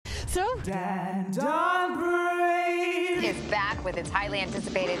so? Dan Dunbury is back with its highly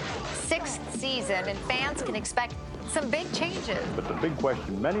anticipated 6th season, and fans can expect some big changes. But the big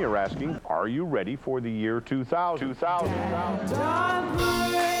question many are asking, are you ready for the year 2000? Dan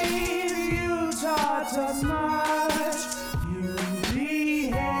Dunbury, you taught us much. You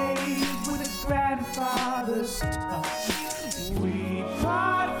behave with a grandfather's touch. We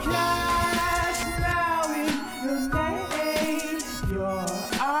podcast now in your name. Your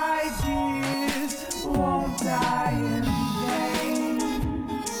ideas won't die in vain.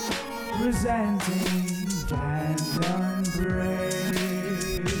 Presenting Dan Dunbury.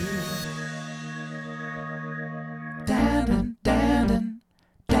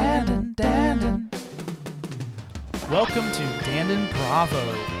 Welcome to Dandan Bravo,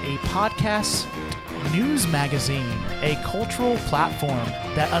 a podcast news magazine, a cultural platform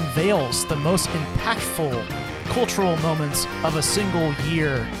that unveils the most impactful cultural moments of a single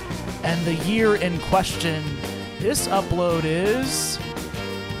year. And the year in question, this upload is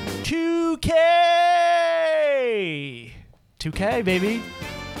 2K! 2K, baby.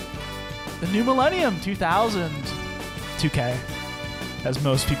 The new millennium, 2000. 2K, as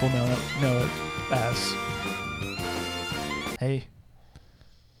most people know it as. Hey.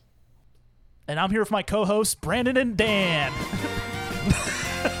 And I'm here with my co-hosts, Brandon and Dan.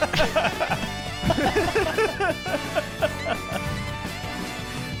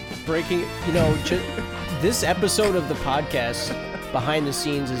 Breaking, this episode of the podcast behind the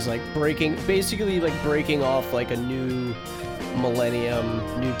scenes is like breaking off like a new millennium,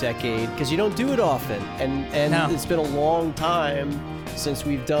 new decade, because you don't do it often, and No. It's been a long time since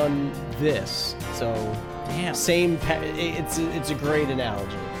we've done this. So, Damn. it's a great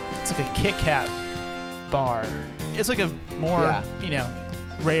analogy. It's like a Kit Kat bar. It's like a more,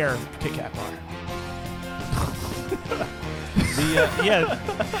 rare Kit Kat bar.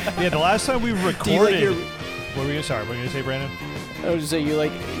 The last time we recorded. Do you like your? What were you gonna say, Brandon? I was just saying you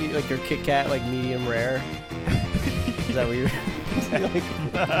like your Kit Kat like medium rare. Is that what you're?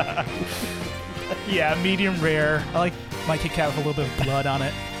 Yeah, medium rare. I like my Kit Kat with a little bit of blood on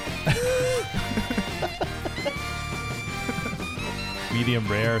it. Medium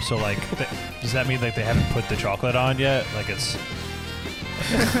rare. So like, does that mean like they haven't put the chocolate on yet? Like it's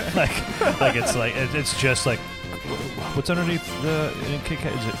it's just like what's underneath the Kit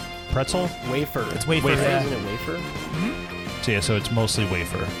Kat? Is it pretzel? Wafer. It's wafer. Yeah. Yeah. Isn't it wafer? Mm-hmm. So yeah, so it's mostly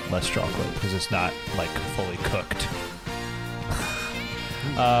wafer, less chocolate, because it's not like fully cooked.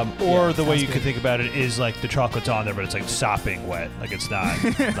 Or the way you could think about it is like the chocolate's on there, but it's like sopping wet. Like it's not.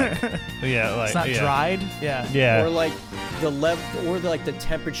 It's not dried. Yeah. Yeah. Or like the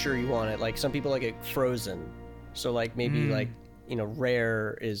temperature you want it. Like some people like it frozen. So like maybe like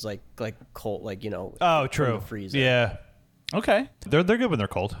rare is like cold, like Oh, true. from the freezer. Yeah. Okay. They're good when they're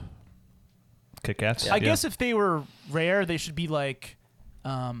cold. Kit Kats. I guess if they were rare, they should be like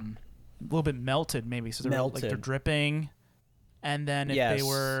a little bit melted, maybe. So they're like they're dripping. And then if they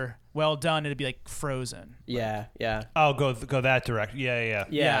were well done, it'd be like frozen. Yeah, yeah. Oh, go that direct. Yeah.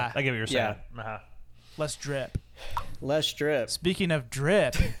 Yeah. I get what you're saying. Yeah. Uh-huh. Less drip. Less drip. Speaking of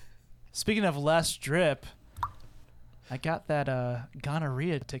less drip, I got that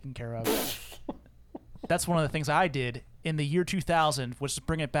gonorrhea taken care of. That's one of the things I did in the year 2000, which is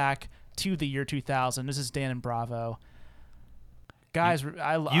bring it back to the year 2000. This is Dan and Bravo. Guys,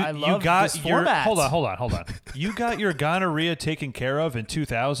 I love this format. Hold on. You got your gonorrhea taken care of in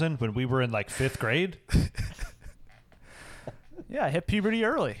 2000 when we were in like 5th grade? Yeah, I hit puberty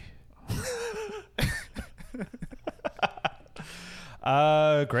early.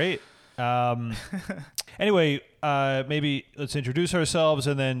 Great. Anyway, maybe let's introduce ourselves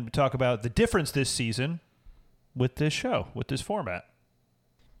and then talk about the difference this season with this show, with this format.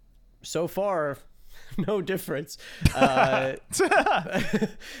 So far, no difference. My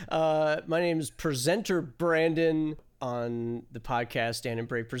name is presenter Brandon on the podcast Dan and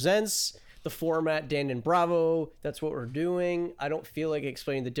Brave Presents. The format Dan and Bravo, that's what we're doing. I don't feel like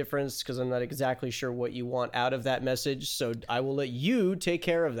explaining the difference because I'm not exactly sure what you want out of that message. So I will let you take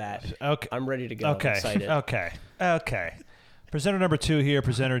care of that. Okay. I'm ready to go. Okay. I'm excited. Okay. Presenter number 2 here,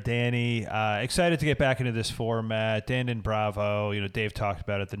 presenter Danny. Excited to get back into this format. Dan and Bravo, Dave talked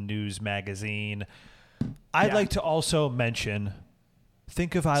about it, the news magazine. I'd like to also mention,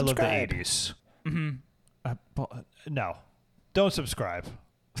 think of I Love the 80s. Mm-hmm. No, don't subscribe.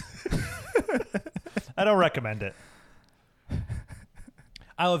 I don't recommend it.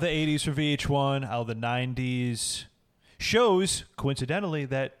 I Love the 80s for VH1. I Love the 90s. Shows, coincidentally,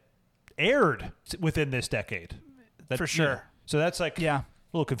 that aired within this decade. For sure. So that's like a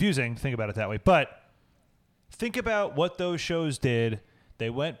little confusing. Think about it that way. But think about what those shows did they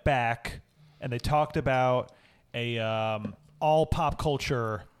went back and they talked about all pop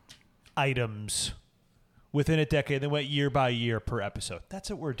culture items within a decade. They went year by year per episode. That's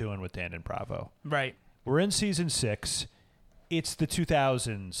what we're doing with Dan and Bravo. Right. We're in season 6. It's the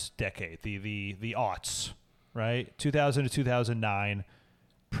 2000s decade, the aughts, right? 2000 to 2009.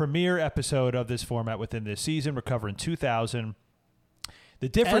 Premiere episode of this format within this season. We're covering 2000. The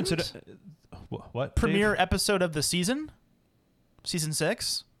difference... What? Premiere Dave? episode of the season? Season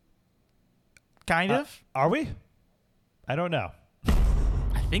 6? Kind of? Are we? I don't know.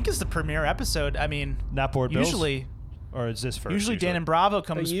 I think it's the premiere episode. I mean, Not Board Bills? usually Or is this first? usually Dan and Bravo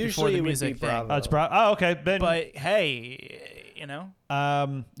comes before usually the it would music be thing. Bravo. It's okay. Then, But hey, you know,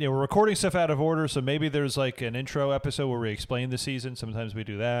 yeah, we're recording stuff out of order, so maybe there's like an intro episode where we explain the season. Sometimes we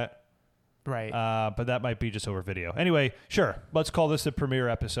do that. right. But that might be just over video. Anyway, sure. Let's call this the premiere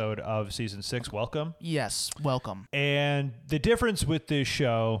episode of season 6. Welcome. Yes, welcome. And the difference with this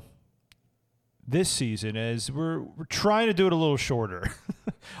show this season is we're trying to do it a little shorter.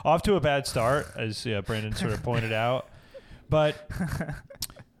 Off to a bad start, as Brandon sort of pointed out. But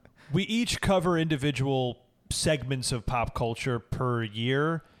we each cover individual segments of pop culture per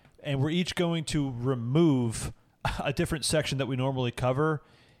year, and we're each going to remove a different section that we normally cover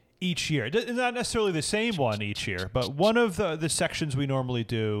each year. It's not necessarily the same one each year, but one of the sections we normally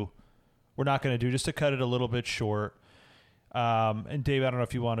do, we're not going to do just to cut it a little bit short. And Dave, I don't know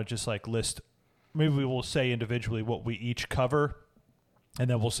if you want to just like list, maybe we will say individually what we each cover, and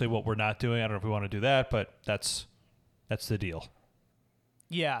then we'll say what we're not doing. I don't know if we want to do that, but that's the deal.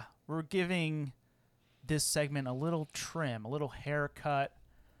 Yeah, we're giving this segment a little trim, a little haircut.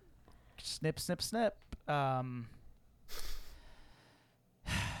 Snip, snip, snip. And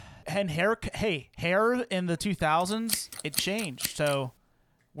hair in the 2000s, it changed. So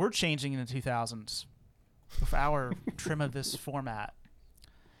we're changing in the 2000s with our trim of this format.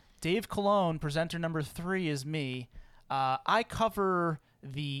 Dave Colon, presenter number 3, is me. I cover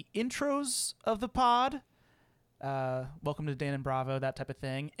the intros of the pod. Welcome to Dan and Bravo, that type of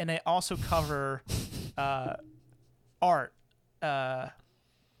thing. And I also cover art,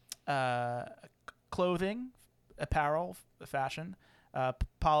 clothing, apparel, fashion,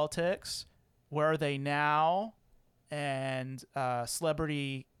 politics, where are they now, and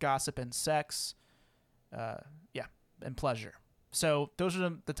celebrity gossip and sex, and pleasure. So those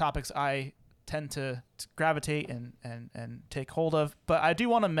are the topics I tend to gravitate and take hold of. But I do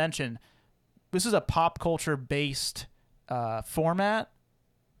want to mention, this is a pop culture based format,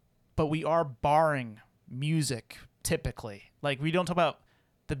 but we are barring music typically. Like, we don't talk about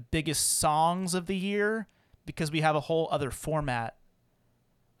the biggest songs of the year because we have a whole other format,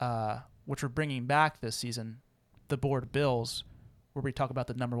 which we're bringing back this season, the Board Bills, where we talk about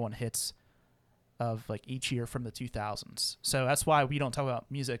the number 1 hits of like each year from the 2000s. So that's why we don't talk about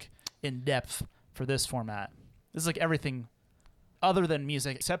music in depth for this format. This is like everything other than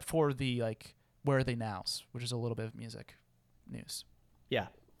music, except for the like where are they nows, which is a little bit of music news. Yeah.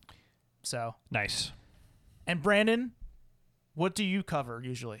 So Nice. And Brandon, what do you cover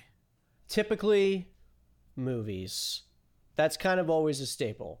usually? Typically, movies. That's kind of always a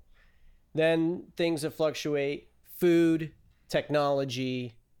staple. Then things that fluctuate: food,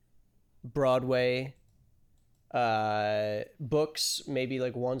 technology, Broadway, books, maybe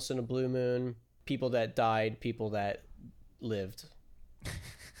like once in a blue moon, people that died, people that lived.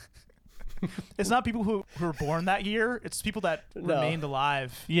 It's not people who were born that year. It's people that remained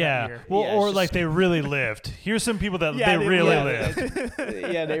alive. Yeah. That year. Well, Yeah, or it's like just- they really lived. Here's some people that Yeah, they they really lived.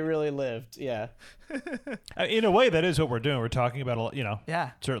 lived. Yeah, they really lived. Yeah. In a way, that is what we're doing. We're talking about,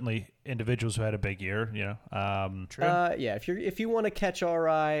 Yeah. certainly individuals who had a big year, True. Yeah. If you want to catch our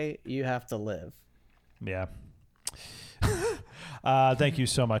eye, you have to live. Yeah. Thank you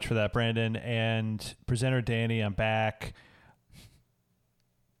so much for that, Brandon. And presenter Danny, I'm back.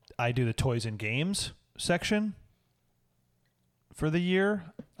 I do the toys and games section for the year.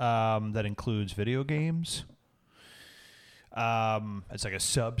 That includes video games. It's like a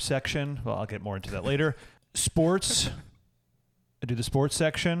subsection. Well, I'll get more into that later. Sports. I do the sports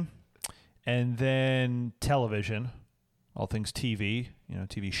section. And then television. All things TV.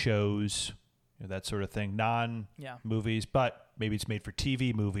 TV shows. That sort of thing. Non-movies, but maybe it's made for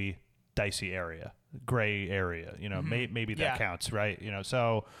TV, movie, dicey area, gray area. Maybe that counts, right?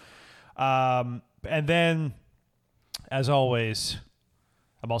 So, and then, as always,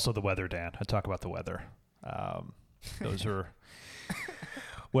 I'm also the weather Dan. I talk about the weather. Those are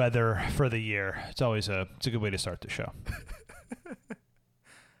weather for the year. It's a good way to start the show.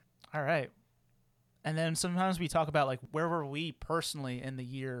 All right. And then sometimes we talk about like where were we personally in the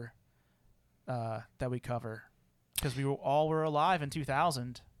year that we cover. because we were alive in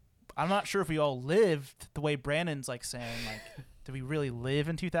 2000. I'm not sure if we all lived the way Brandon's like saying. Like, did we really live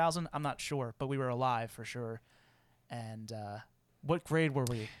in 2000? I'm not sure, but we were alive for sure. And what grade were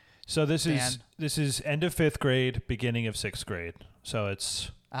we? So this Dan? is end of 5th grade, beginning of 6th grade. So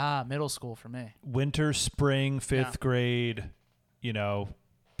it's Middle school for me. winter, spring, 5th Yeah. grade,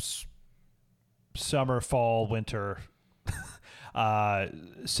 summer, fall, winter,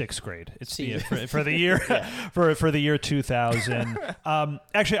 6th grade. It's for the year for the year 2000.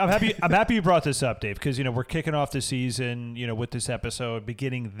 Actually, I'm happy you brought this up, Dave, because we're kicking off the season, with this episode,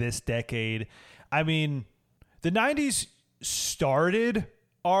 beginning this decade. I mean, the 90s started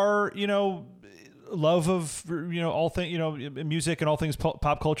our love of all things music and all things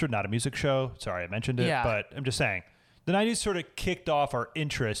pop culture. Not a music show. Sorry, I mentioned it, but I'm just saying. The 90s sort of kicked off our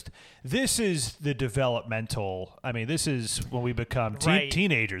interest. This is the developmental. I mean, this is when we become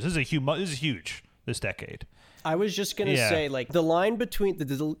teenagers. This is huge. This decade. I was just gonna say, like, the line between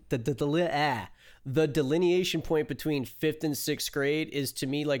the delineation point between 5th and 6th grade is, to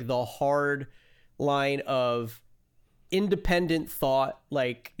me, like the hard line of independent thought,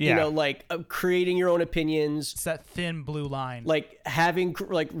 like creating your own opinions. It's that thin blue line. Like having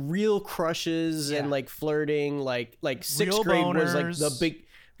like real crushes and like flirting, like 6th real grade boners, was like the big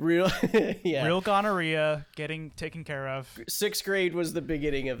real real gonorrhea getting taken care of. 6th grade was the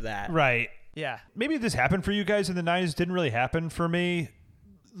beginning of that. Right. Yeah. Maybe this happened for you guys in the 90s. Didn't really happen for me.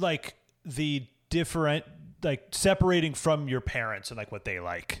 Like the different, like separating from your parents and like what they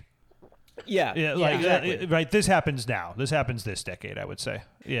like. Yeah, exactly. Right. This happens now. This happens this decade, I would say.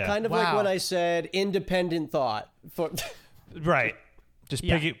 Yeah. Kind of like when I said independent thought. Right. Just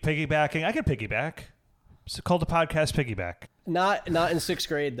piggybacking. I can piggyback. It's called the podcast Piggyback. Not in 6th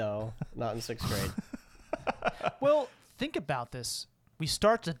grade, though. Not in 6th grade. Well, think about this. We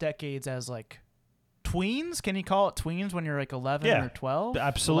start the decades as like tweens. Can you call it tweens when you're like 11 or 12?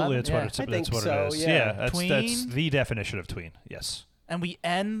 Absolutely. 11? That's what it is. Yeah. That's the definition of tween. Yes. And we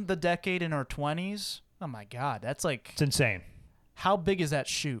end the decade in our 20s. Oh my God, that's like, it's insane. How big is that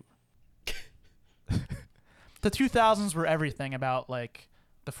shoot? The 2000s were everything about like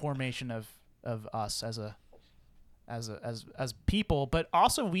the formation of us as people, but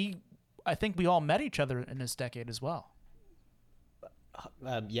also I think we all met each other in this decade as well.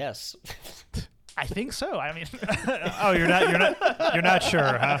 Yes. I think so. I mean, oh, you're not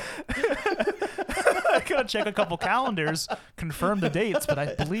sure, huh? I gotta check a couple calendars, confirm the dates, but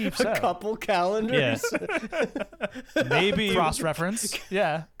I believe so. A couple calendars. Yeah. Maybe cross-reference.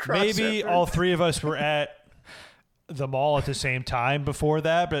 Yeah. Maybe all three of us were at the mall at the same time before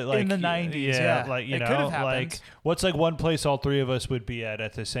that, but like in the 90s. Yeah. Like it could have happened. like what's like one place all three of us would be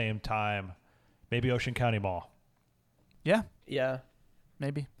at the same time? Maybe Ocean County Mall. Yeah. Yeah.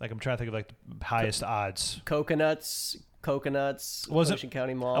 Maybe. Like I'm trying to think of like the highest odds. Coconuts, Ocean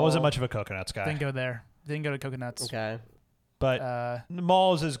County Mall. I wasn't much of a Coconuts guy. Didn't go there. Didn't go to Coconuts. Okay. But the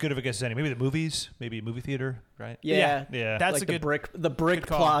mall is as good of a guess as any. Maybe the movies, maybe a movie theater, right? Yeah. That's like a good the brick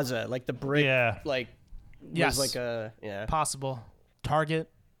plaza, like the brick, like yes, was like a possible Target.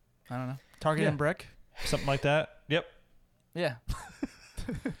 I don't know, Target and brick, something like that. Yep. Yeah.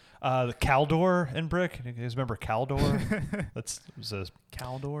 The Caldor and brick. You guys remember Caldor?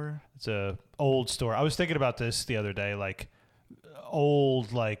 Caldor. It's a old store. I was thinking about this the other day, like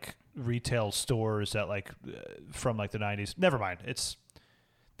old like retail stores that like from like the 90s. Never mind.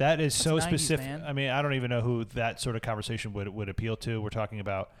 That is so 90s, specific. man. I mean, I don't even know who that sort of conversation would appeal to. We're talking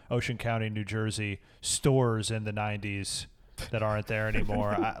about Ocean County, New Jersey stores in the 90s that aren't there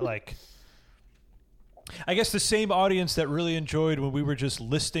anymore. I guess the same audience that really enjoyed when we were just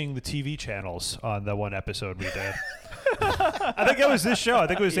listing the TV channels on the one episode we did. I think it was this show. I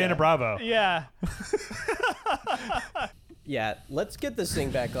think it was Dana Bravo. Yeah. Yeah, let's get this thing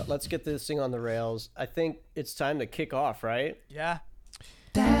back up. Let's get this thing on the rails. I think it's time to kick off, right? Yeah.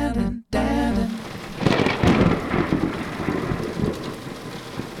 I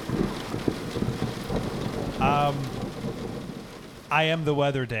am the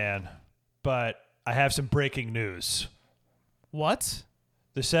weather, Dan, but I have some breaking news. What?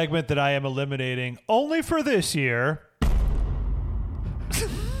 The segment that I am eliminating only for this year.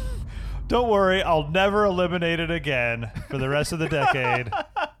 Don't worry, I'll never eliminate it again for the rest of the decade.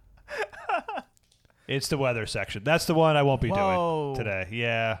 It's the weather section. That's the one I won't be doing today.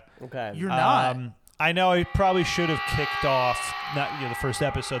 Yeah. Okay. You're not. I know I probably should have kicked off the first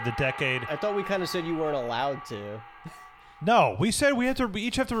episode, the decade. I thought we kind of said you weren't allowed to. No, we said we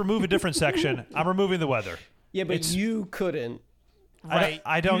each have to remove a different section. I'm removing the weather. Yeah, but you couldn't. Right.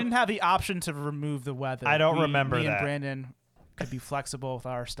 I don't. You didn't have the option to remove the weather. I don't remember me that. and Brandon could be flexible with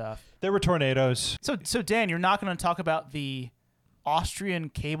our stuff. There were tornadoes. So Dan, you're not going to talk about the Austrian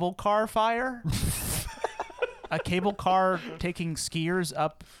cable car fire? A cable car taking skiers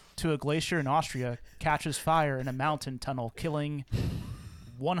up to a glacier in Austria catches fire in a mountain tunnel, killing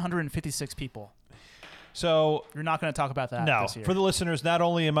 156 people. So you're not going to talk about that no, this year. For the listeners, not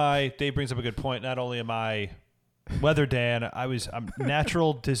only am I, Dave brings up a good point, not only am I Weather Dan, I'm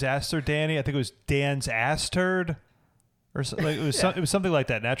Natural Disaster Danny. I think it was Dan's ass turd. Or so, like, it was something like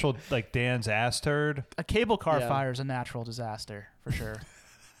that. Natural, like Dan's ass turd. A cable car fire is a natural disaster, for sure.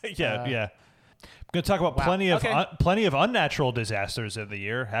 Yeah. I'm going to talk about plenty of unnatural disasters in the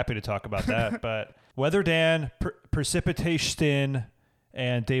year. Happy to talk about that. But Weather Dan, Precipitation,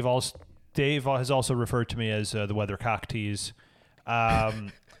 and Dave has also referred to me as the Weather Cocktease.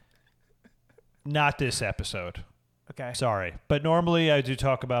 Not this episode. Okay. Sorry. But normally I do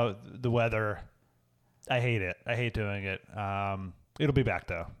talk about the weather. I hate it. I hate doing it. It'll be back,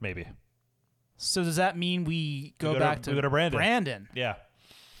 though, maybe. So does that mean we go back to Brandon? Yeah.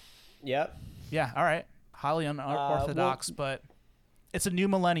 Yep. Yeah, all right. Highly unorthodox, but it's a new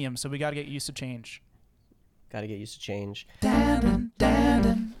millennium, so we got to get used to change. Got to get used to change.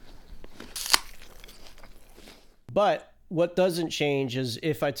 But what doesn't change is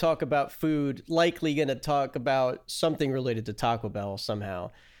if I talk about food, likely going to talk about something related to Taco Bell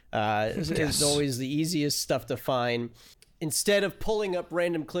somehow. It's always the easiest stuff to find. Instead of pulling up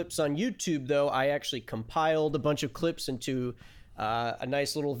random clips on YouTube, though, I actually compiled a bunch of clips into a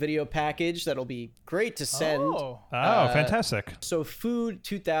nice little video package that'll be great to send. Oh, fantastic. So Food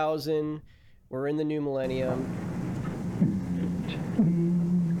 2000, we're in the new millennium.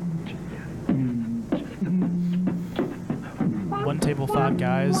 One table, 5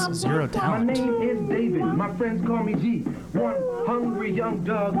 guys, 0 talent. My name is David. My friends call me G. One hungry young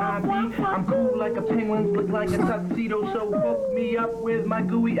dog I be. I'm cool like a penguin, look like a tuxedo. So hook me up with my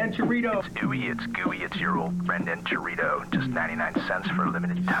gooey and churrito. It's gooey. It's your old friend and churrito. Just 99 cents for a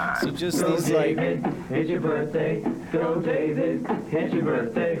limited time. So just these like... It's your birthday. Go David. It's your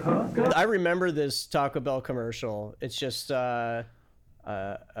birthday. Huh? Go. I remember this Taco Bell commercial. It's just a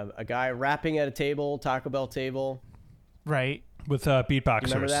guy rapping at a table, Taco Bell table. Right. With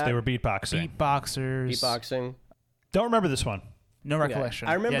beatboxers. They were beatboxing. Beatboxing. Don't remember this one. No recollection.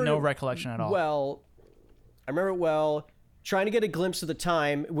 I remember no recollection at all. Well, I remember it well. Trying to get a glimpse of the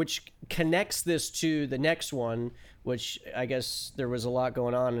time, which connects this to the next one, which I guess there was a lot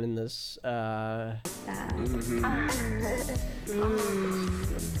going on in this. Okay.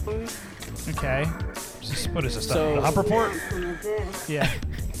 What is this stuff? The Hump Report? Yeah.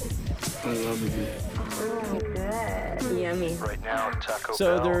 I love you. Yummy. Right now, Taco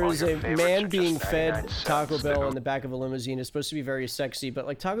So Bell, there all is your a favorites man are being just fed 99 cents. Taco They Bell don't- in the back of a limousine. It's supposed to be very sexy, but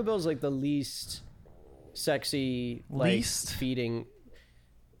like Taco Bell is like the least sexy feeding.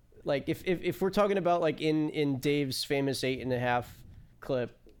 Like if we're talking about like in Dave's famous 8.5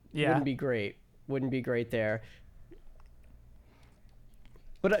 clip, wouldn't be great. Wouldn't be great there.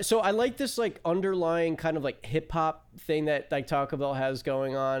 But so I like this like underlying kind of like hip hop thing that like Taco Bell has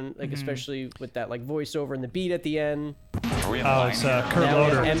going on, like especially with that like voiceover and the beat at the end. Oh, it's Kurt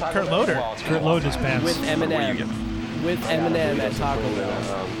Loder. Kurt Loder. Kurt loaded his pants. With Eminem. With Eminem at Taco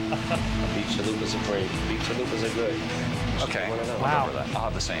Bell. Beef chalupas supreme. Beef chalupas are good. Okay. Wow. I'll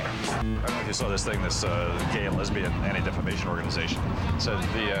have the same. I don't know if you saw this thing, this gay and lesbian anti-defamation organization said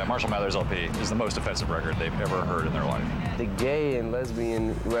the Marshall Mathers LP is the most offensive record they've ever heard in their life. The gay and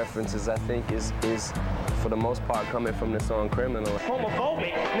lesbian references, I think, is for the most part coming from the song Criminal.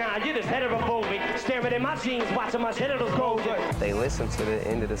 Homophobic? Nah, you're just heterophobic. Staring at my jeans, watching my genitals go. They listen to the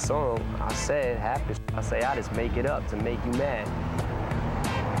end of the song. I said happy. I say I just make it up to make you mad.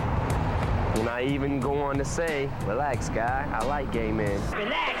 And I even go on to say, relax, guy, I like gay men.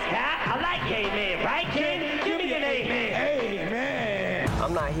 Relax, guy. I like gay men, right, kid? Give me an amen. Amen.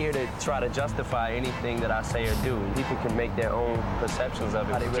 I'm not here to try to justify anything that I say or do. People can make their own perceptions of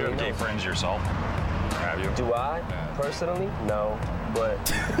it. How they Do you really have gay know. friends yourself? Have you? Do I? Personally? No. But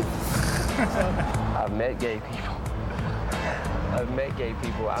I've met gay people. I've met gay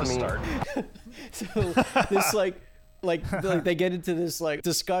people. I mean, Start. So this like they get into this like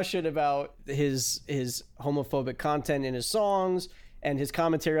discussion about his homophobic content in his songs and his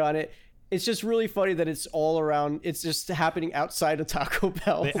commentary on it. It's just really funny that it's all around. It's just happening outside of Taco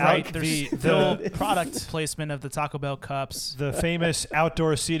Bell. Right. There's still product placement of the Taco Bell cups. The famous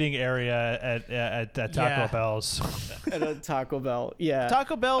outdoor seating area at Taco Bell's. At a Taco Bell, yeah.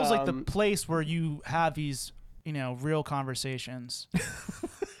 Taco Bell is like the place where you have these, real conversations.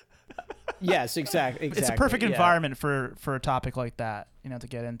 Yes, exactly. It's a perfect environment for a topic like that, to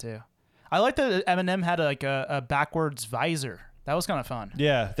get into. I like that Eminem had a backwards visor That was kind of fun.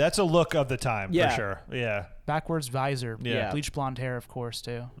 Yeah, that's a look of the time Yeah. for sure. Yeah. Backwards visor. Yeah. Bleach blonde hair, of course,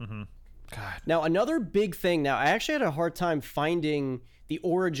 too. Mm-hmm. God. Now, another big thing. Now, I actually had a hard time finding the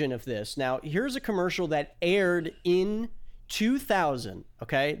origin of this. Now, here's a commercial that aired in 2000.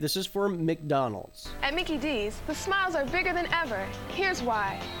 Okay, this is for McDonald's. At Mickey D's, the smiles are bigger than ever. Here's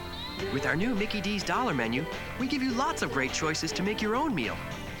why. With our new Mickey D's Dollar Menu, we give you lots of great choices to make your own meal.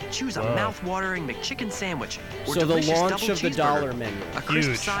 Choose a mouth-watering McChicken sandwich or So the delicious launch double of the cheeseburger, Dollar Menu. a crisp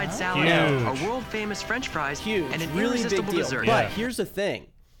Huge. side salad, Huge. a world-famous French fries, Huge, and an really big irresistible deal. dessert. But here's the thing.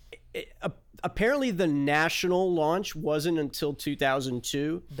 Apparently, the national launch wasn't until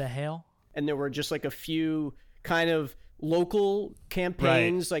 2002. The hell? And there were just like a few kind of local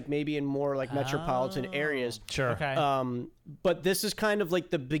campaigns, like maybe in more like metropolitan areas. Sure. Okay. But this is kind of like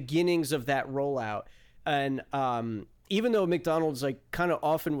the beginnings of that rollout. And even though McDonald's like kind of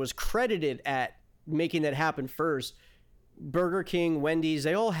often was credited at making that happen first, Burger King, Wendy's,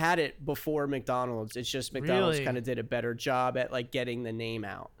 they all had it before McDonald's. It's just McDonald's Really? kind of did a better job at like getting the name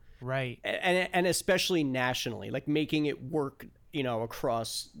out. Right. And especially nationally, like making it work,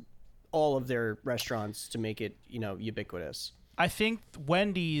 across all of their restaurants to make it, ubiquitous. I think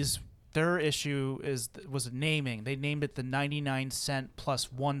Wendy's, their issue was naming. They named it the 99-cent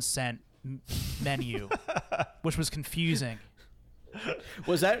plus 1 cent menu, which was confusing.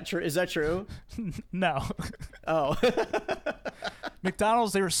 Was that true? Is that true? No. Oh.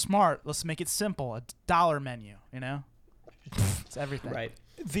 McDonald's, they were smart. Let's make it simple. A dollar menu, It's everything. Right.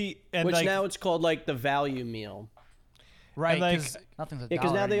 Which Which now it's called like the value meal. Right, And, like- 'cause nothing's a Yeah, because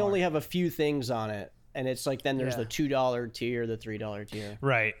dollar now they anymore. only have a few things on it. And it's like then there's Yeah. the $2 tier, the $3 tier.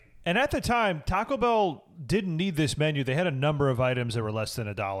 Right. And at the time, Taco Bell didn't need this menu. They had a number of items that were less than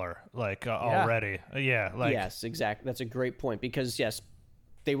 $1, already. Yeah. Like, Yes, exactly. That's a great point because, yes,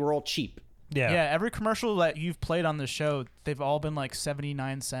 they were all cheap. yeah. Yeah, every commercial that you've played on the show, they've all been like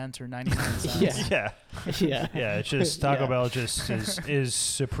 79 cents or 99 cents. Yeah. Yeah. Yeah. Yeah. It's just Taco Yeah. Bell just is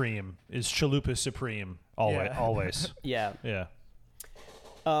supreme, is chalupa supreme. Always. Yeah. Always. Yeah. Yeah.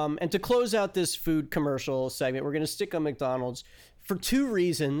 And to close out this food commercial segment, we're going to stick on McDonald's for two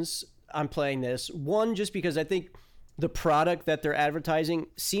reasons. I'm playing this. One, just because I think the product that they're advertising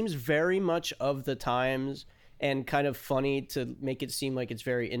seems very much of the times and kind of funny to make it seem like it's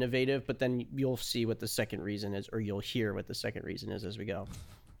very innovative. But then you'll see what the second reason is, or you'll hear what the second reason is as we go.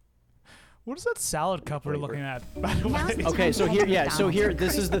 What is that salad cup we're looking at, by the way? Okay, so here,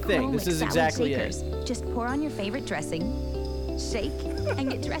 this is the thing. This is exactly it. Just pour on your favorite dressing, shake, and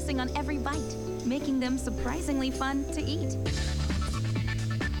get dressing on every bite, making them surprisingly fun to eat.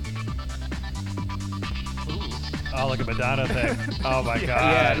 Oh, like a Madonna thing. Oh, my God.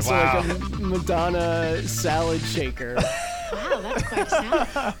 Yeah, it's wow. like a Madonna salad shaker. Wow, that's quite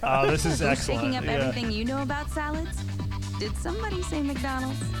sad. Oh, this is excellent. Shaking up Yeah. everything you know about salads? Did somebody say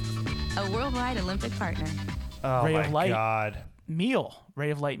McDonald's? A worldwide Olympic partner. Oh, Ray my of Light God. meal. Ray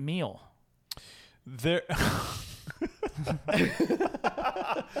of Light meal. There.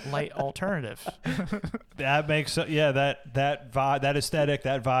 Light alternative. That makes that vibe, that aesthetic,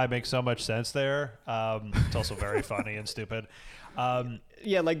 that vibe makes so much sense there. It's also very funny and stupid.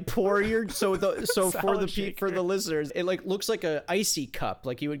 Yeah, like pour your for the shaker. for the listeners, it like looks like a icy cup,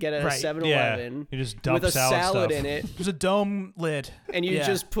 like you would get at Right. a 7-Eleven. You just dump with a salad salad stuff. in it, There's a dome lid. and you Yeah.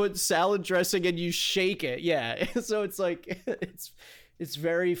 just put salad dressing and you shake it. Yeah, so it's like it's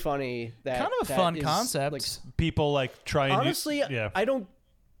very funny. That Kind of a that fun is, concept. Like, People like try and honestly, yeah. I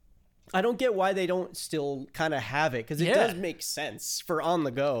don't get why they don't still kind of have it because it Yeah. does make sense for on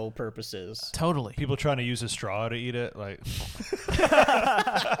the go purposes. Totally. People trying to use a straw to eat it, like.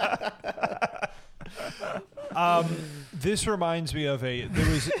 This reminds me of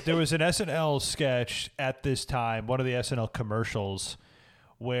there was an SNL sketch at this time, one of the SNL commercials,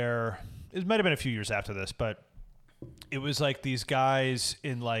 where it might have been a few years after this, but it was like these guys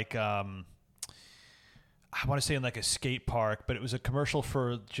in like I want to say in like a skate park, but it was a commercial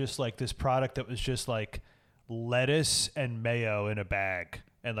for just like this product that was just like lettuce and mayo in a bag.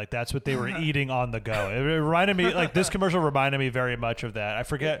 And like that's what they were eating on the go. It reminded me, like this commercial reminded me very much of that. I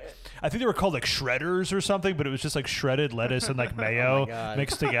forget. I think they were called like shredders or something, but it was just like shredded lettuce and like mayo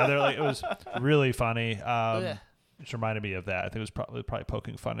mixed together. Like it was really funny. Which reminded me of that. I think it was probably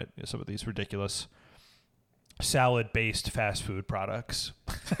poking fun at some of these ridiculous salad-based fast food products.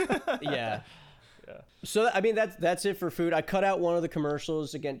 Yeah. So I mean that's it for food. I cut out one of the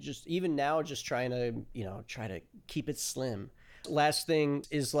commercials again. Just even now, just trying to keep it slim. Last thing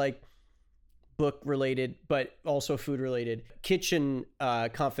is like book related, but also food related. Kitchen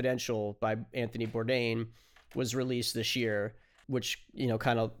Confidential by Anthony Bourdain was released this year, which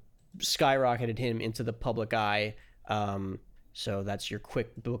kind of skyrocketed him into the public eye. So that's your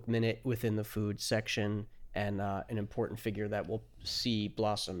quick book minute within the food section, and an important figure that we'll see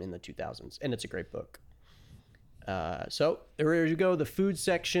blossom in the 2000s. And it's a great book. So there you go. The food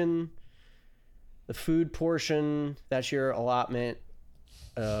section, the food portion. That's your allotment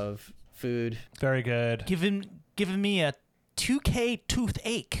of food. Very good. Giving me a 2K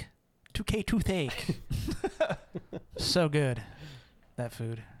toothache. 2K toothache. So good, that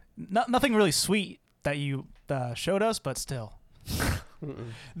food. Nothing really sweet that you showed us, but still.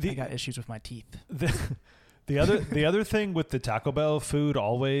 I got issues with my teeth. The other thing with the Taco Bell food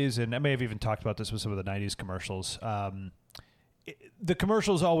always, and I may have even talked about this with some of the 90s commercials, the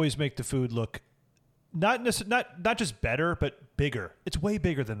commercials always make the food look not just better, but bigger. It's way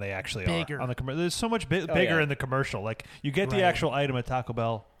bigger than they actually are on the commercial. There's so much bigger in the commercial. Like, you get the actual item at Taco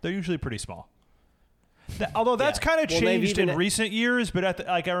Bell, they're usually pretty small. Although that's kind of changed in recent years, but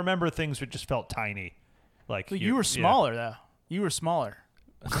I remember things that just felt tiny. Like, you were smaller though. You were smaller.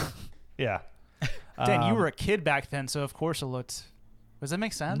 Yeah. Dan, you were a kid back then, so of course it looked. Does that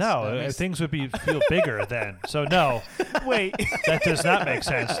make sense? No, things would feel bigger then. So no. Wait. That does not make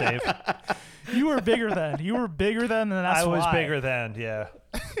sense, Dave. You were bigger then. You were bigger then, and that's why. I was bigger then, yeah.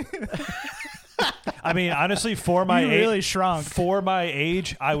 I mean, honestly, for my age, really shrunk. For my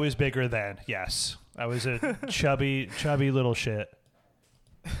age, I was bigger then. Yes, I was a chubby little shit.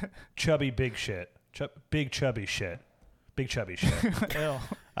 Chubby big shit. Big chubby shit. Big chubby shit.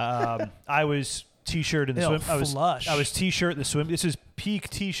 I was t-shirt in the swim. I was t-shirt in the swim. This is peak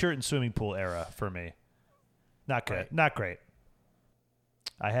t-shirt and swimming pool era for me. Not good. Right. Not great.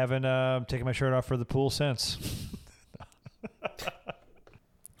 I haven't taken my shirt off for the pool since.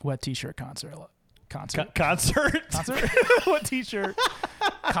 Wet t-shirt concert. Concert? What t-shirt?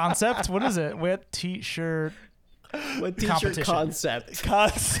 Concept? What is it? Wet t-shirt. What t-shirt concept?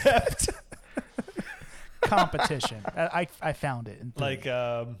 Competition. I found it in 3. Like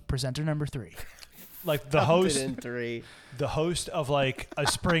presenter number 3. Like the host of like a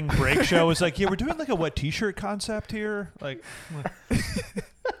spring break show was like, yeah, we're doing like a wet t-shirt concept here. Like,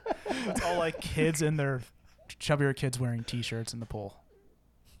 it's all like kids in their chubbier kids wearing t-shirts in the pool.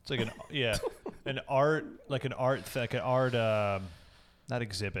 It's like an art not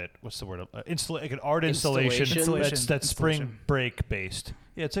exhibit. What's the word? Like an art installation. That's spring break based.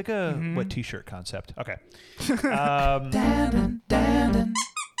 Yeah, it's like a wet t-shirt concept. Okay.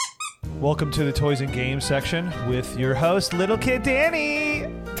 Welcome to the Toys and Games section with your host, Little Kid Danny.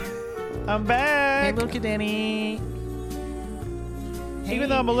 I'm back. Hey, Little Kid Danny. Hey. Even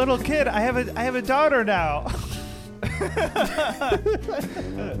though I'm a little kid, I have a daughter now.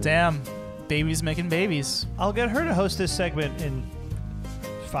 Damn, babies making babies. I'll get her to host this segment in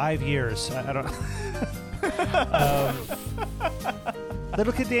 5 years. I don't.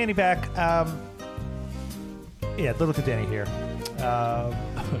 Little Kid Danny back. Little Kid Danny here.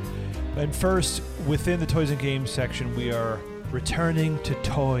 And first, within the Toys and Games section, we are returning to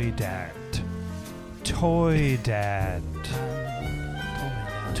Toy Dad. Toy Dad.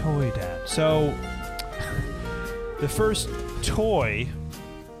 So, the first toy,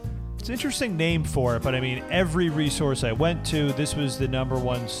 it's an interesting name for it, but I mean, every resource I went to, this was the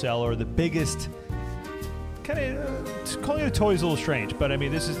 #1 seller, the biggest, kind of, calling it a toy is a little strange, but I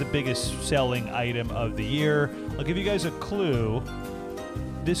mean, this is the biggest selling item of the year. I'll give you guys a clue.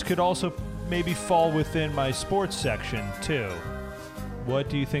 This could also maybe fall within my sports section, too. What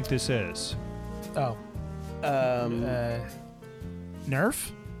do you think this is? Oh.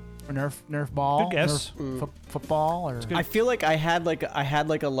 Nerf? Or Nerf ball? Good guess. Football? Or I feel like I had like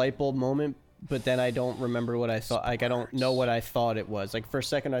a light bulb moment, but then I don't remember what I thought. Like, I don't know what I thought it was. Like, for a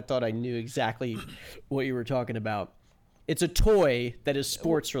second, I thought I knew exactly what you were talking about. It's a toy that is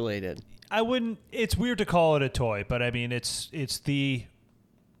sports related. It's weird to call it a toy, but I mean,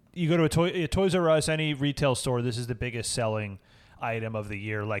 you go to a Toys R Us, any retail store, this is the biggest selling item of the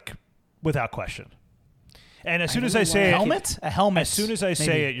year, like, without question. And as soon as I say it, a helmet. As soon as I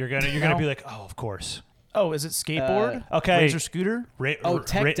say it, you're gonna be like, oh, of course. Oh, is it skateboard? Okay, Razor scooter.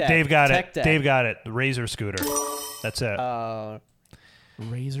 Tech Deck. Dave got Tech it. Deck. Dave got it. The Razor scooter. That's it.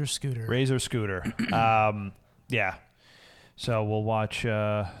 Razor scooter. Razor scooter. Yeah. So we'll watch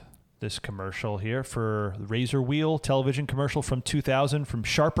this commercial here for the Razor Wheel television commercial from 2000 from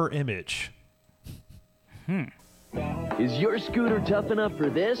Sharper Image. Is your scooter tough enough for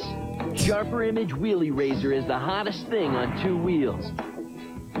this? Sharper Image Wheelie Razor is the hottest thing on 2 wheels.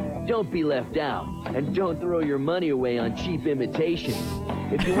 Don't be left out, and don't throw your money away on cheap imitations.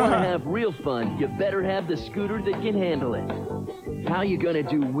 If you want to have real fun, you better have the scooter that can handle it. How you gonna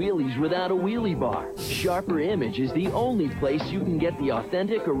do wheelies without a wheelie bar? Sharper Image is the only place you can get the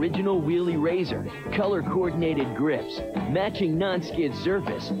authentic original wheelie razor, color-coordinated grips, matching non-skid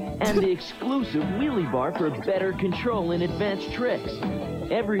surface, and the exclusive wheelie bar for better control and advanced tricks.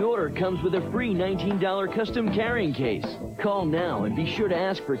 Every order comes with a free $19 custom carrying case. Call now and be sure to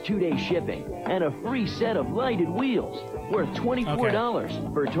ask for 2-day shipping and a free set of lighted wheels worth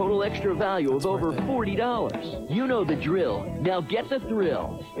 $24 for a total extra value of over $40. You know the drill. Now get the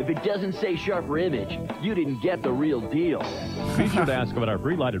thrill. If it doesn't say Sharper Image, you didn't get the real deal. Be sure to ask about our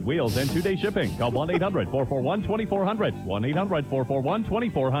free lighted wheels and 2-day shipping. Call 1-800-441-2400.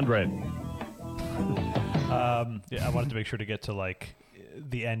 1-800-441-2400. Yeah, I wanted to make sure to get to like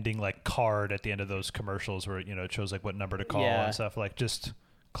the ending like card at the end of those commercials where it shows like what number to call and stuff, like just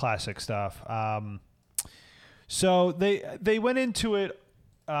classic stuff. So they went into it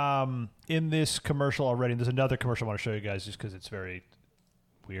in this commercial already. And there's another commercial I want to show you guys just because it's very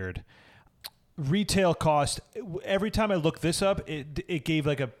weird. Retail cost. Every time I look this up, it gave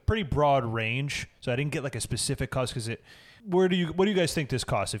like a pretty broad range, so I didn't get like a specific cost because what do you guys think this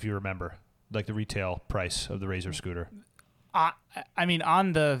costs if you remember, like the retail price of the Razor scooter? I mean,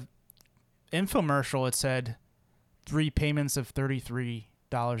 on the infomercial, it said 3 payments of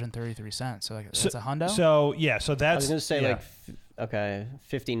 $33.33. So like, that's a hundo. So yeah, so that's. I was gonna say okay,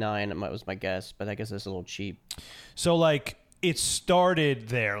 59 was my guess, but I guess that's a little cheap. So like it started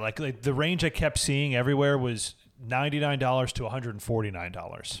there, like the range I kept seeing everywhere was $99 to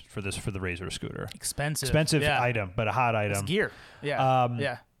 $149 for the Razor scooter. Expensive item, but a hot item. It's gear.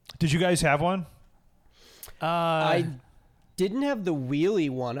 Yeah. Did you guys have one? I didn't have the wheelie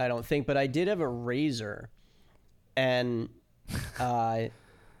one, I don't think, but I did have a Razor, and I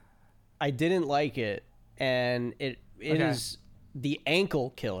didn't like it, and it is the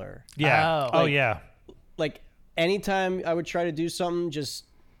ankle killer. Yeah. Yeah. Like anytime I would try to do something, just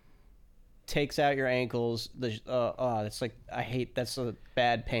takes out your ankles. It's like that's a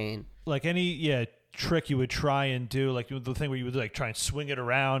bad pain. Like any trick you would try and do, like the thing where you would like try and swing it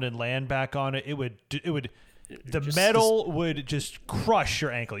around and land back on it, the metal would just crush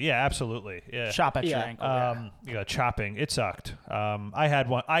your ankle. Yeah, absolutely. Yeah. Chop at your ankle. Chopping. It sucked. I had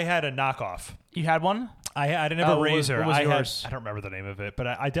one. I had a knockoff. You had one? I didn't have a Razor. What was yours? I don't remember the name of it, but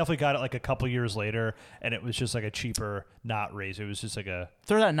I definitely got it like a couple years later, and it was just like a cheaper, not Razor. It was just like a...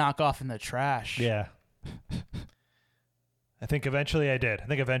 Throw that knockoff in the trash. Yeah. I think eventually I did.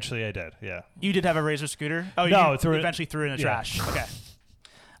 Yeah. You did have a Razor scooter? Oh, no, you eventually threw it in the trash. Okay.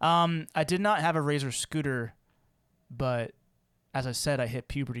 I did not have a Razor scooter, but as I said, I hit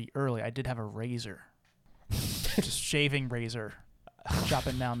puberty early. I did have a razor. Just shaving razor.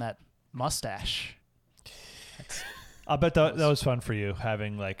 Chopping down that mustache. I'll bet that was fun for you,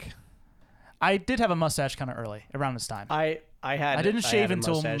 having like... I did have a mustache kind of early, around this time. I didn't shave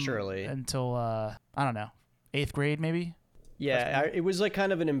until early. I don't know, 8th grade maybe. Yeah, it was like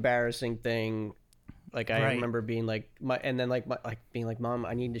kind of an embarrassing thing. Like I remember being like being like, Mom,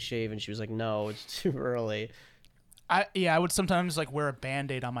 I need to shave, and she was like, No, it's too early. I would sometimes like wear a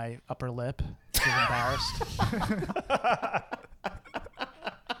Band-Aid on my upper lip. I was embarrassed.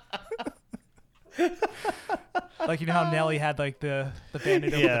 Like, you know how Nelly had like the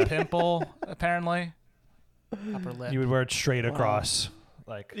Band-Aid over the pimple, apparently? Upper lip. You would wear it straight across.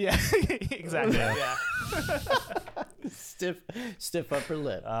 Like, yeah, exactly. Yeah. Stiff upper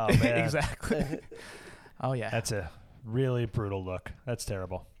lip. Oh man. Exactly. Oh yeah. That's a really brutal look. That's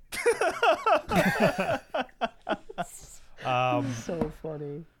terrible. So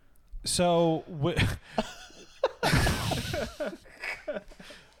funny. So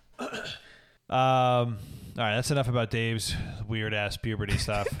all right, that's enough about Dave's weird ass puberty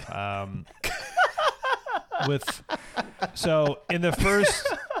stuff. So in the first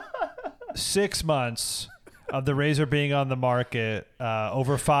 6 months of the Razor being on the market,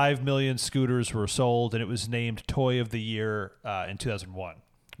 over 5 million scooters were sold, and it was named Toy of the Year in 2001.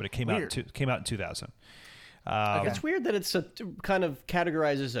 But it came out in 2000. It's weird that it's kind of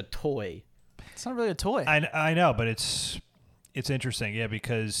categorized as a toy. It's not really a toy. I know, but it's interesting, yeah,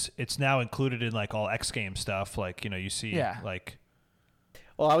 because it's now included in like all X Games stuff. Like, you see, like.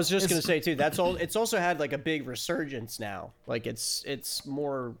 Well, I was just gonna say too. That's all. It's also had like a big resurgence now. Like it's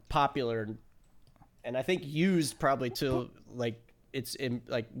more popular, and I think used probably to like it's in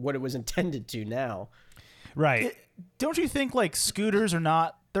like what it was intended to now. Right. Don't you think like scooters are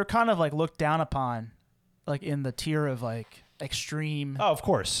not? They're kind of like looked down upon, like in the tier of like extreme. Oh, of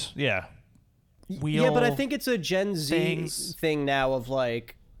course, yeah. Yeah, but I think it's a Gen Z thing now of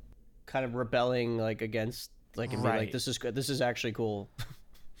like kind of rebelling like against like and be like this is good. This is actually cool.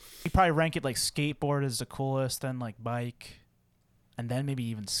 You probably rank it like skateboard is the coolest, then like bike. and then maybe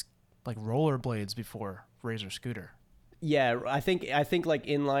even like rollerblades before Razor scooter. Yeah, I think like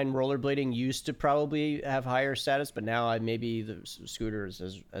inline rollerblading used to probably have higher status, but now maybe the scooters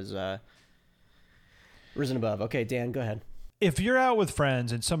has risen above. Okay, Dan, go ahead. If you're out with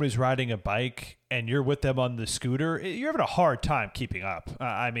friends and somebody's riding a bike and you're with them on the scooter, you're having a hard time keeping up.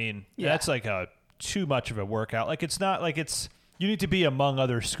 I mean, that's like too much of a workout. Like it's not like you need to be among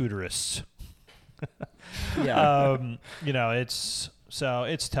other scooterists. Yeah. It's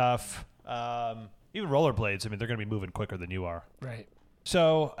tough. Even rollerblades, I mean, they're going to be moving quicker than you are. Right.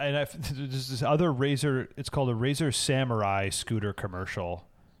 So, and there's this other Razor, it's called a Razor Samurai scooter commercial,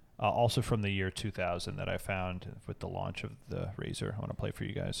 also from the year 2000 that I found with the launch of the Razor. I want to play for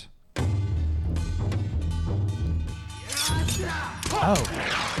you guys.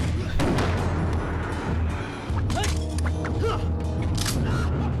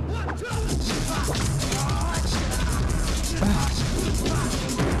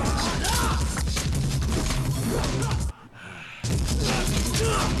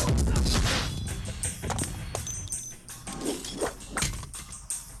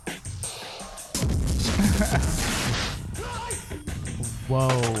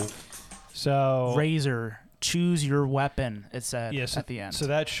 Whoa. So Razor, choose your weapon, it said at the end. So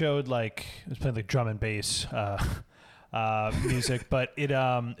that showed like it was playing like drum and bass music, but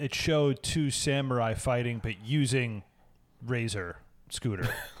it showed two samurai fighting but using Razor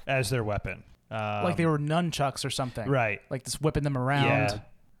scooter as their weapon. Like they were nunchucks or something. Right. Like just whipping them around. Yeah.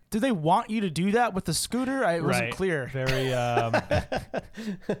 Do they want you to do that with the scooter? It wasn't clear. Very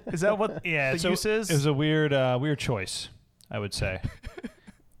Is that what the use is? It was a weird choice, I would say.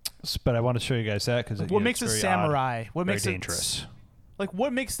 But I want to show you guys that because what makes it samurai? What very makes dangerous? Like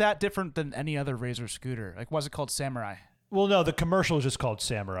what makes that different than any other Razor scooter? Like why is it called Samurai? Well, no, the commercial is just called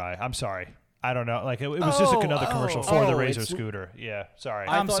Samurai. I'm sorry. I don't know. Like it was just another commercial for the Razor scooter. Yeah, sorry.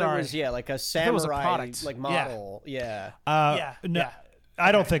 I thought sorry. it was like a samurai it was a product. like model. Yeah. No,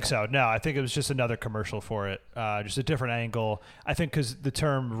 I don't think so. No, I think it was just another commercial for it. Just a different angle. I think because the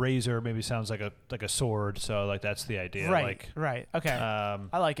term razor maybe sounds like a sword, so like that's the idea. Right. Okay.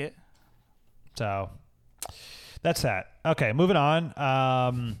 I like it. So that's that. Okay, moving on.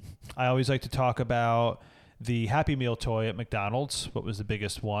 I always like to talk about the Happy Meal toy at McDonald's. What was the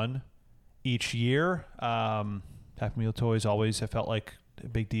biggest one each year? Happy Meal toys always have felt like a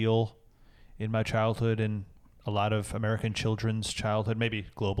big deal in my childhood and a lot of American children's childhood, maybe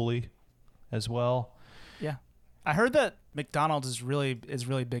globally as well. Yeah. I heard that McDonald's is really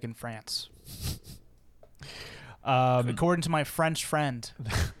big in France. According to my French friend,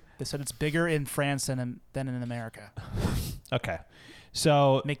 they said it's bigger in France than in America. Okay.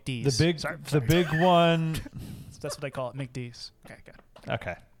 So McD's. The big one. That's what I call it, McD's. Okay, good.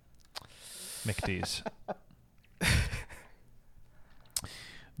 Okay. McD's.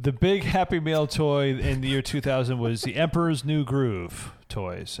 The big Happy Meal toy in the year 2000 was the Emperor's New Groove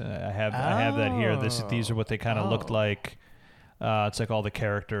toys. I have that here. These are what they kind of looked like. It's like all the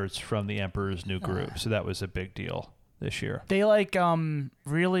characters from the Emperor's New Groove. So that was a big deal this year. They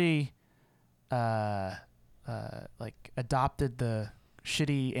really adopted the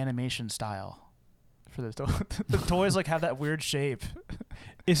shitty animation style for the the toys. Like have that weird shape.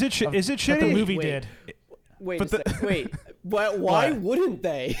 Is it shitty? That the movie did. Wait. Why wouldn't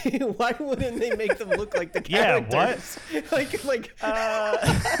they? Why wouldn't they make them look like the characters? Yeah, what?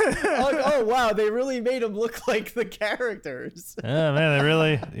 Oh wow, they really made them look like the characters. Oh man, they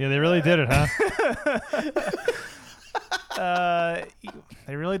really did it, huh?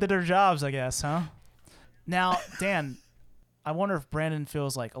 They really did their jobs, I guess, huh? Now, Dan, I wonder if Brandon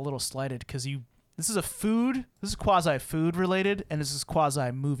feels like a little slighted because this is quasi food related, and this is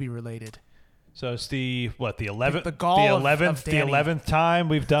quasi movie related. So it's the 11th the 11th time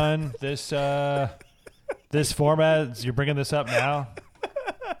we've done this this format. You're bringing this up now.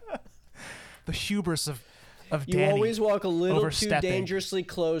 The hubris of you Danny always walk a little too overstepping. dangerously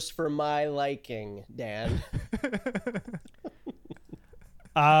close for my liking, Dan.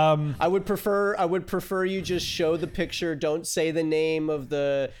 I would prefer you just show the picture. Don't say the name of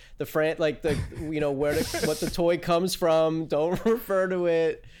the what the toy comes from. Don't refer to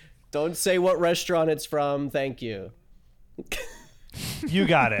it. Don't say what restaurant it's from. Thank you. You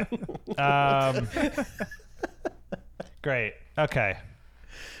got it. Great. Okay.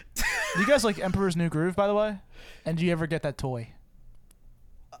 Do you guys like Emperor's New Groove, by the way? And do you ever get that toy?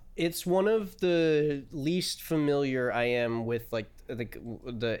 It's one of the least familiar I am with like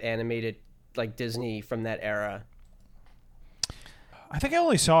the animated like Disney from that era. I think I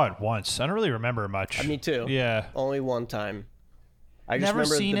only saw it once. I don't really remember much. Me too. Yeah. Only one time. I just Never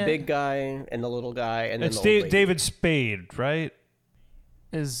remember seen the it. big guy and the little guy and It's then the old lady. David Spade, right?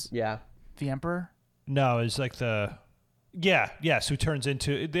 is the Emperor? No, it's like the who turns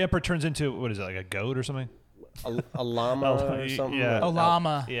into the Emperor turns into what is it, like a goat or something? A llama or something. Yeah. A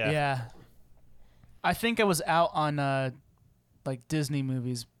llama. Yeah. Yeah. I think I was out on like Disney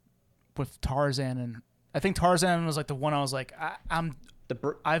movies with Tarzan, and I think Tarzan was like the one I was like, I'm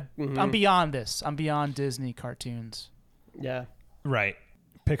beyond this. I'm beyond Disney cartoons. Yeah. Right.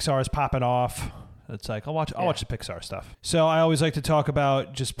 Pixar's popping off. It's like I'll watch the Pixar stuff. So I always like to talk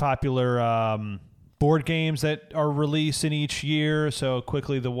about just popular board games that are released in each year. So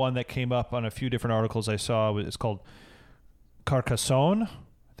quickly, the one that came up on a few different articles I saw is called Carcassonne. I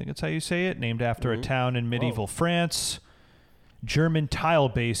think that's how you say it. Named after a town in medieval France. German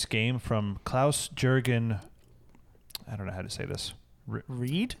tile-based game from Klaus-Jürgen. I don't know how to say this.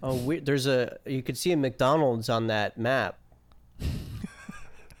 Reed? Oh, there's you could see a McDonald's on that map.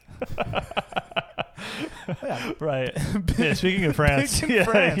 Right. Yeah, speaking of France. Big in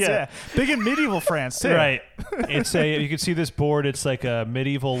France, yeah. Big in medieval France, too. Right. It's you can see this board. It's like a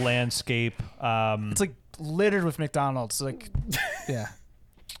medieval landscape. It's like littered with McDonald's. Like, yeah.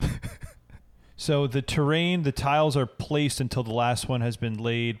 So the terrain, the tiles are placed until the last one has been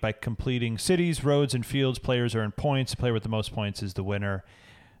laid by completing cities, roads, and fields. Players earn points. The player with the most points is the winner.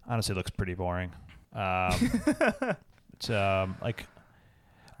 Honestly, it looks pretty boring. It's like,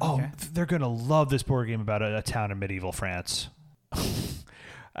 they're going to love this board game about a town in medieval France.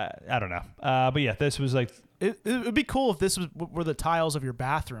 I don't know. But yeah, this was like... It would be cool if this were the tiles of your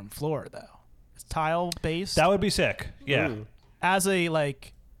bathroom floor, though. It's tile-based. That would be sick. Yeah. Ooh. As a,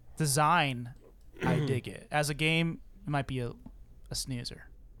 like, design... I dig it. As a game, it might be a snoozer.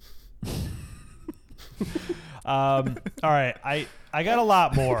 All right, I got a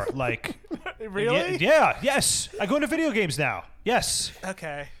lot more. Like, really? Yeah. Yes. I go into video games now. Yes.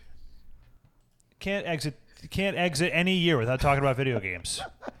 Okay. Can't exit any year without talking about video games.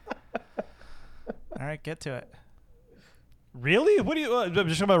 All right, get to it. Really? What do you?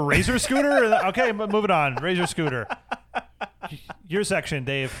 Just talking about Razor Scooter? Okay, moving on. Razor Scooter. Your section,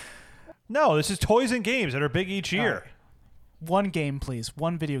 Dave. No, this is toys and games that are big each year. Right. One game, please.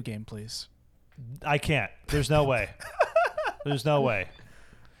 One video game, please. I can't. There's no way. There's no way.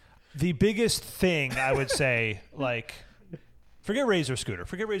 The biggest thing I would say, like, forget Razor Scooter.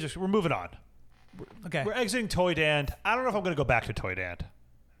 Forget Razor Scooter. We're moving on. Okay. We're exiting Toy Dand. I don't know if I'm going to go back to Toy Dand.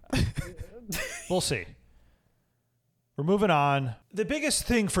 We'll see. We're moving on. The biggest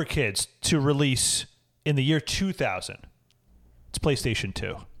thing for kids to release in the year 2000, it's PlayStation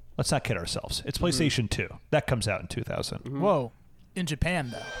 2. Let's not kid ourselves. It's PlayStation 2. That comes out in 2000. Whoa. In Japan,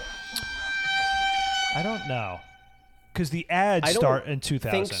 though. I don't know. Because the ads start in 2000.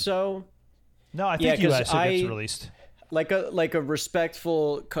 I think so. No, I think US it gets released. Like a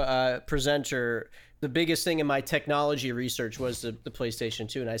respectful presenter, the biggest thing in my technology research was the PlayStation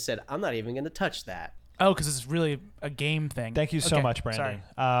 2, and I said, I'm not even going to touch that. Oh, because it's really a game thing. Thank you so much, Brandon.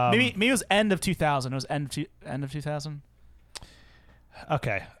 Sorry. Maybe it was end of 2000. It was end of 2000.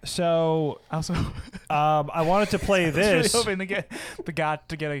 Okay, so I wanted to play this. I was really hoping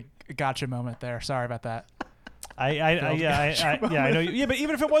to get a gotcha moment there. Sorry about that. I know. Yeah, but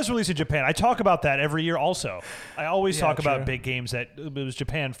even if it was released in Japan, I talk about that every year. Also, I always talk about big games that it was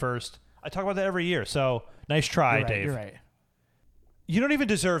Japan first. I talk about that every year. So nice try, Dave. You're right. You don't even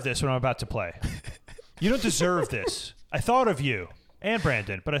deserve this when I'm about to play. You don't deserve this. I thought of you. And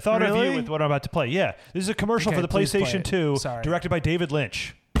Brandon, but I thought of you with what I'm about to play. Yeah, this is a commercial for the PlayStation 2, directed by David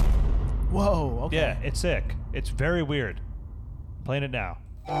Lynch. Whoa, okay. Yeah, it's sick. It's very weird. Playing it now.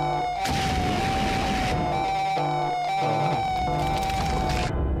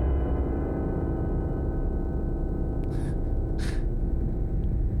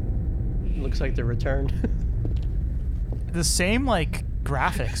 Looks like The Return. The same, like,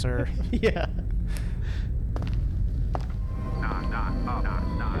 graphics or... Yeah.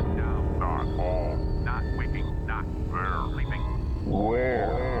 Where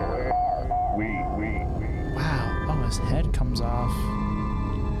are we? Wow. Oh, his head comes off.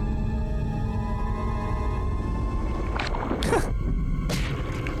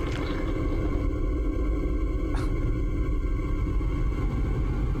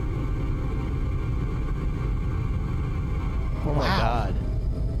 Oh my God.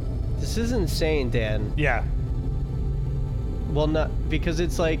 This is insane, Dan. Yeah. Well, not because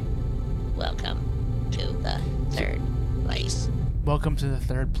it's like... Welcome to the third place. Welcome to the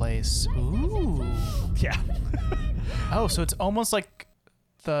third place. Ooh. Yeah. Oh, so it's almost like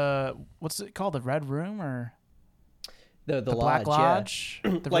the... What's it called? The Red Room or... The Black Lodge?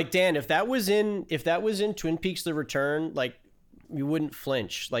 Yeah. Like, Dan, if that was in Twin Peaks The Return, like, you wouldn't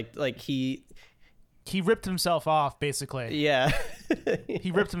flinch. Like he ripped himself off, basically. Yeah.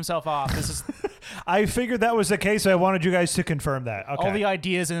 He ripped himself off. This is I figured that was the case. So I wanted you guys to confirm that. Okay. all the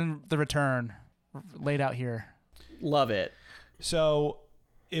ideas in the return laid out here. Love it. So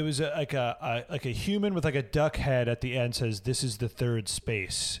it was like a human with like a duck head at the end says, "This is the third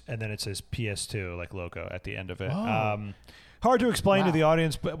space," and then it says PS2 like logo at the end of it. Hard to explain to the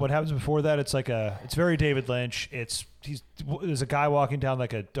audience, but what happens before that? It's very David Lynch. There's a guy walking down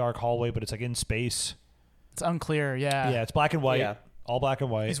like a dark hallway, but it's like in space. It's unclear. Yeah. Yeah, it's black and white. All black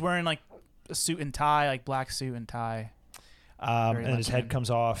and white. He's wearing like a suit and tie, like black suit and tie. And his head comes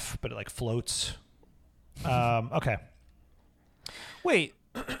off, but it like floats. Okay. Wait,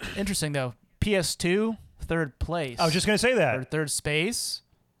 interesting though. PS2, third place. I was just gonna say that. Or third space.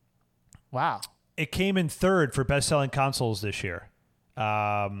 Wow. It came in third for best-selling consoles this year.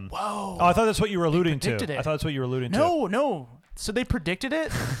 Whoa. Oh, I thought that's what you were alluding to. It. I thought that's what you were alluding to. No. So they predicted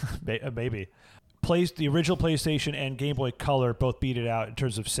it? Maybe. The original PlayStation and Game Boy Color both beat it out in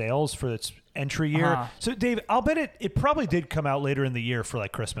terms of sales for its entry year. So, Dave, I'll bet it probably did come out later in the year for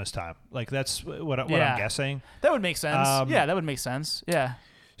like Christmas time. Like that's what I'm guessing. That would make sense. Yeah, that would make sense. Yeah.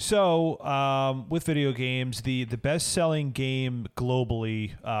 So, with video games, the best-selling game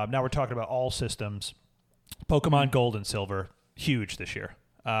globally, now we're talking about all systems, Pokemon Gold and Silver, huge this year.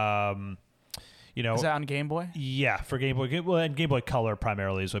 Is that on Game Boy? Yeah, for Game Boy. And Game Boy Color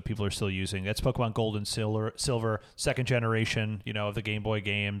primarily is what people are still using. That's Pokemon Gold and Silver, second generation, of the Game Boy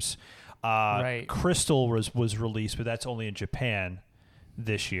games. Right. Crystal was released, but that's only in Japan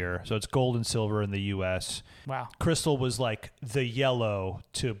this year. So it's Gold and Silver in the U.S. Wow. Crystal was like the yellow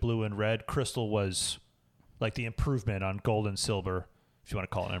to blue and red. Crystal was like the improvement on Gold and Silver, if you want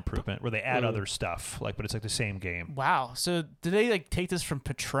to call it an improvement, where they add other stuff, but it's like the same game. Wow. So did they like take this from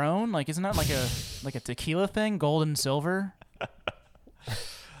Patron? Like, isn't that like a tequila thing? Gold and silver?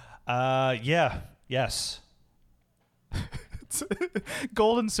 Yeah. Yes.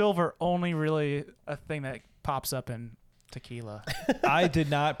 Gold and silver, only really a thing that pops up in tequila. I did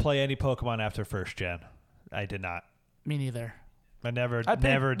not play any Pokemon after first gen. I did not. Me neither. I never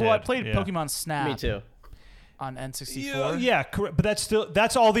did. Well, I played Pokemon Snap. Me too. On N64. Yeah, correct. But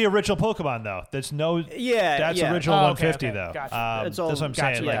that's all the original Pokemon though. There's no. That's original 150 though. Gotcha. That's what I'm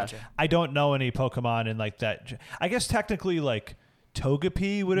saying. Like, I don't know any Pokemon in like that. I guess technically like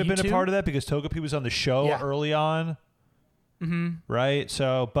Togepi would have been a part of that because Togepi was on the show early on. Mm-hmm. Right.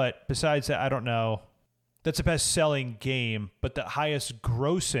 So, but besides that, I don't know. That's the best-selling game, but the highest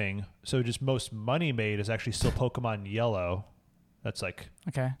grossing, so just most money made, is actually still Pokemon Yellow. That's like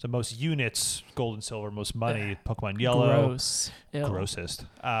the most units, Gold and Silver, most money, Pokemon Yellow. Gross. Grossest.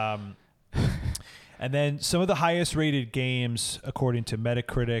 And then some of the highest-rated games, according to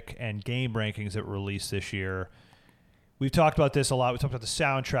Metacritic and Game Rankings that were released this year. We've talked about this a lot. We talked about the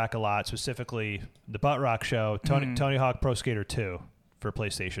soundtrack a lot, specifically the Butt Rock Show. Tony Hawk Pro Skater 2 for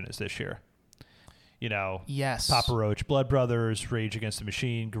PlayStation is this year. Yes. Papa Roach, Blood Brothers, Rage Against the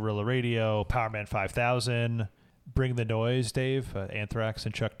Machine, Guerrilla Radio, Power Man 5000, Bring the Noise, Dave, Anthrax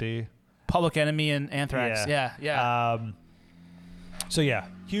and Chuck D. Public Enemy and Anthrax. Yeah. So yeah,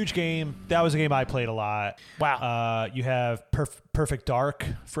 huge game. That was a game I played a lot. Wow. You have Perfect Dark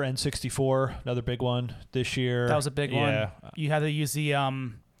for N64, another big one this year. That was a big one. You had to use the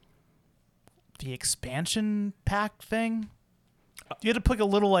expansion pack thing. You had to put a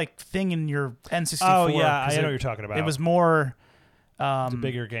little like thing in your N64. Oh yeah, I know what you're talking about. It was more it's a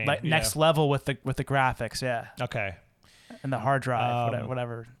bigger game, like next level with the graphics. Yeah. Okay. And the hard drive,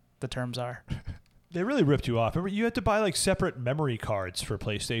 whatever the terms are. They really ripped you off. Remember, you had to buy like separate memory cards for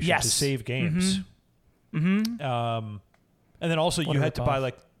PlayStation to save games. Mm-hmm. And then also you had to buy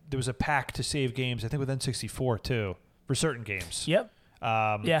like there was a pack to save games. I think with N64 too for certain games. Yep.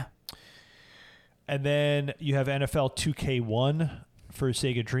 Yeah. And then you have NFL 2K1 for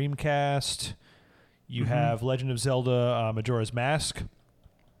Sega Dreamcast. You have Legend of Zelda Majora's Mask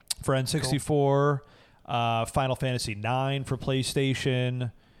for N64. Final Fantasy 9 for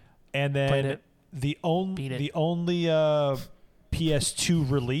PlayStation. And then the only PS2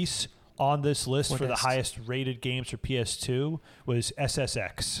 release on this list for the highest rated games for PS2 was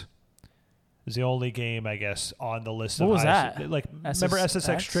SSX. It was the only game, I guess, on the list. What was that? Like, remember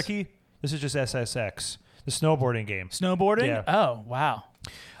SSX Tricky? This is just SSX, the snowboarding game. Snowboarding? Yeah. Oh, wow.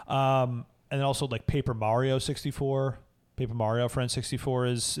 And then also like Paper Mario 64. Paper Mario for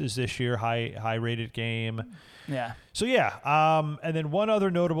N64 is this year high rated game. Yeah. So yeah. And then one other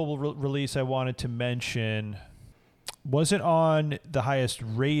notable release I wanted to mention wasn't on the highest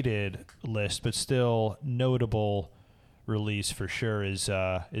rated list, but still notable release for sure is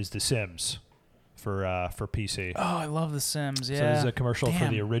The Sims. For PC. Oh, I love The Sims. Yeah. So this is a commercial for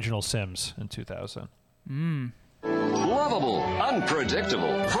the original Sims in 2000. Lovable,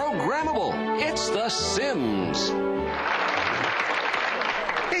 unpredictable, programmable. It's The Sims.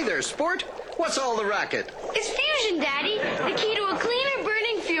 Hey there, sport. What's all the racket? It's fusion, Daddy. The key to a cleaner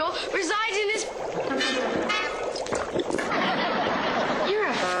burning fuel resides in this... You're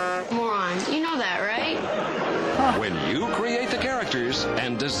a moron. You know that, right? When you create the characters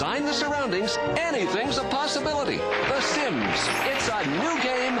and design the surroundings, anything's a possibility. The Sims. It's a new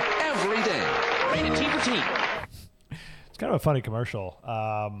game every day. Rated T for Teen. It's kind of a funny commercial.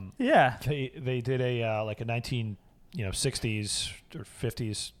 Yeah. They did a like a 1960s or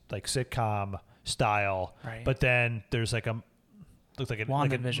 50s like sitcom style, Right. but then there's like a looks like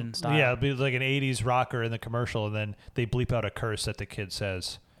WandaVision style. Yeah, it'd be like an 80s rocker in the commercial, and then they bleep out a curse that the kid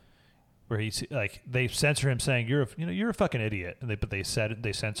says, where he's like they censor him saying you're a fucking idiot, and they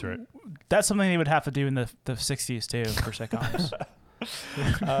censor it. That's something they would have to do in the 60s too for sitcoms.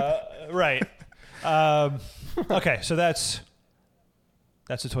 Right. Okay, so that's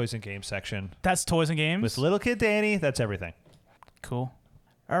the toys and games section. That's toys and games with little kid Danny. That's everything. Cool.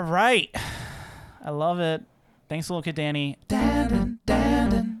 All right. I love it. Thanks, little kid Danny.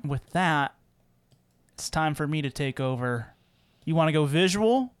 With that, it's time for me to take over. You want to go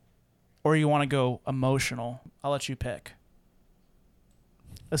visual or you want to go emotional? I'll let you pick.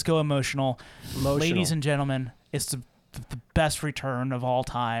 Let's go emotional. Ladies and gentlemen, it's the best return of all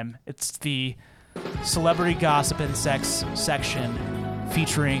time. It's the celebrity gossip and sex section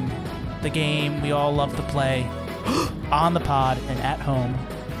featuring the game we all love to play on the pod and at home.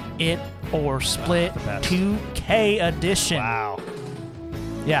 It or Split 2K edition. Wow.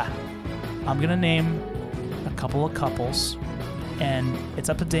 Yeah. I'm going to name a couple of couples, and it's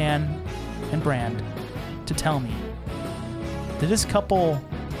up to Dan and Brand to tell me, did this couple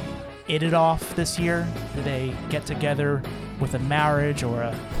hit it off this year? Did they get together with a marriage or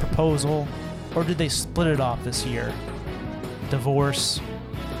a proposal? Or did they split it off this year? Divorce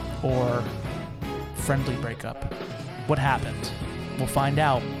or friendly breakup? What happened? We'll find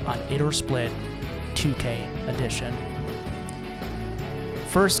out on It or Split 2K edition.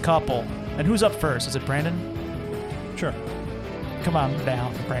 First couple. And who's up first? Is it Brandon? Sure. Come on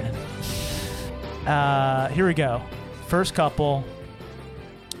down, Brandon. Here we go. First couple.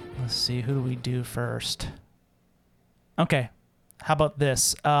 Let's see, who do we do first? Okay. How about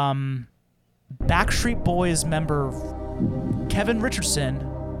this? Backstreet Boys member Kevin Richardson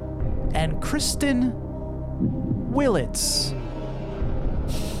and Kristen Willits.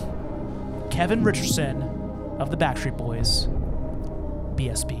 Kevin Richardson of the Backstreet Boys,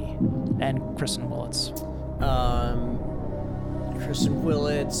 BSB, and Kristen Willits. Kristen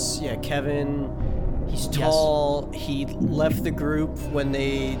Willits, yeah, Kevin. He's tall. Yes. He left the group when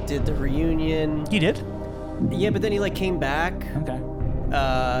they did the reunion. He did? Yeah, but then he came back. Okay.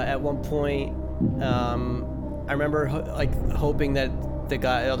 At one point, I remember hoping that the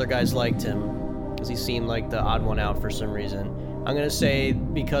other guys liked him because he seemed like the odd one out for some reason. I'm gonna say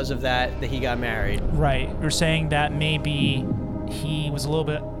because of that he got married. Right. You're saying that maybe he was a little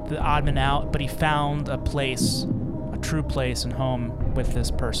bit the odd man out, but he found a place, a true place and home with this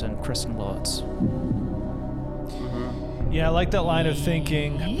person, Kristen Willits. Mm-hmm. Yeah, I like that line of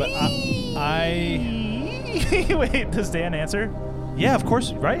thinking, but I wait. Does Dan answer? Yeah, of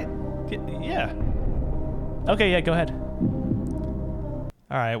course. Right? Yeah. Okay. Yeah. Go ahead.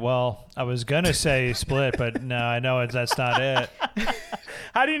 All right, well, I was going to say split, but no, I know that's not it.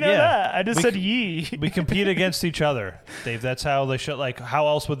 How do you know that? I just said ye. We compete against each other, Dave. That's how the show, how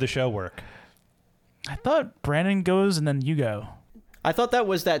else would the show work? I thought Brandon goes and then you go. I thought that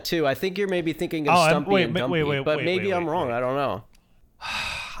was that too. I think you're maybe thinking of Stumpy and Dumpy, but maybe I'm wrong. I don't know.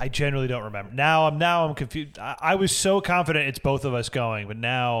 I generally don't remember. Now I'm confused. I was so confident it's both of us going, but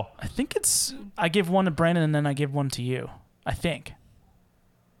now... I think I give one to Brandon and then I give one to you. I think.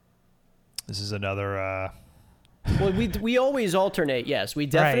 This is another. Well, we always alternate. Yes, we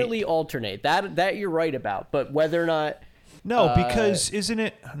definitely alternate. That you're right about. But whether or not. No, because isn't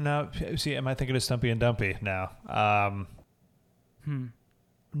it? No, see, am I thinking of Stumpy and Dumpy now?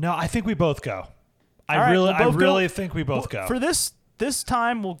 No, I think we both go. I really think we both go. For this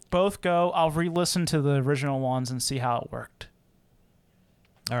time, we'll both go. I'll re-listen to the original ones and see how it worked.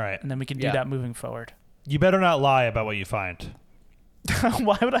 All right, and then we can do that moving forward. You better not lie about what you find.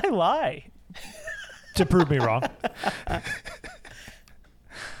 Why would I lie? To prove me wrong.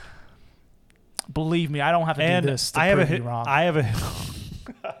 Believe me, I don't have to do this to prove me wrong. I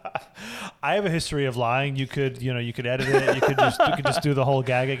have a history of lying. You could edit it. You could just do the whole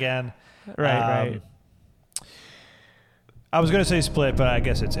gag again. Right. I was gonna say split, but I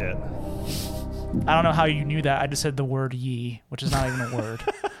guess it's it. I don't know how you knew that. I just said the word ye, which is not even a word.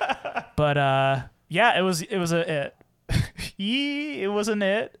 But yeah, it was a it. It wasn't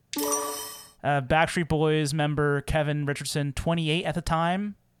it. Backstreet Boys member Kevin Richardson, 28 at the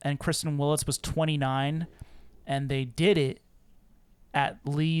time, and Kristen Willis was 29, and they did it at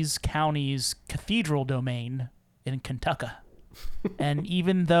Lee's County's Cathedral Domain in Kentucky. And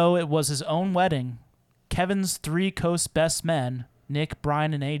even though it was his own wedding, Kevin's three Coast best men, Nick,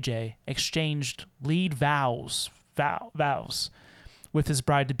 Brian, and AJ, exchanged lead vows with his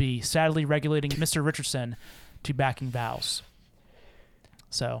bride-to-be, sadly regulating Mr. Richardson to backing vows.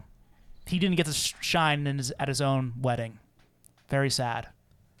 So he didn't get to shine at his own wedding. Very sad.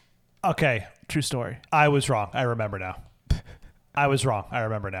 Okay. True story. I was wrong. I remember now. I was wrong. I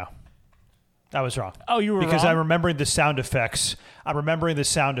remember now. I was wrong. Oh, you were because wrong? I'm remembering the sound effects. I'm remembering the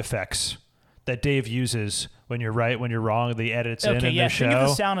sound effects that Dave uses when you're right, when you're wrong. The edits in yeah, the show. think of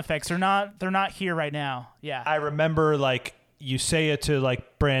the sound effects. They're not here right now. Yeah. I remember like you say it to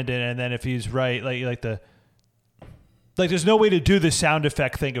like Brandon, and then if he's right, like there's no way to do the sound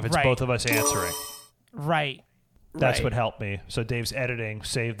effect thing if it's Right. both of us answering. Right. That's Right. what helped me. So Dave's editing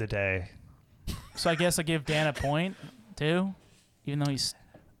saved the day. So I guess I give Dan a point too, even though he's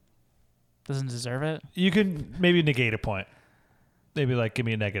doesn't deserve it. You can maybe negate a point. Maybe like give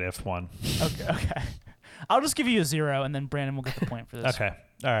me a -1. Okay. I'll just give you a 0, and then Brandon will get the point for this. Okay.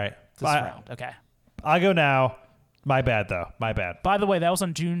 All right. This round. Okay. I go now. My bad though. My bad. By the way, that was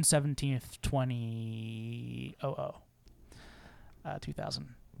on June 17th,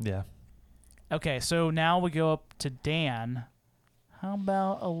 2000. Yeah. Okay, so now we go up to Dan. How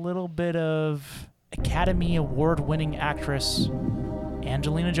about a little bit of Academy Award-winning actress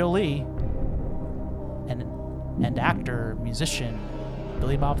Angelina Jolie and actor, musician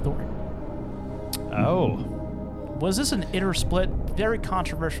Billy Bob Thornton? Oh. Was this an it or split? Very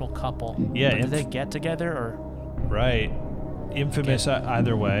controversial couple. Yeah, But did they get together or Right. Infamous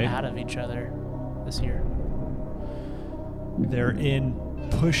either way. out of each other this year? They're in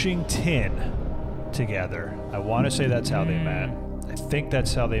Pushing Tin together. I want to say that's how they met. I think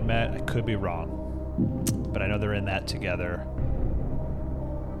that's how they met. I could be wrong. But I know they're in that together.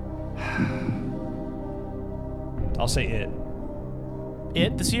 I'll say it.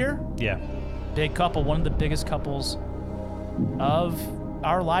 It this year? Yeah. Big couple, one of the biggest couples of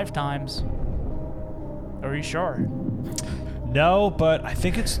our lifetimes. Are you sure? No, but I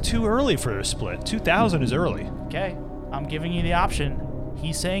think it's too early for a split. 2000 is early. Okay, I'm giving you the option.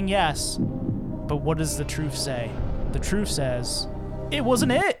 He's saying yes, but what does the truth say? The truth says it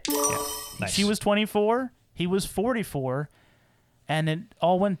wasn't it. Yeah, nice. She was 24, he was 44, and it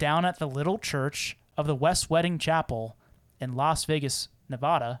all went down at the little church of the West Wedding Chapel in Las Vegas,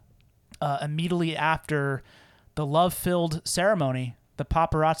 Nevada. Immediately after the love-filled ceremony, the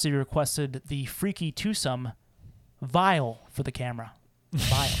paparazzi requested the freaky twosome vial for the camera.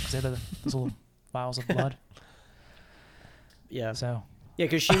 Vial, because they're those little vials of blood. Yeah. So. Yeah,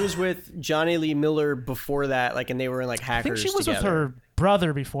 because she was with Johnny Lee Miller before that, like, and they were in like Hackers. I think she was together. with her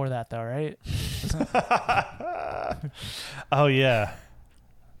brother before that, though, right? Oh yeah.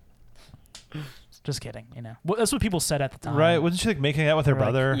 Just kidding, you know. Well, that's what people said at the time. Right? Wasn't she like making out with her Or, like,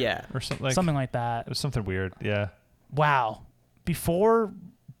 brother? Yeah. Or something like something like that. It was something weird. Yeah. Wow. Before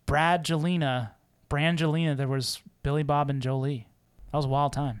Brangelina, there was Billy Bob and Jolie. That was a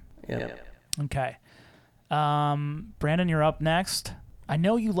wild time. Yeah. Okay. Brandon, you're up next. I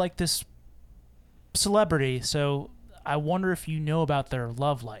know you like this celebrity, so I wonder if you know about their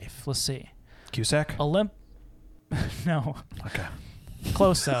love life. Let's see. Cusack? No. Okay.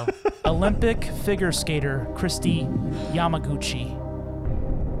 Close, though. Olympic figure skater Christy Yamaguchi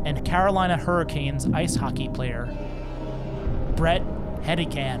and Carolina Hurricanes ice hockey player Brett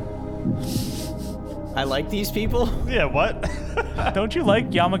Hedican. I like these people. Yeah, what? Don't you like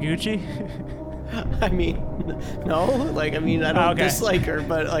Yamaguchi? I mean, no. Like, I mean, I don't Okay. dislike her,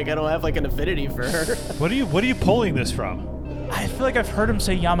 but like, I don't have like an affinity for her. What are you pulling this from? I feel like I've heard him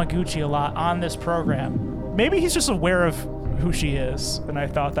say Yamaguchi a lot on this program. Maybe he's just aware of who she is, and I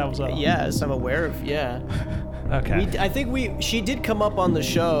thought that was a... Yes, I'm aware of. Yeah. Okay. I think she did come up on the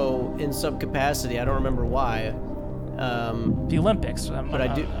show in some capacity. I don't remember why. The Olympics, but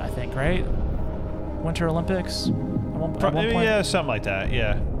I do. I think, right? Winter Olympics. At one point. Yeah, something like that.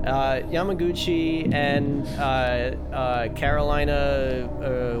 Yeah. Yamaguchi and Carolina,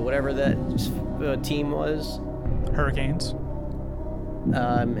 whatever that team was. Hurricanes.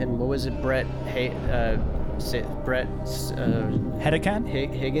 And what was it? Brett Hedican?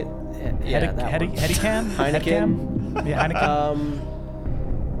 Higgin? Yeah, that one. Hedican? Heineken? Yeah, Heineken.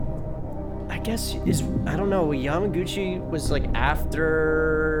 I guess I don't know. Yamaguchi was like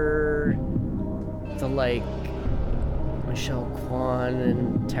after the like Michelle Kwan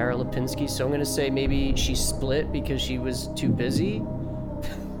and Tara Lipinski. So I'm going to say maybe she split because she was too busy.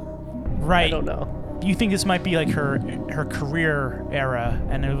 Right. I don't know. You think this might be like her career era,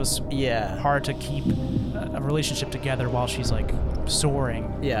 and it was hard to keep a relationship together while she's like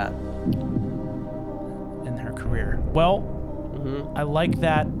soaring. Yeah. In her career. Well, I like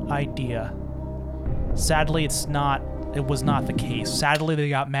that idea. Sadly, it was not the case. Sadly, they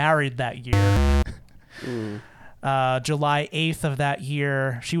got married that year. July 8th of that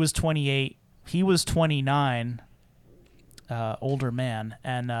year. She was 28. He was 29. Older man.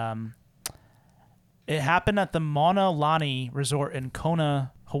 And it happened at the Mauna Lani Resort in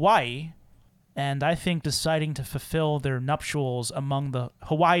Kona, Hawaii. And I think deciding to fulfill their nuptials among the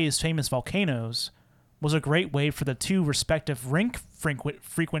Hawaii's famous volcanoes was a great way for the two respective rink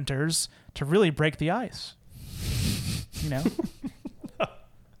frequenters to really break the ice. You know?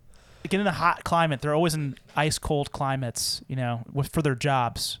 Get in a hot climate. They're always in ice cold climates, you know, for their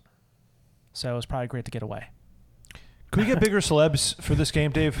jobs. So it was probably great to get away. Could we get bigger celebs for this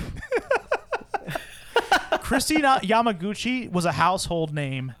game, Dave? Christina Yamaguchi was a household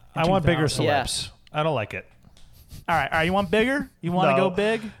name. I want bigger celebs. Yeah. I don't like it. All right. You want bigger? You want to go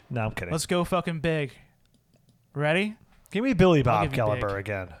big? No, I'm kidding. Let's go fucking big. Ready? Give me Billy Bob Caliber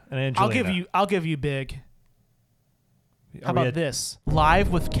again. And Angelina. I'll give you big. How about this?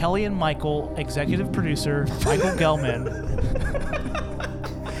 Live with Kelly and Michael, executive producer Michael Gelman,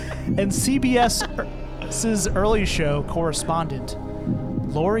 and CBS's early show correspondent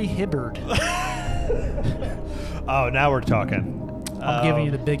Lori Hibbard. Oh, now we're talking. I'm giving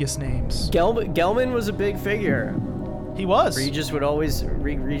you the biggest names. Gelman was a big figure. He was. Regis would always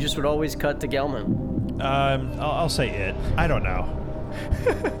cut to Gelman. I'll say it. I don't know.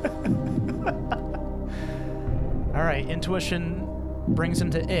 All right, intuition brings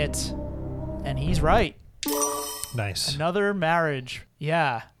him to it, and he's right. Nice. Another marriage.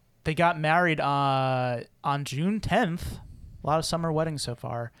 Yeah, they got married on June 10th. A lot of summer weddings so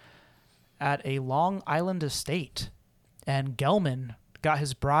far at a Long Island estate. And Gelman got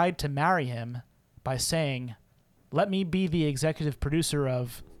his bride to marry him by saying, "Let me be the executive producer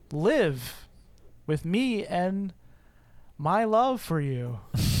of Live with me and my love for you."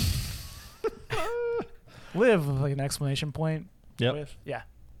 Live with like an exclamation point. Yep. With. Yeah.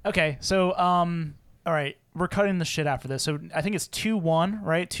 Okay. So, all right, we're cutting the shit after this. So I think it's 2-1,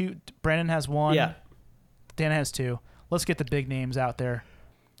 right? Brandon has 1. Yeah. Dan has 2. Let's get the big names out there.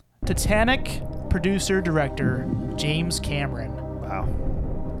 Titanic producer director James Cameron.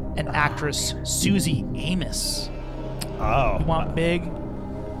 Wow. And actress Susie Amos. Oh. You want big?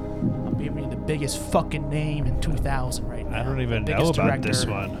 I'm giving you the biggest fucking name in 2000 right now. I don't even know about director. this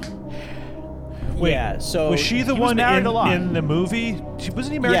one. Wait, yeah, so was she the one in the movie?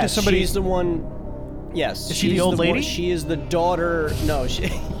 Wasn't he married to somebody? She's the one. Yes. Is she the old lady? She is the daughter. No, she.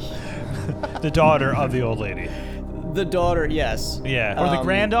 The daughter of the old lady. The daughter, yes. Yeah. Or the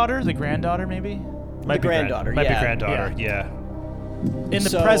granddaughter? The granddaughter, maybe? Might be granddaughter. Might be granddaughter. Yeah. In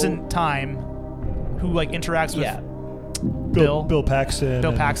the present time, who like interacts with Bill Paxton.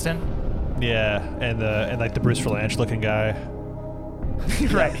 Bill Paxton. Yeah, and like the Bruce Valanche looking guy.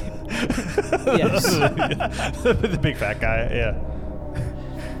 Right. Yes. The big fat guy. Yeah.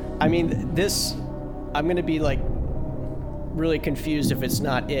 I mean, I'm gonna be like really confused if it's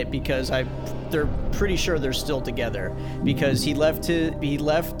not it, because they're pretty sure they're still together, because he left.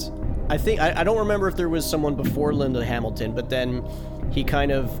 I think I don't remember if there was someone before Linda Hamilton, but then he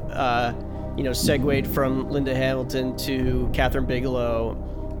kind of segued from Linda Hamilton to Catherine Bigelow,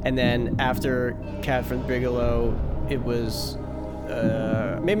 and then after Catherine Bigelow, it was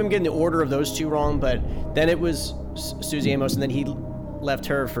maybe I'm getting the order of those two wrong, but then it was Susie Amos, and then he left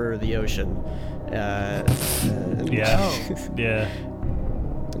her for The Ocean. Yeah.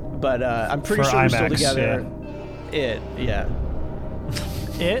 But I'm pretty for sure we're IMAX, still together. Yeah.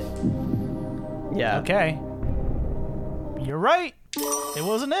 It? Yeah. Okay. You're right. It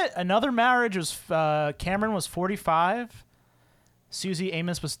wasn't it. Another marriage was Cameron was 45. Susie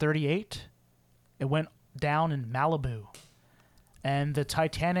Amos was 38. It went down in Malibu. And the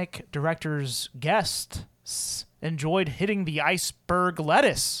Titanic director's guests enjoyed hitting the iceberg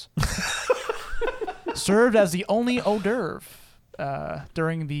lettuce. Served as the only hors d'oeuvre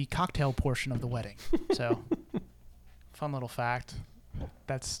during the cocktail portion of the wedding. So, fun little fact.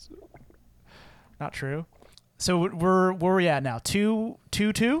 That's not true. So where are we at now? 2-2?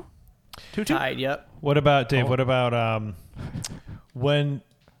 2-2? Tied. Yep. What about Dave? What about when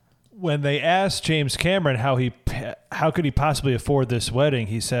they asked James Cameron how could he possibly afford this wedding?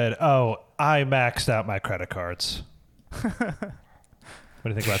 He said, "Oh, I maxed out my credit cards." What do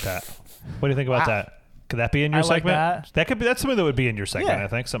you think about that? What do you think about that? Could that be in your I like segment? that. Could be. That's something that would be in your segment. Yeah. I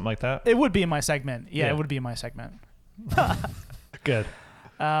think something like that. It would be in my segment. Yeah, Yeah. it would be in my segment. Good.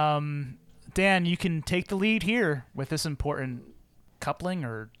 Dan, you can take the lead here with this important coupling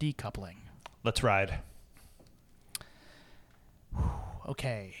or decoupling. Let's ride.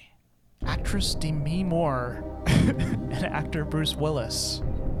 Okay. Actress Demi Moore and actor Bruce Willis.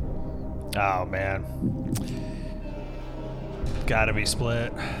 Oh man. Gotta be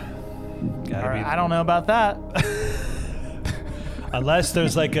split. Gotta be. I don't know about that. Unless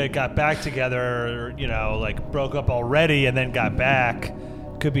there's like a got back together, or, you know, like broke up already and then got back.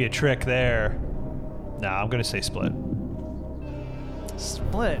 Could be a trick there. No, I'm gonna say split.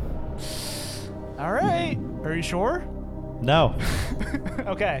 Split. All right. Are you sure? No.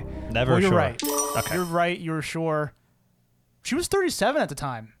 Okay. Never well, you're sure. right. Okay. You're right. You're sure. She was 37 at the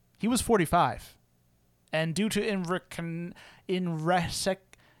time. He was 45. And due to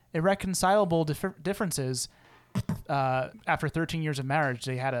irreconcilable differences, after 13 years of marriage,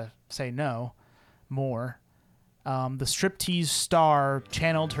 they had to say no more. The striptease star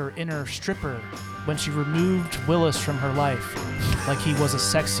channeled her inner stripper when she removed Willis from her life like he was a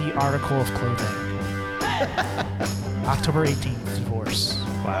sexy article of clothing. October 18th, divorce.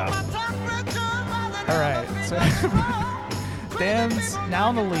 Wow. All right. So Dan's now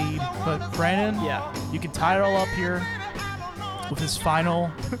in the lead, but Brandon, you can tie it all up here with his final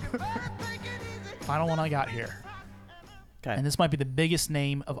one I got here. Okay. And this might be the biggest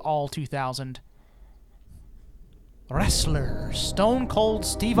name of all 2000. Wrestler Stone Cold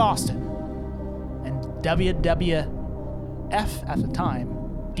Steve Austin and WWF at the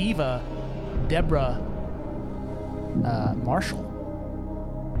time diva Deborah Marshall.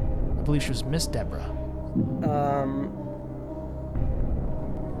 I believe she was Miss Deborah.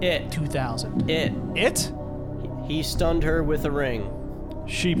 It. 2000. It? He stunned her with a ring.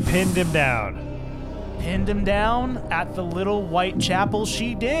 She pinned him down. Pinned him down at the little white chapel.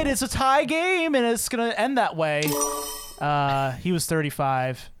 She did. It's a tie game, and it's going to end that way. He was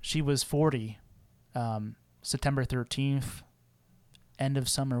 35. She was 40. September 13th. End of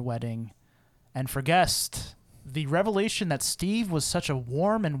summer wedding. And for guests, the revelation that Steve was such a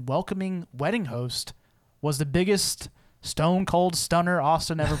warm and welcoming wedding host was the biggest stone cold stunner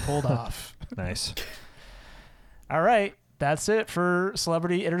Austin ever pulled off. Nice. All right. That's it for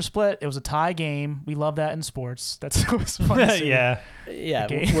Celebrity It or Split. It was a tie game. We love that in sports. That's always fun to see. Yeah,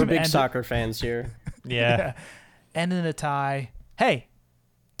 we're big ended- soccer fans here. Yeah. Ended in a tie. Hey,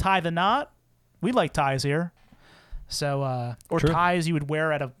 tie the knot. We like ties here. So, or True. ties you would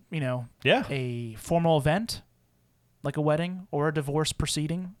wear at a, Yeah. a formal event, like a wedding or a divorce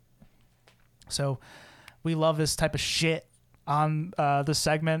proceeding. So, we love this type of shit on this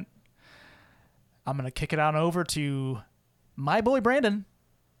segment. I'm gonna kick it on over to my boy Brandon.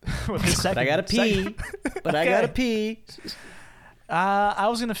 With his But I gotta pee. But I gotta pee. I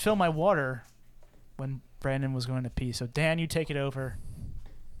was gonna fill my water when Brandon was going to pee. So Dan, you take it over.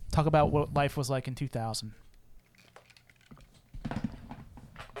 Talk about what life was like in 2000.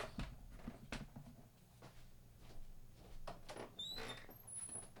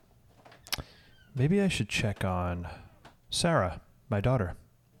 Maybe I should check on Sarah, my daughter.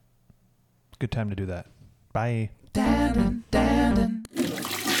 Good time to do that. Bye.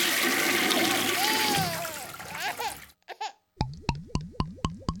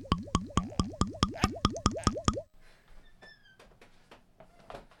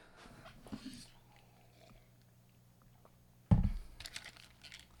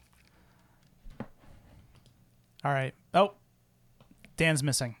 All right. Oh, Dan's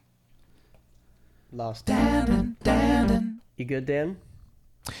missing. Lost. Dan. You good, Dan?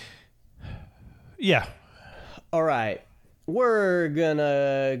 Yeah. All right. We're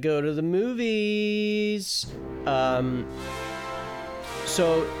gonna go to the movies.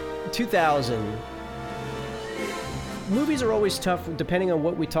 So 2000. Movies are always tough depending on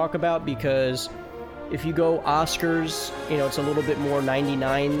what we talk about, because if you go Oscars, it's a little bit more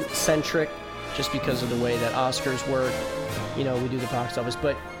 99 centric just because of the way that Oscars work. We do the box office,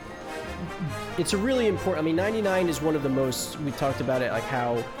 but it's a really important, 99 is one of the most, we talked about it, like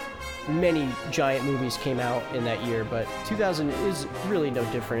how many giant movies came out in that year, but 2000 is really no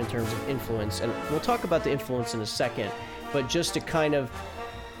different in terms of influence, and we'll talk about the influence in a second, but just to kind of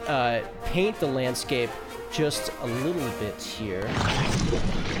paint the landscape just a little bit here.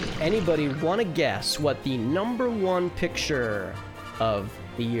 Anybody want to guess what the number one picture of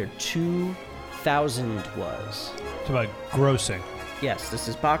the year 2000 was? It's about grossing. Yes, this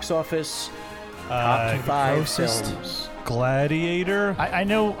is box office. Top 5 grossest films. Gladiator? I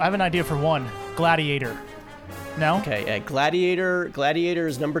know. I have an idea for one. Gladiator. No. Okay, Gladiator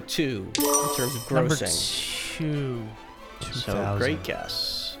is number 2 in terms of Number grossing. 2. So great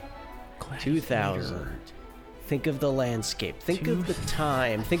guess. 2000. Think of the landscape. Think of the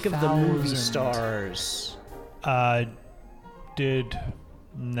time. Think of the movie 2000. stars. I think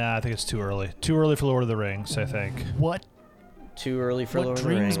it's too early. Too early for Lord of the Rings, I think. What? Too early for What Lord of the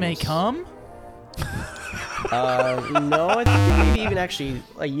dreams Rings. may come? No, I think maybe even actually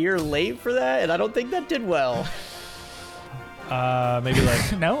a year late for that, and I don't think that did well. Maybe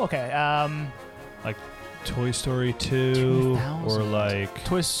like No. Okay. like Toy Story 2 or like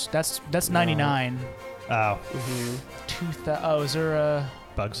That's 99. Oh. 2000. Oh, is there a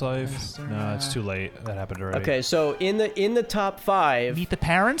Bugs Life? No, it's too late. That happened already. Okay, so in the top 5, Meet the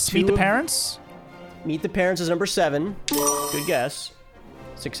Parents? Meet the Parents? Meet the Parents is number 7. Good guess.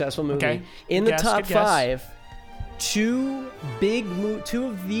 Successful movie. Okay. In Good the guess, top good guess. 5, two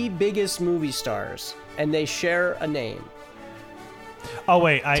of the biggest movie stars, and they share a name. Oh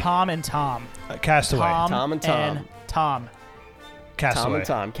wait, Tom and Tom. Castaway. Tom and Tom. And Tom. Castaway. Tom and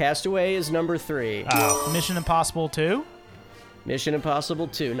Tom. Castaway is number 3. Mission Impossible 2? Mission Impossible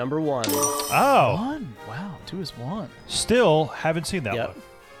 2, number 1. Oh. 1? Wow, 2 is 1. Still haven't seen that one.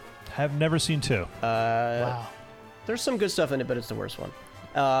 Have never seen 2. Wow. There's some good stuff in it, but it's the worst one.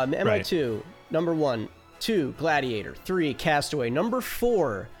 MI2, number 1. 2, Gladiator. 3, Castaway. Number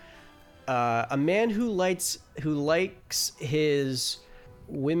 4, a man who likes his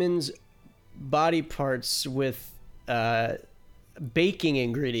women's body parts with baking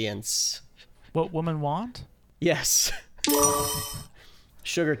ingredients. What women want? Yes.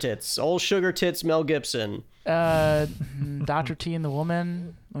 Sugar tits. Old sugar tits, Mel Gibson. Dr. T and the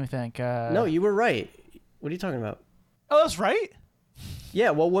Woman. Let me think. No, you were right. What are you talking about? Oh, that's right.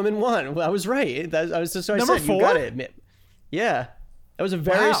 Yeah, well, women won. Well, I was right. I was just Number said 4? you got it. Yeah, that was a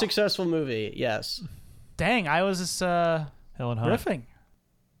very Wow. successful movie. Yes. Dang, I was just Helen Hunt. riffing.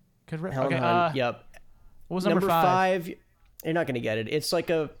 Good riff. Helen Okay, Hunt. Yep. What was number 5? You're not gonna get it. It's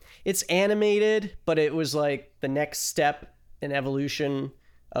like it's animated, but it was like the next step in evolution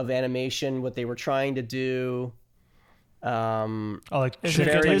of animation. What they were trying to do. Like Is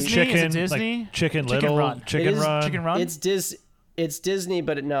chicken, it Disney? chicken, Is it Disney? like Chicken Chicken Little, Run. Chicken Run. Chicken Run? It's Disney,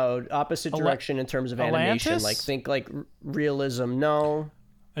 but no, opposite direction in terms of animation. Atlantis? Like think like realism. No.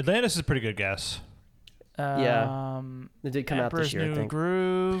 Atlantis is a pretty good guess. Yeah. It did come out Emperor's this year, I New think.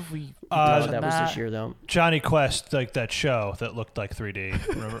 Groove. We that was this year, though. Johnny Quest, like that show that looked like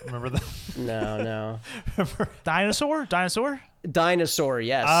 3D. Remember that? No. Dinosaur. Dinosaur.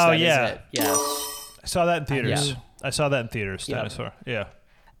 Yes. Oh that is yeah. it. Yes. I saw that in theaters. Yeah. I saw that in theaters. Yeah. Dinosaur. Yeah.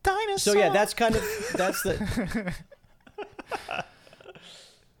 Dinosaur. So yeah, that's the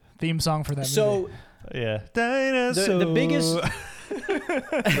theme song for that so movie. Yeah. Dinosaur. the biggest.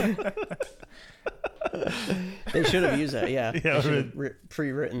 They should have used that. Yeah. They should have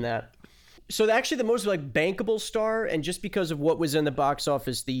pre-written that. So actually the most like bankable star, and just because of what was in the box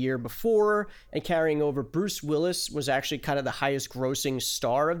office the year before and carrying over, Bruce Willis was actually kind of the highest grossing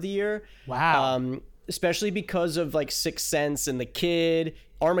star of the year. Wow. Especially because of like Sixth Sense and The Kid.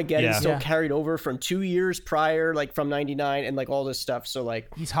 Armageddon still carried over from 2 years prior, like from 99 and like all this stuff. So like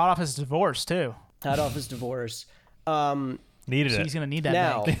he's hot off his divorce too. Hot off his divorce. Needed it. He's gonna need that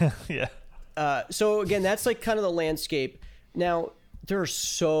now. bank. Yeah. So again, that's like kind of the landscape. Now there are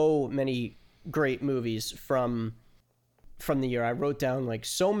so many great movies from the year. I wrote down like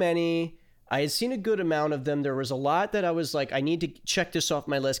so many. I had seen a good amount of them. There was a lot that I was like, I need to check this off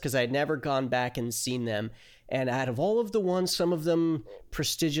my list because I had never gone back and seen them. And out of all of the ones, some of them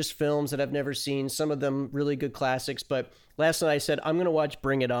prestigious films that I've never seen, some of them really good classics. But last night I said, I'm going to watch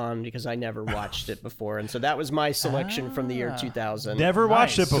Bring It On because I never watched it before. And so that was my selection from the year 2000. Never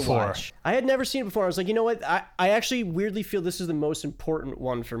watched it to before. watch. I had never seen it before. I was like, you know what? I actually weirdly feel this is the most important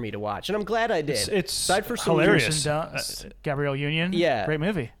one for me to watch. And I'm glad I did. It's aside for some hilarious. Gabrielle Union. Yeah. Great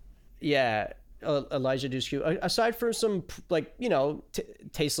movie. Yeah. Elijah Dushku. Aside from some like,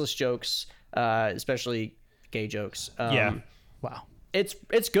 tasteless jokes, especially gay jokes. Wow. It's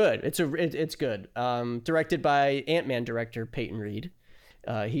good. It's good. Directed by Ant-Man director Peyton Reed.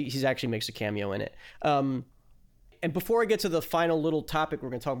 He's actually makes a cameo in it. And before I get to the final little topic we're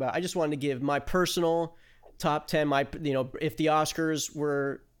going to talk about, I just wanted to give my personal top 10. If the Oscars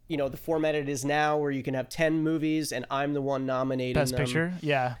were, the format it is now, where you can have 10 movies and I'm the one nominating Best them. Picture.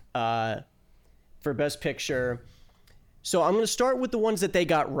 Yeah. For Best Picture. So I'm going to start with the ones that they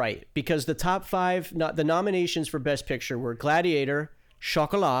got right, because the top 5, the nominations for Best Picture were Gladiator,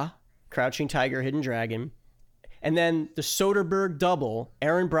 Chocolat, Crouching Tiger, Hidden Dragon, and then the Soderbergh double,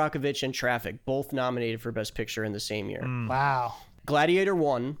 Aaron Brockovich and Traffic, both nominated for Best Picture in the same year. Wow. Gladiator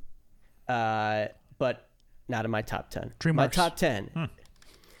won, but not in my top 10. DreamWorks. My top 10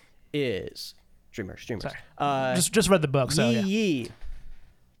 is DreamWorks. Sorry. Just read the book, so yeah. Yi.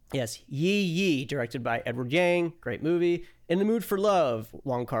 Yes, Yi, directed by Edward Yang, great movie. In the Mood for Love,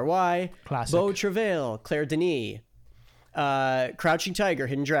 Wong Kar-wai. Classic. Beau Travail, Claire Denis. Crouching Tiger,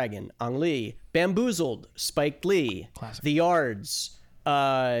 Hidden Dragon, Ang Lee. Bamboozled, Spike Lee. Classic. The Yards,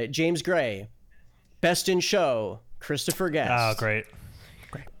 James Gray. Best in Show, Christopher Guest. Oh, great.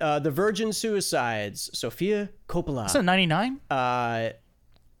 The Virgin Suicides, Sofia Coppola. Is that 99?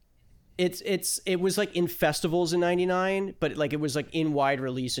 It was like in festivals in 99, but like it was like in wide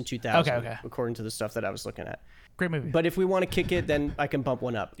release in 2000. Okay. According to the stuff that I was looking at. Great movie. But if we want to kick it, then I can bump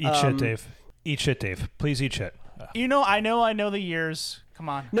one up. Eat shit, Dave. Eat shit, Dave. Please eat shit. You know, I know the years. Come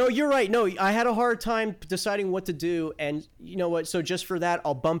on. No, you're right. No, I had a hard time deciding what to do, and you know what? So just for that,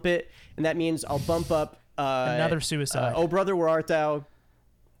 I'll bump it, and that means I'll bump up Another Suicide. Oh Brother, Where Art Thou?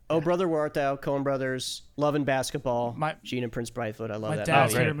 Oh Brother, Where Art Thou? Coen Brothers, Love and Basketball, Gene and Prince Brightfoot. I love My that.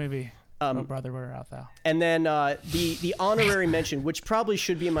 dad's movie. favorite movie. Oh Brother, Where Art Thou? And then the honorary mention, which probably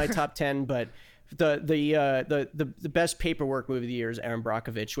should be in my top 10, but the best paperwork movie of the year is Aaron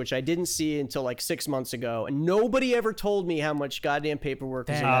Brockovich, which I didn't see until like 6 months ago, and nobody ever told me how much goddamn paperwork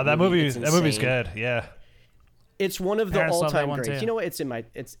was in that movie. That movie's good. Yeah. It's one of the Parents love that all-time one, greats. too. You know what?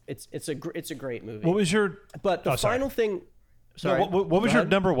 It's a great movie. What was your? But the final thing. Sorry. No, what was Go your ahead.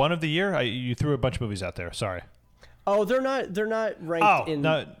 number one of the year? You threw a bunch of movies out there. Sorry. Oh, they're not ranked in.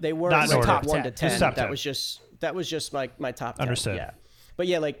 They were not in like order. top 1 to 10. Just top 10. That was just my top 10. Understood. Yeah. But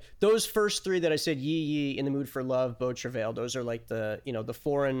yeah, like those first three that I said, Yi, In the Mood for Love, Beau Travail, those are like the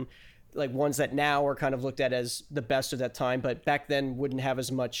foreign, like ones that now are kind of looked at as the best of that time, but back then wouldn't have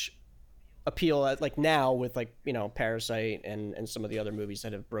as much appeal at, like now with like, Parasite and some of the other movies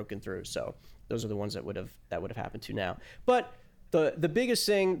that have broken through. So those are the ones that would have happened to now. But the biggest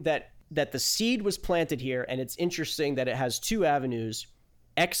thing that the seed was planted here, and it's interesting that it has two avenues,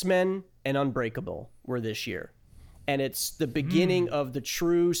 X-Men and Unbreakable were this year. And it's the beginning of the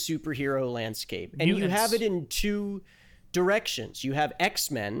true superhero landscape. And you have it in two directions. You have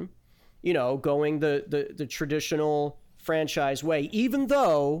X-Men, going the traditional franchise way, even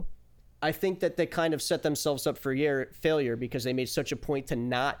though I think that they kind of set themselves up for failure because they made such a point to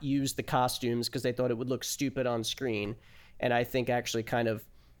not use the costumes because they thought it would look stupid on screen. And I think actually kind of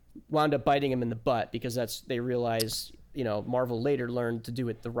wound up biting them in the butt because they realized, Marvel later learned to do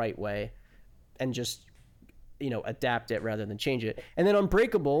it the right way and just adapt it rather than change it. And then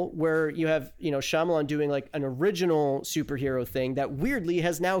Unbreakable, where you have, Shyamalan doing like an original superhero thing that weirdly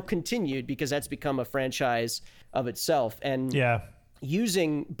has now continued because that's become a franchise of itself. And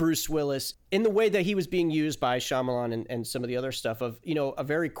using Bruce Willis in the way that he was being used by Shyamalan and some of the other stuff of, a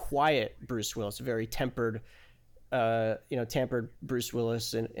very quiet Bruce Willis, a very tempered, tampered Bruce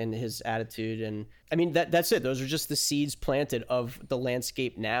Willis and his attitude. And I mean, that's it. Those are just the seeds planted of the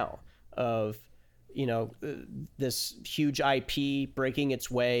landscape now of, this huge IP breaking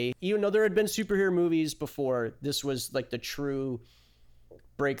its way. Even though there had been superhero movies before, this was like the true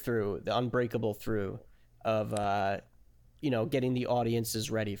breakthrough, the unbreakable through of, getting the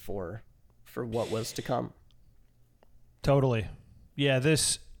audiences ready for what was to come. Totally. Yeah,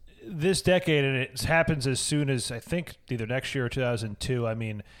 this decade, and it happens as soon as I think either next year or 2002. I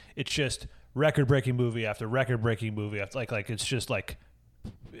mean, it's just record-breaking movie after record-breaking movie after like it's just like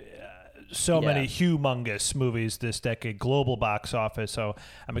many humongous movies this decade, global box office. So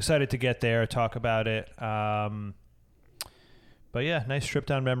I'm excited to get there, talk about it. But yeah, nice trip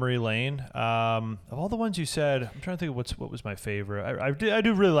down memory lane. Of all the ones you said, I'm trying to think of what was my favorite. I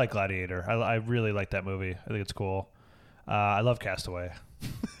do really like Gladiator. I really like that movie. I think it's cool. I love Castaway.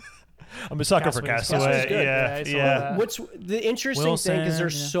 I'm a sucker for Castaway. Yeah. What's the interesting thing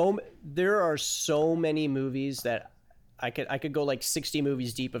is there are so many movies that I could go like 60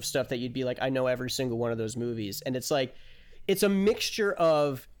 movies deep of stuff that you'd be like, I know every single one of those movies. And it's like, it's a mixture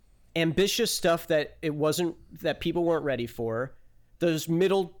of ambitious stuff that people weren't ready for, those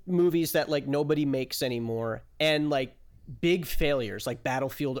middle movies that like nobody makes anymore, and like big failures like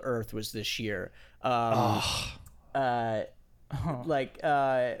Battlefield Earth was this year. Like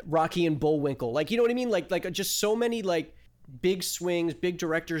Rocky and Bullwinkle, like, you know what I mean? Like just so many like big swings, big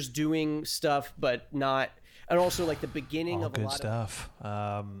directors doing stuff, but not, and also like the beginning of a lot stuff.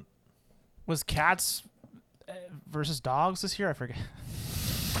 Was Cats versus Dogs this year? I forget.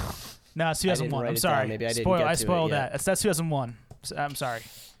 No, it's 2001. I'm sorry. Maybe I spoiled that. That's 2001. I'm sorry.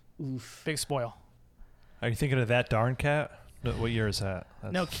 Oof. Big spoil. Are you thinking of That Darn Cat? What year is that?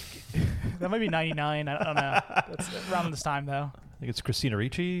 No, that might be 99. I don't know. That's around this time, though. I think it's Christina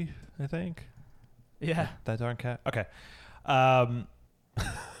Ricci, I think. Yeah. That Darn Cat. Okay. That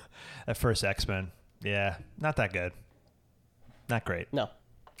first X-Men. Yeah, not that good. Not great. No.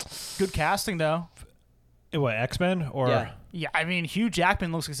 Good casting though. What, X-Men or? Yeah, I mean, Hugh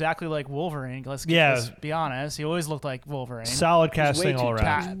Jackman looks exactly like Wolverine. Let's be honest. He always looked like Wolverine. Solid casting all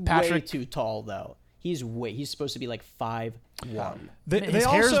around. Patrick, way too tall though. He's supposed to be like 5'1". They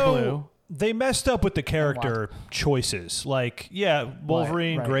also they messed up with the character choices. Like,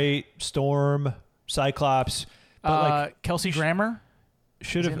 Wolverine, right. great, Storm, Cyclops, but like Kelsey Grammer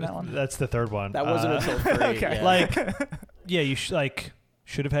should have. That's the third one. That wasn't until 3. Okay. Yeah. Like, you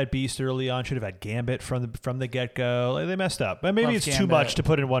should have had Beast early on. Should have had Gambit from the get go. Like, they messed up. But maybe Love it's Gambit. too much to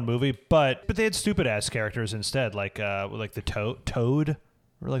put in one movie. But they had stupid ass characters instead. Like the Toad.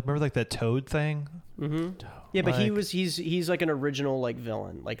 Or remember that Toad thing? Mm-hmm. Yeah, but he's like an original like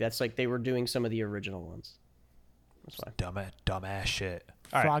villain. Like that's like they were doing some of the original ones. That's why. Dumbass shit.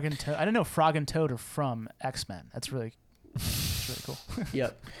 Frog and Toad. I didn't know Frog and Toad are from X-Men. That's really cool.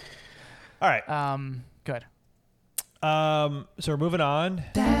 Yep. All right. Good. So we're moving on.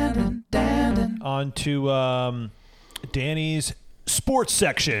 On to Danny's sports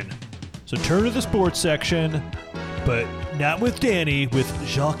section. So turn to the sports section, but not with Danny, with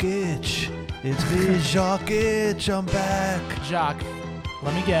Jacques H. It's me, Jacques H. I'm back. Jacques,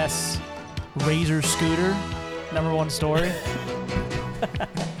 let me guess. Razor Scooter, #1 story.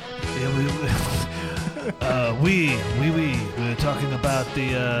 We were talking about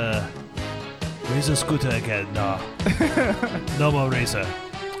the Razor Scooter again. No more Razor.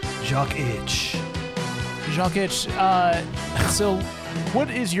 Jacques H. Jacques H. So, what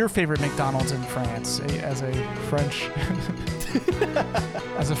is your favorite McDonald's in France as a French,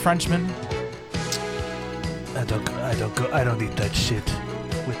 as a Frenchman? I don't eat that shit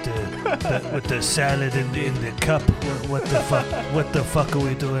with the salad in the cup. What the fuck are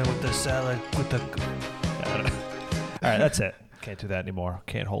we doing with the salad? All right, that's it. Can't do that anymore.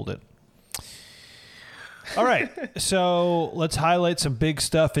 Can't hold it. All right, so let's highlight some big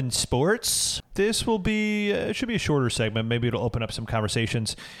stuff in sports. This will be it should be a shorter segment. Maybe it'll open up some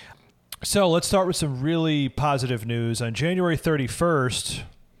conversations. So let's start with some really positive news. On January 31st,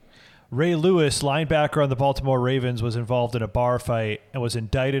 Ray Lewis, linebacker on the Baltimore Ravens, was involved in a bar fight and was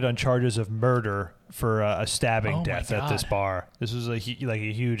indicted on charges of murder for a stabbing death at this bar. This was a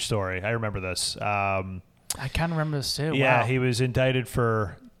huge story. I remember this. I kind of remember this too. Yeah, wow. He was indicted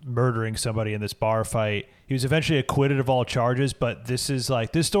for murdering somebody in this bar fight. He was eventually acquitted of all charges, but this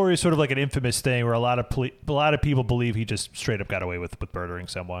story is sort of like an infamous thing where a lot of people believe he just straight up got away with murdering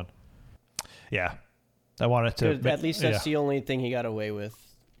someone. Yeah, I wanted to. At least that's the only thing he got away with.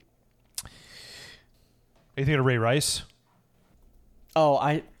 Are you thinking of Ray Rice? Oh,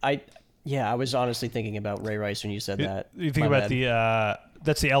 I was honestly thinking about Ray Rice when you said that. You think about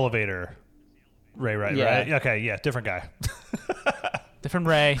that's the elevator Ray Rice, right? Okay, yeah, different guy. Different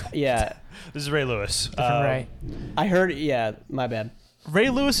Ray. Yeah. This is Ray Lewis. Different Ray. I heard, my bad. Ray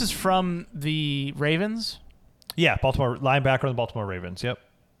Lewis is from the Ravens? Yeah, Baltimore linebacker on the Baltimore Ravens, yep.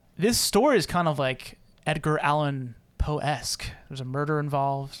 This story is kind of like Edgar Allan Poe-esque. There's a murder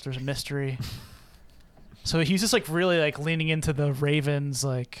involved. There's a mystery. So he's just like really like leaning into the Ravens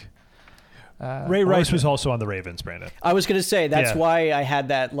like. Ray Rice was also on the Ravens, Brandon. I was gonna say that's why I had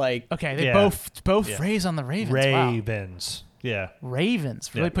that like. Okay, they both Rays on the Ravens. Ravens, wow.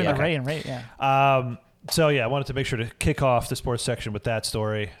 Ravens. Really putting the Ray in Ray. Yeah. So I wanted to make sure to kick off the sports section with that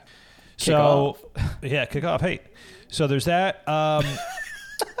story. Kick off. Hey, so there's that.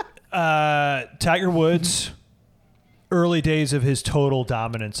 Tiger Woods, early days of his total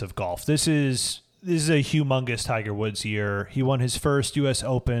dominance of golf. This is a humongous Tiger Woods year. He won his first U.S.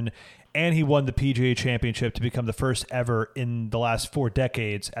 Open, and he won the PGA Championship to become the first ever in the last 4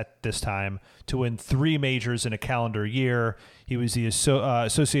 decades at this time to win 3 majors in a calendar year. He was the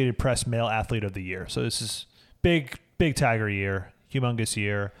Associated Press Male Athlete of the Year. So this is big Tiger year, humongous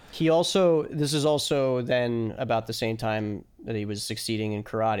year. This is also then about the same time that he was succeeding in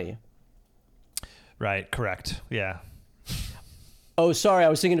karate. Right, correct. Yeah. Oh, sorry. I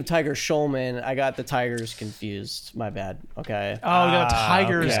was thinking of Tiger Schulman. I got the Tigers confused. My bad. Okay. Oh, you got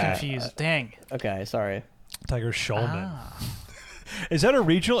Tigers confused. Dang. Okay, sorry. Tiger Schulman. Is that a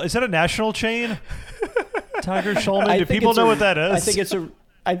regional? Is that a national chain? Tiger Schulman. Do people know what that is? I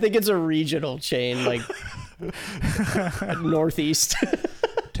think it's a regional chain, like Northeast.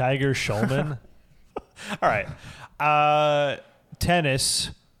 Tiger Schulman. All right.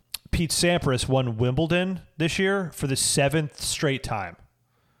 Tennis. Pete Sampras won Wimbledon this year for the 7th straight time.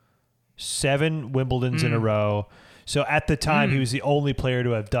 7 Wimbledons in a row. So at the time, he was the only player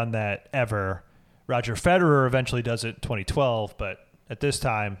to have done that ever. Roger Federer eventually does it in 2012, but at this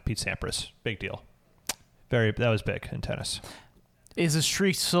time, Pete Sampras, big deal. That was big in tennis. Is the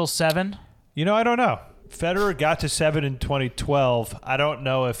streak still 7? I don't know. Federer got to 7 in 2012. I don't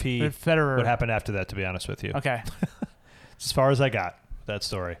know if Federer. what happened after that, to be honest with you. Okay. As far as I got, that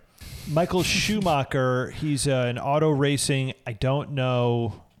story. Michael Schumacher, he's in auto racing. I don't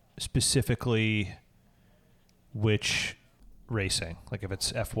know specifically which racing, like if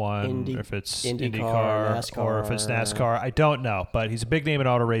it's F1, or if it's IndyCar, NASCAR, or if it's NASCAR. I don't know, but he's a big name in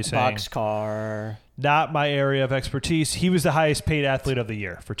auto racing. Boxcar. Not my area of expertise. He was the highest paid athlete of the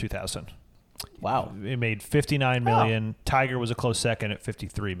year for 2000. Wow. It made $59 million. Tiger was a close second at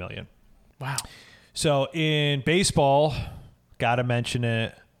 $53 million. Wow. So in baseball, got to mention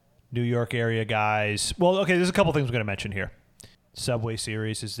it. New York area guys. Well, okay, there's a couple things I'm going to mention here. Subway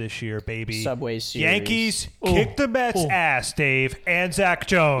Series is this year, baby. Subway Series. Yankees kick the Mets' ass, Dave, and Zach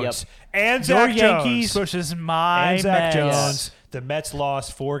Jones. Yep. And Your Zach Yankees Jones. versus my and Zach Mets. Jones. The Mets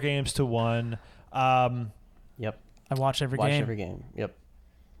lost 4-1. Yep. I watched every game. Yep.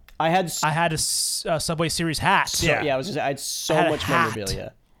 I had a Subway Series hat. So, I was. I had so much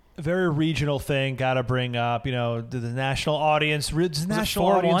memorabilia. A very regional thing. Got to bring up. Do the national audience? Does the national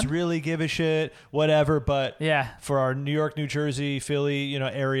audience really give a shit? Whatever. But yeah, for our New York, New Jersey, Philly,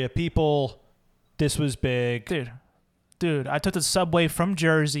 area people, this was big. Dude, I took the subway from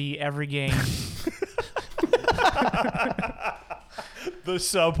Jersey every game. The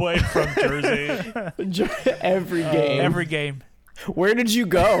subway from Jersey. Every game. Every game. Where did you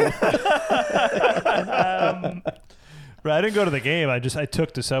go? Right, I didn't go to the game. I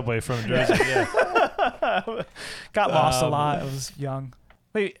took the subway from Jersey. Yeah. Got lost a lot. I was young.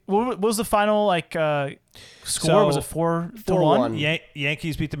 Wait, what was the final score? Was it 4-1?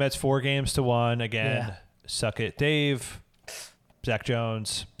 Yankees beat the Mets 4-1 again. Yeah. Suck it, Dave. Zach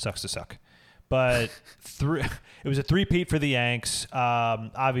Jones sucks to suck. But it was a three-peat for the Yanks.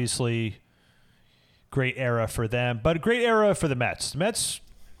 Obviously, great era for them, but a great era for the Mets. The Mets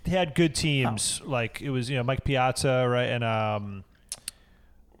had good teams. Like it was, Mike Piazza, right, and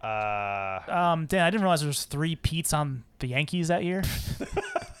Dan, I didn't realize there was 3 Petes on the Yankees that year.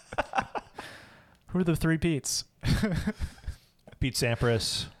 Who are the 3 Petes? Pete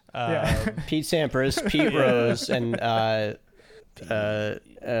Sampras. Pete Sampras, Pete Rose, and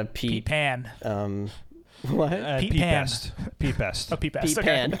Pete Pan. What? Pete Pete Pan. Best. Pete Best. Oh, Pete Best. Pete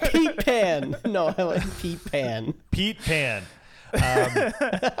Okay. Pan. Pete Pan. No, I like Pete Pan. Pete Pan.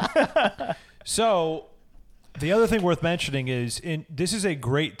 So the other thing worth mentioning is this is a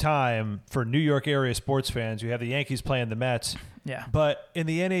great time for New York area sports fans. You have the Yankees playing the Mets. Yeah. But in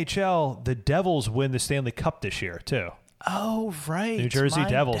the NHL, the Devils win the Stanley Cup this year, too. Oh, right. New Jersey My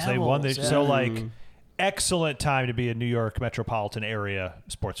Devils. They won the yeah. So excellent time to be a New York metropolitan area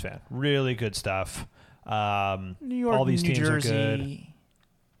sports fan. Really good stuff. New York, all these New teams Jersey. are good.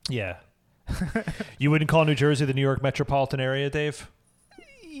 Yeah. You wouldn't call New Jersey the New York metropolitan area, Dave?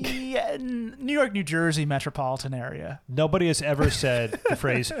 Yeah, New York, New Jersey metropolitan area. Nobody has ever said the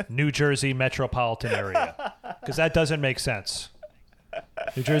phrase New Jersey metropolitan area because that doesn't make sense.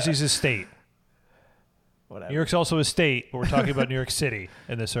 New Jersey's a state. Whatever. New York's also a state, but we're talking about New York City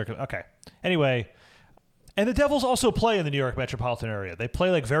in this circuit. Okay. Anyway, and the Devils also play in the New York metropolitan area. They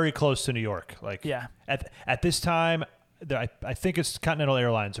play very close to New York. Yeah. At this time, I think it's Continental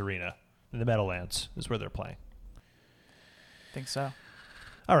Airlines Arena in the Meadowlands is where they're playing. I think so.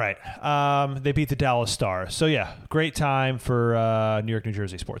 All right. They beat the Dallas Stars. So, yeah, great time for New York, New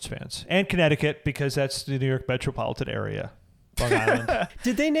Jersey sports fans. And Connecticut because that's the New York metropolitan area. Long Island.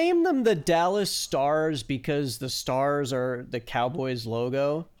 Did they name them the Dallas Stars because the stars are the Cowboys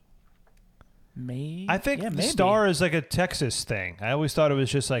logo? Maybe. I think maybe. the Star is like a Texas thing. I always thought it was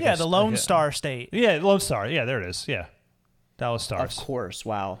just like the Lone Star State. Yeah, Lone Star. Yeah, there it is. Yeah. Dallas Stars. Of course.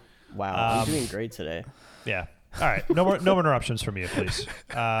 Wow. I'm doing great today. Yeah. All right. No more interruptions from you, please.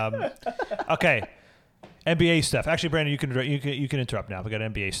 Okay. NBA stuff. Actually, Brandon, you can interrupt now. We got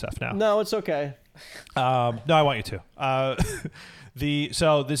NBA stuff now. No, it's okay. No, I want you to.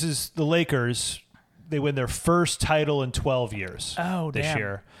 So this is the Lakers. They win their first title in 12 years. This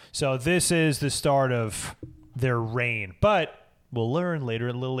year. So this is the start of their reign. But we'll learn a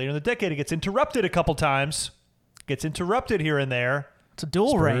little later in the decade, it gets interrupted a couple times. Gets interrupted here and there. It's a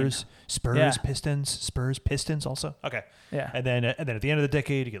dual reign. Spurs, Yeah. Pistons also. Okay. Yeah. And then at the end of the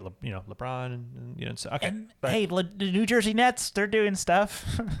decade, you get LeBron and so, okay. And hey, the New Jersey Nets, they're doing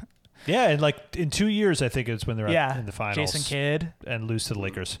stuff. Yeah, and in 2 years, I think it's when they're in the finals. Jason Kidd. And lose to the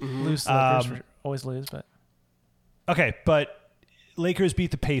Lakers. Lose to the Lakers. Always lose, but. Okay, but Lakers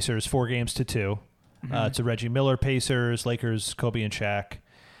beat the Pacers 4-2. It's a Reggie Miller Pacers, Lakers, Kobe and Shaq.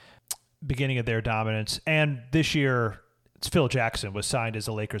 Beginning of their dominance. And this year, it's Phil Jackson was signed as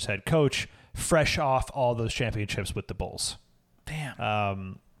the Lakers head coach, fresh off all those championships with the Bulls.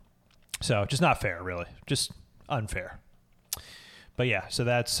 Damn. So just not fair, really. Just unfair. But yeah, so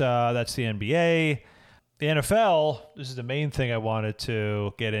that's the NBA. The NFL, this is the main thing I wanted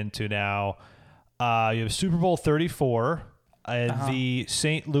to get into now. You have Super Bowl 34, and the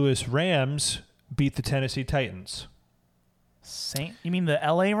St. Louis Rams beat the Tennessee Titans. You mean the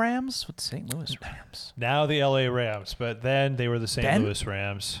LA Rams? What St. Louis Rams? Now the LA Rams, but then they were the St. Louis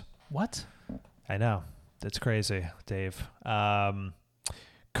Rams. What? I know. That's crazy, Dave.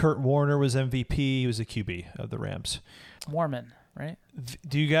 Kurt Warner was MVP. He was the QB of the Rams. Mormon, right?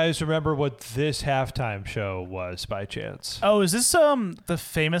 Do you guys remember what this halftime show was by chance? Oh, is this the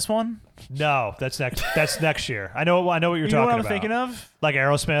famous one? No, that's next. That's next year. I know what you're you talking know what I'm about. Thinking of? Like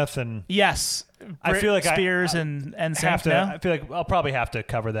Aerosmith and yes. I feel like Spears and have to. I feel like I'll probably have to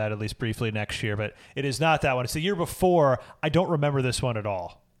cover that at least briefly next year, but it is not that one. It's the year before. I don't remember this one at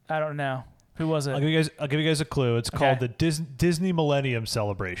all. I don't know. Who was it? I'll give you guys a clue. It's called the Disney Millennium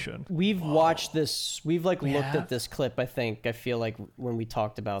Celebration. We've watched this. We've looked at this clip. I think. I feel like when we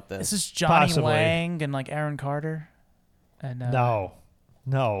talked about this. This is Johnny Lang and like Aaron Carter. And no.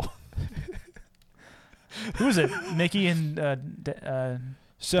 Who is it? Mickey and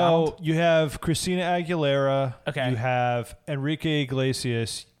So Donald? you have Christina Aguilera. Okay. You have Enrique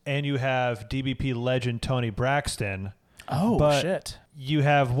Iglesias, and you have DBP legend Tony Braxton. Oh, but shit. You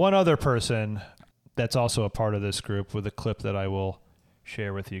have one other person that's also a part of this group with a clip that I will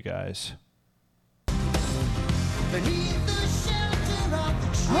share with you guys.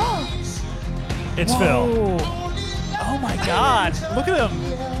 It's Phil. Oh my God! Look at him.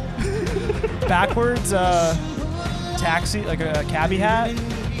 Backwards, taxi, like a cabbie hat.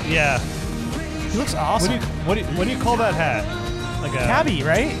 Yeah. He looks awesome. What do you call that hat? Like a cabbie,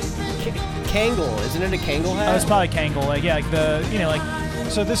 right? Kangol, isn't it a Kangol hat? Oh, it's probably Kangol. Like like the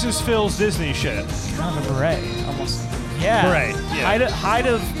So this is Phil's Disney shit. Kind of a beret, almost. Yeah. Beret. Yeah. Height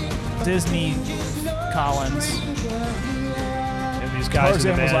of Disney Collins. And these guys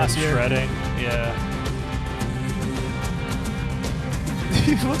in the band last year. shredding. Yeah.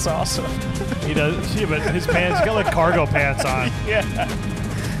 He looks awesome. He does. Yeah, but his pants, he's got like cargo pants on. Yeah.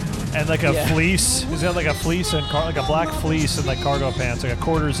 And like a fleece. He's got like a fleece and like a black fleece and like cargo pants, like a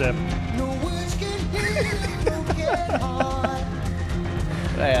quarter zip.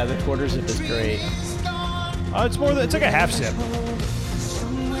 Yeah, the quarter zip is great. It's like a half zip.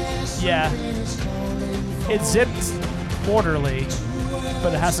 Yeah. It's zipped quarterly,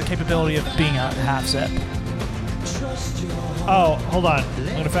 but it has the capability of being a half zip. Oh, hold on.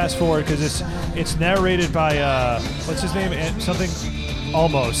 I'm gonna fast forward because it's narrated by what's his name? Something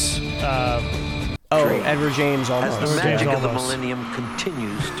Almost. Edward James Olmos. As the magic of the millennium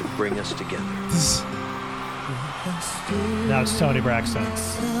continues to bring us together. Now it's Tony Braxton.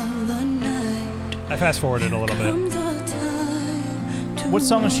 I fast forwarded a little bit. What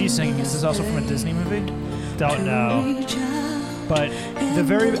song is she singing? Is this also from a Disney movie? Don't know. But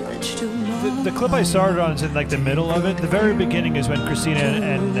the clip I started on is in like the middle of it. The very beginning is when Christina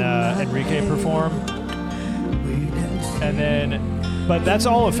and Enrique perform. And then, but that's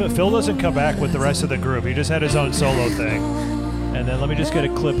all of Phil. Phil doesn't come back with the rest of the group. He just had his own solo thing. And then let me just get a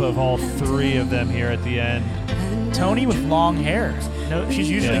clip of all three of them here at the end. Tony with long hair. No, she's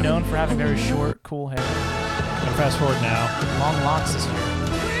usually known for having very short, cool hair. I'm gonna fast forward now. Long locks this year.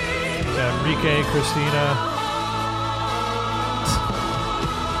 Enrique, Christina,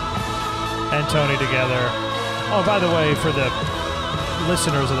 and Tony together. Oh, by the way, for the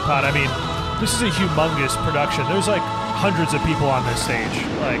listeners of the pod, I mean, this is a humongous production. There's like hundreds of people on this stage.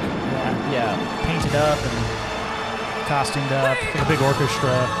 Like, yeah. Painted up and costumed up. Like a big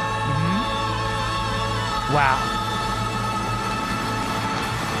orchestra. Mm-hmm. Wow.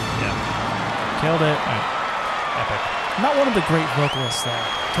 Yeah. Killed it. Epic. Not one of the great vocalists, though.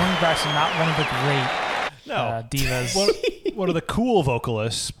 Tony Braxton, not one of the great divas. One of the cool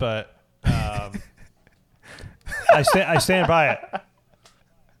vocalists, but I stand by it.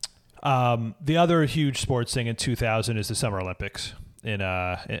 The other huge sports thing in 2000 is the Summer Olympics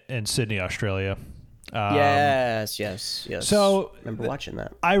in Sydney, Australia. Yes. So remember watching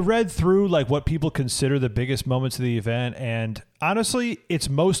that. I read through like what people consider the biggest moments of the event, and honestly, it's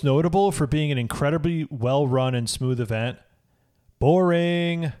most notable for being an incredibly well-run and smooth event.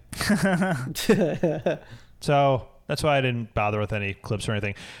 Boring. So that's why I didn't bother with any clips or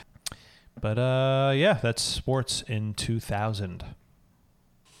anything. But yeah, that's sports in 2000.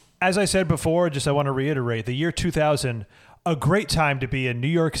 As I said before, I want to reiterate, the year 2000, a great time to be in New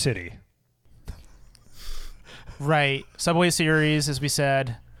York City. Right. Subway Series, as we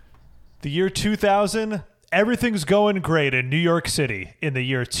said. The year 2000, everything's going great in New York City in the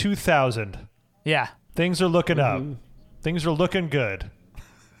year 2000. Yeah. Things are looking up. Things are looking good.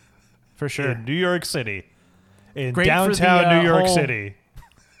 For sure. In New York City. In Great for downtown the, New York whole- City.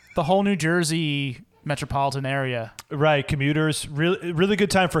 The whole New Jersey metropolitan area. Right, commuters. Really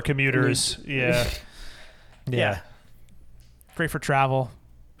good time for commuters. Yeah. Yeah. Great for travel.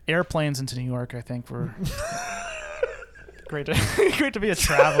 Airplanes into New York, I think, were great to be a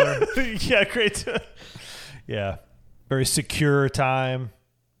traveler. Yeah, great. Yeah. Very secure time.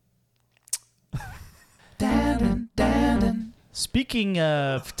 Speaking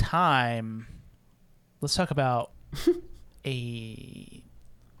of time, let's talk about a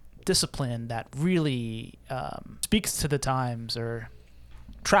discipline that really speaks to the times or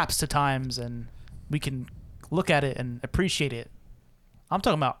traps to times, and we can look at it and appreciate it. I'm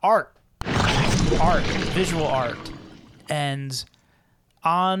talking about art, visual art. And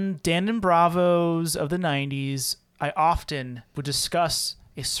on Dan and Bravo's of the 90s, I often would discuss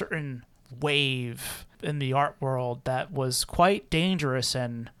a certain wave in the art world that was quite dangerous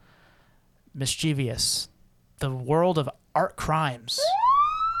and mischievous. The world of art crimes.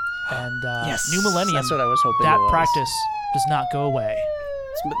 And Yes, New Millennium, that's what I was hoping that it was. practice does not go away.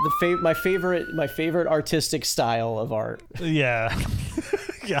 It's my favorite artistic style of art. Yeah.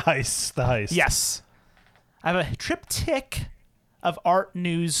 The heist. Yes. I have a triptych of art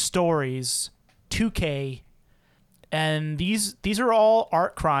news stories, 2K, and these are all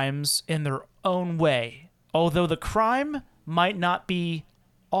art crimes in their own way. Although the crime might not be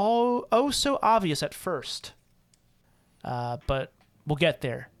so obvious at first. But we'll get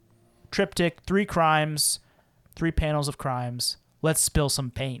there. Triptych, 3 crimes, 3 panels of crimes. Let's spill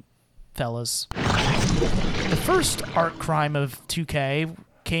some paint, fellas. The first art crime of 2K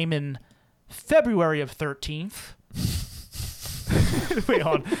came in February of 13th. Wait,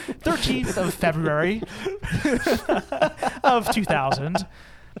 hold on. 13th of February of 2000.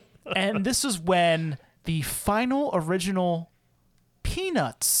 And this is when the final original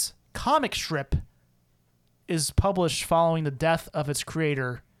Peanuts comic strip is published following the death of its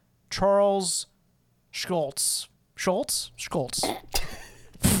creator, Charles Schulz. Schulz?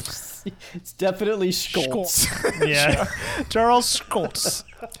 It's definitely Schultz. Yeah. Charles Schultz.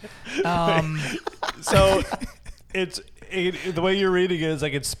 So the way you're reading it is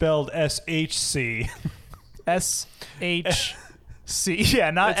like it's spelled SHC. SHC.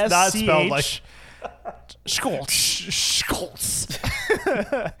 Yeah, not It's SCH. not spelled like Schultz.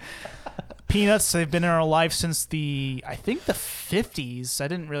 Peanuts, they've been in our life since I think the 50s. I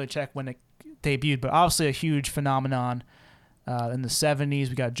didn't really check when it debuted, but obviously a huge phenomenon. In the 70s,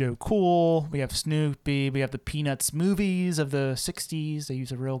 we got Joe Cool, we have Snoopy, we have the Peanuts movies of the 60s. They use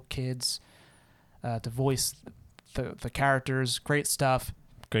the real kids to voice the characters. Great stuff.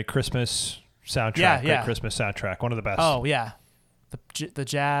 Great Christmas soundtrack. Yeah. Great Christmas soundtrack. One of the best. Oh, yeah. The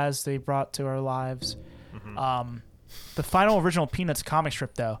jazz they brought to our lives. Mm-hmm. The final original Peanuts comic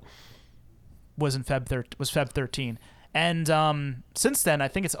strip, though, was Feb 13. And since then, I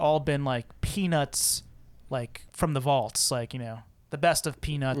think it's all been like Peanuts, like from the vaults, like, the best of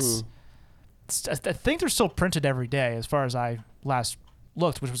Peanuts. I think they're still printed every day, as far as I last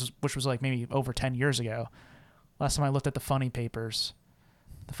looked, which was like maybe over 10 years ago. Last time I looked at the funny pages.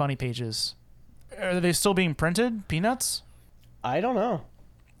 Are they still being printed, Peanuts? I don't know.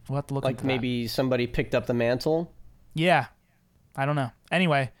 We'll have to look like into maybe somebody picked up the mantle. Yeah, I don't know.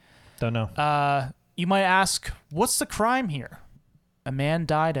 Anyway, don't know. You might ask, what's the crime here? A man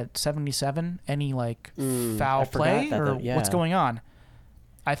died at 77. Any foul play or what's going on?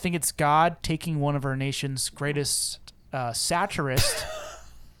 I think it's God taking one of our nation's greatest satirists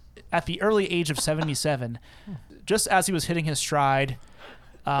at the early age of 77, just as he was hitting his stride.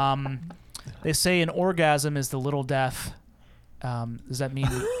 They say an orgasm is the little death. Does that mean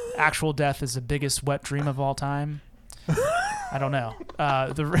actual death is the biggest wet dream of all time? I don't know.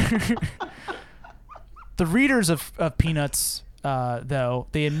 The readers of Peanuts, though,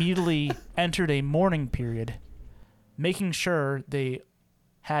 they immediately entered a mourning period, making sure they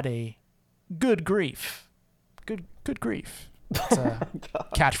had a good grief. Good grief. It's a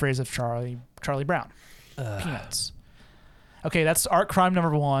catchphrase of Charlie Brown. Peanuts. Okay, that's art crime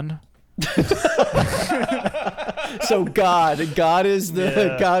number 1. So God is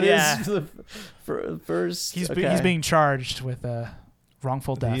the first. He's being charged with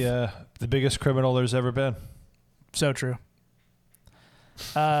wrongful death. The biggest criminal there's ever been. So true.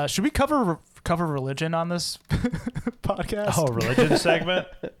 Should we cover religion on this podcast? Oh, religion segment?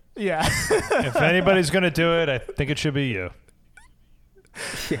 Yeah. If anybody's going to do it, I think it should be you.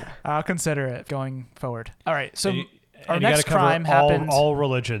 Yeah. I'll consider it going forward. All right. So our and next crime happened. All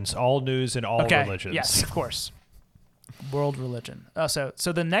religions, all news, and all religions. Yes, of course. World religion. So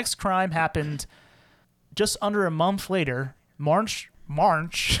the next crime happened just under a month later, March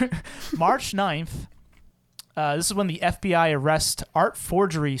March 9th. This is when the FBI arrests art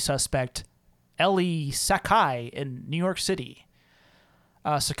forgery suspect Ellie Sakai in New York City.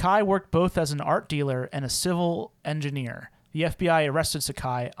 Sakai worked both as an art dealer and a civil engineer. The FBI arrested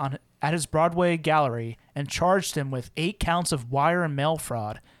Sakai at his Broadway gallery and charged him with 8 counts of wire and mail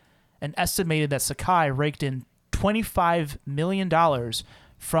fraud, and estimated that Sakai raked in $25 million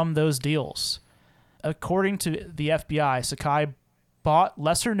from those deals. According to the FBI, Sakai bought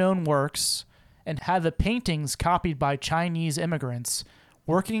lesser-known works and had the paintings copied by Chinese immigrants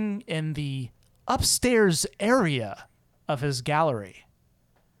working in the upstairs area of his gallery.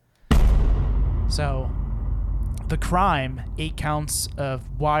 So, the crime, 8 counts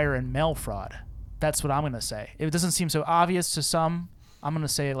of wire and mail fraud. That's what I'm going to say. It doesn't seem so obvious to some. I'm going to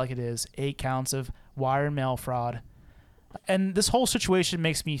say it like it is. 8 counts of wire and mail fraud. And this whole situation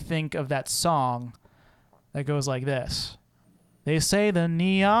makes me think of that song that goes like this. They say the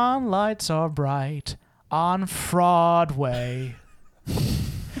neon lights are bright on Broadway.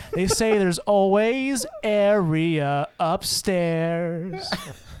 They say there's always area upstairs.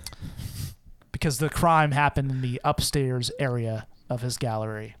 Because the crime happened in the upstairs area of his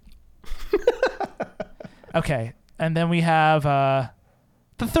gallery. Okay, and then we have the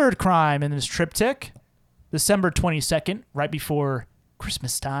third crime in this triptych, December 22nd, right before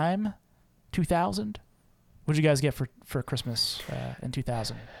Christmas time, 2000. What did you guys get for Christmas in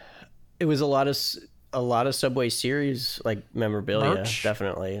 2000? It was a lot of Subway Series like memorabilia, Merch?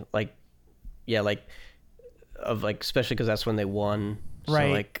 definitely. Like, yeah, like especially because that's when they won. Right.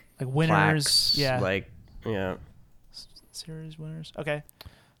 So, like winners. plaques, Yeah. Like, yeah. Series winners. Okay.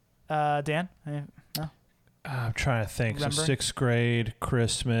 Dan? No? I'm trying to think. Remember? So 6th grade,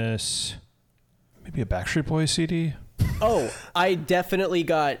 Christmas, maybe a Backstreet Boys CD. Oh, I definitely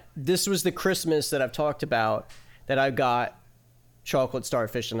got. This was the Christmas that I've talked about that I got chocolate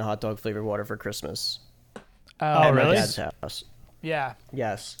starfish and the hot dog flavored water for Christmas. At really? my dad's house. Yeah.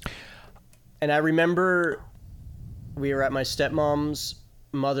 Yes. And I remember we were at my stepmom's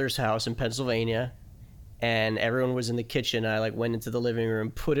mother's house in Pennsylvania, and everyone was in the kitchen. I went into the living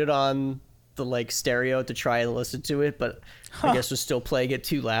room, put it on the stereo to try and listen to it, but I guess was still playing it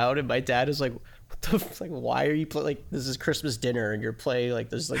too loud. And my dad is like, "What the why are you playing this is Christmas dinner and you're playing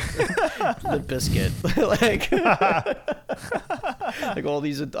this the biscuit?" All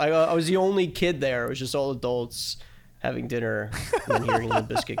these. I was the only kid there. It was just all adults having dinner and hearing the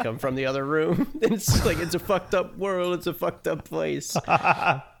biscuit come from the other room. And it's it's a fucked up world. It's a fucked up place. No,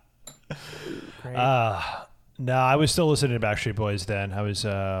 I was still listening to Backstreet Boys then. I was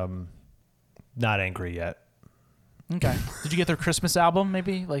not angry yet. Okay. Did you get their Christmas album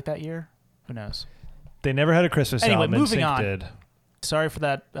maybe that year? Who knows? They never had a Christmas anyway, album. Moving NSYNC on. did. Sorry for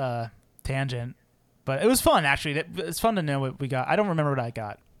that tangent, but it was fun actually. It's fun to know what we got. I don't remember what I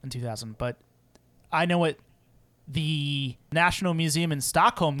got in 2000, but I know what the National Museum in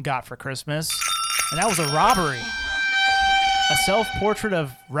Stockholm got for Christmas, and that was a robbery. A self-portrait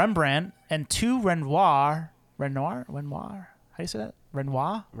of Rembrandt and 2 Renoir. How do you say that?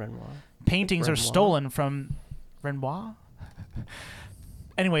 Renoir paintings are stolen from Renoir.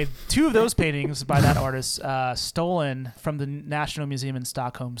 Anyway, 2 of those paintings by that artist stolen from the National Museum in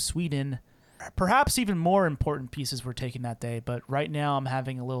Stockholm, Sweden. Perhaps even more important pieces were taken that day, but right now I'm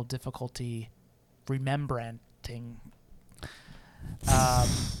having a little difficulty remembranting.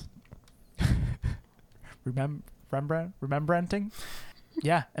 Remembranting?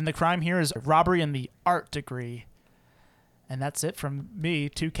 Yeah, and the crime here is robbery in the art degree. And that's it from me,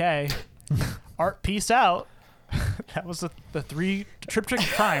 2K. Art, peace out. That was the 3 triptych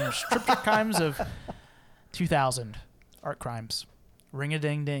crimes of 2000. Art crimes.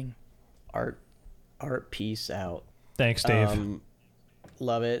 Ring-a-ding-ding. Art, peace out. Thanks, Dave.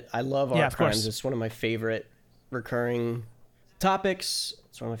 Love it. I love art of crimes. course. It's one of my favorite recurring topics.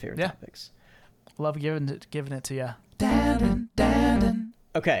 It's one of my favorite topics. Love giving it to you.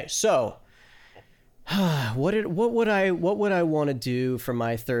 Okay, so what would I want to do for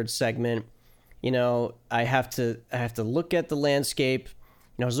my third segment? I have to look at the landscape.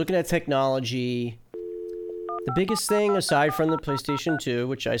 I was looking at technology. The biggest thing, aside from the PlayStation 2,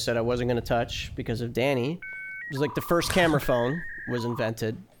 which I said I wasn't going to touch because of Danny, was the first camera phone was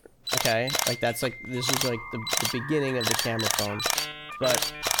invented. Okay, this was the beginning of the camera phone.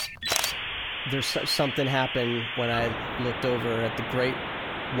 But there's something happened when I looked over at the Great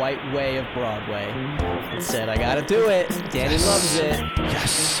White Way of Broadway and said, I gotta do it. Danny loves it.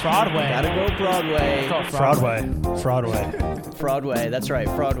 Yes. Broadway. Gotta go Broadway. Broadway. That's right,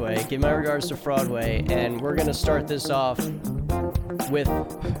 Broadway. Give my regards to Broadway. And we're gonna start this off with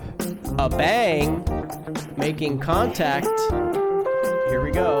a bang, making contact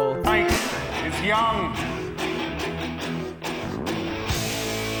young.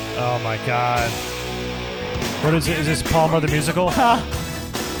 Oh my God. What is it? Is this Palmer the musical?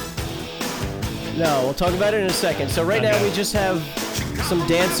 No, we'll talk about it in a second. So right now we just have some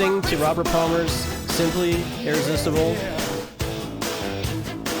dancing to Robert Palmer's Simply Irresistible.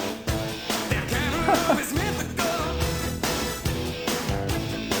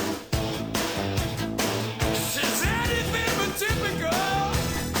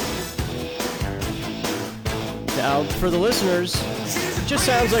 Now, for the listeners, it just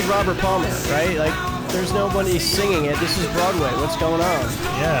sounds like Robert Palmer, right? Like, there's nobody singing it. This is Broadway. What's going on?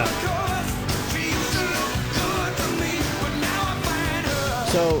 Yeah.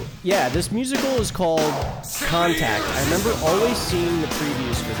 So, yeah, this musical is called Contact. I remember always seeing the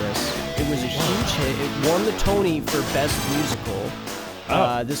previews for this. It was a huge hit. It won the Tony for Best Musical.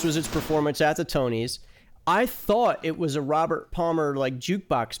 This was its performance at the Tonys. I thought it was a Robert Palmer, like,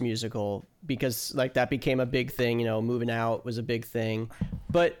 jukebox musical because, like, that became a big thing. You know, Moving Out was a big thing.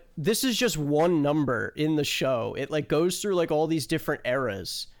 But this is just one number in the show. It, like, goes through, like, all these different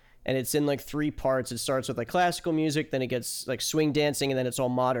eras. And it's in, like, 3 parts. It starts with, like, classical music, then it gets, like, swing dancing, and then it's all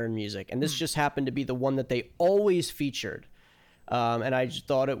modern music. And this just happened to be the one that they always featured. And I just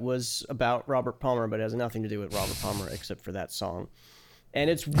thought it was about Robert Palmer, but it has nothing to do with Robert Palmer except for that song. And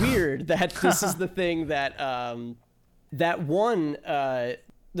it's weird that this is the thing that that won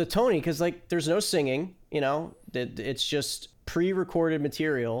the Tony, because, like, there's no singing, you know? It's just pre-recorded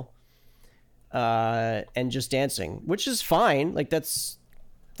material and just dancing, which is fine. Like, that's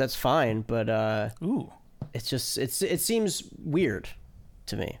fine, but it's just it seems weird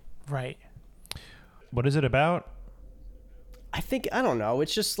to me. Right. What is it about? I don't know.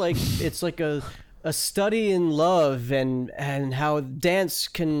 It's just like it's like a study in love and how dance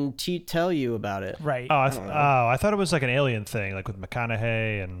can tell you about it. Right. Oh, I thought it was like an alien thing, like with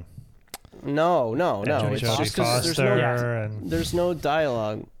McConaughey and. No. It's Jodie just 'cause Foster there's no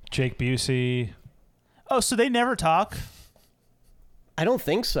dialogue. Jake Busey. Oh, so they never talk? I don't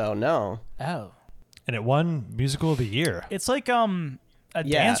think so. No. Oh. And it won Musical of the Year. It's like a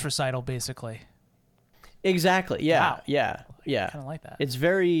dance recital, basically. Exactly. Yeah. Wow. Yeah. Kind of like that. It's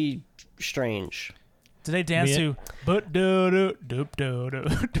very strange. Do they dance to but do do do do do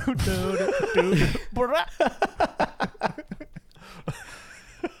do do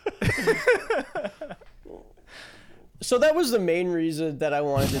So that was the main reason that I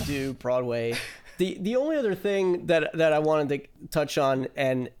wanted to do Broadway. The only other thing that I wanted to touch on,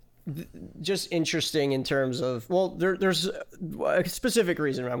 and just interesting in terms of, well, there's a specific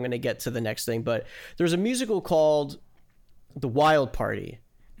reason I'm going to get to the next thing, but there's a musical called The Wild Party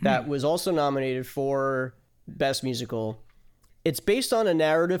that was also nominated for Best Musical. It's based on a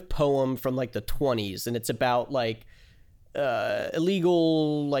narrative poem from like the 20s, and it's about like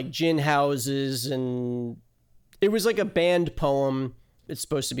illegal like gin houses, and it was like a banned poem. It's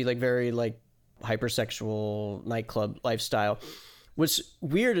supposed to be like very like hypersexual nightclub lifestyle. What's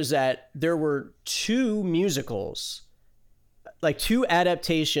weird is that there were 2 musicals, like 2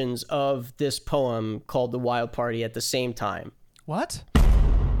 adaptations of this poem called The Wild Party at the same time. What?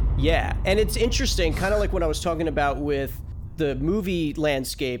 Yeah, and it's interesting, kind of like what I was talking about with the movie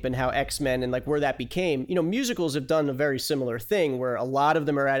landscape and how X-Men and like where that became. You know, musicals have done a very similar thing where a lot of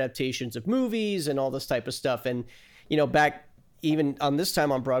them are adaptations of movies and all this type of stuff. And, you know, back even on this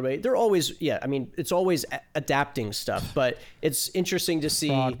time on Broadway, they're always, it's always adapting stuff, but it's interesting to see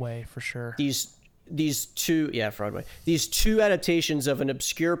Broadway for sure. These 2 adaptations of an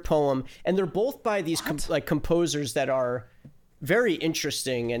obscure poem, and they're both by these composers that are very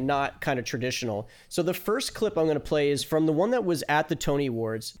interesting and not kind of traditional. So the first clip I'm going to play is from the one that was at the Tony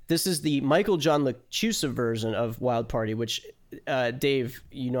Awards. This is the Michael John LaChiusa version of Wild Party, which Dave,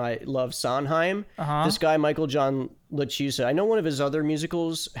 you know, I love Sondheim. This guy, Michael John LaChiusa, I know one of his other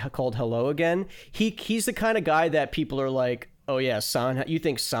musicals called Hello Again. He's the kind of guy that people are like, oh yeah, Sondheim. You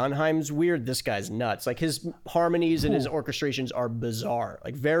think Sondheim's weird? This guy's nuts. Like his harmonies and his orchestrations are bizarre,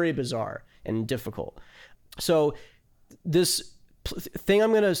 like very bizarre and difficult. So this thing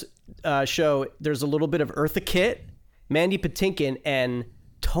I'm going to show, there's a little bit of Eartha Kitt, Mandy Patinkin, and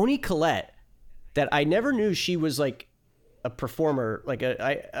Toni Collette that I never knew she was like a performer, like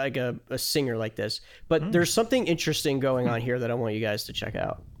a singer like this. But there's something interesting going on here that I want you guys to check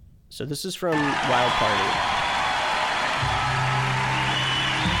out. So this is from Wild Party.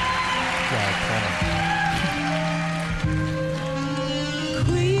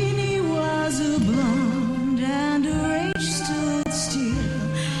 Queenie was a blonde and her age stood still,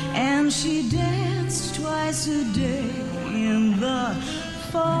 and she danced twice a day in the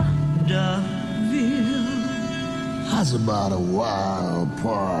vaudeville. How's about a wild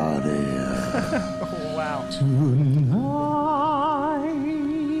party? Wow.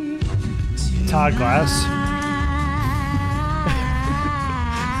 Todd Glass.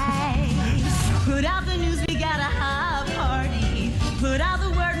 Put out the news, we got a high party. Put out the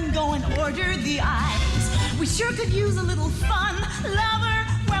word and go and order the ice. We sure could use a little fun. Lover,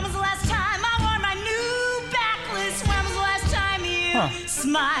 when was the last time I wore my new backlist? When was the last time you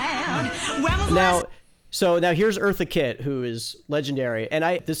smiled? When was the last... Now here's Eartha Kitt, who is legendary, and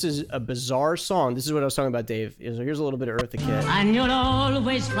this is a bizarre song. This is what I was talking about, Dave. So here's a little bit of Eartha Kitt. And you'll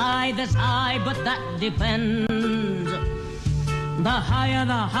always fly this high, but that depends. The higher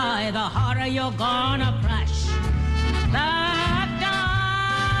the high, the harder you're gonna crash. Back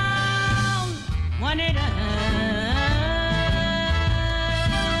down when it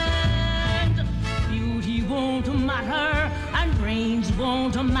ends. Beauty won't matter and brains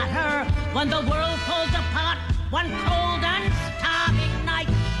won't matter when the world falls apart one cold and starving night.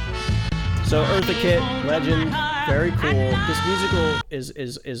 So Eartha Kitt, legend, very cool. This musical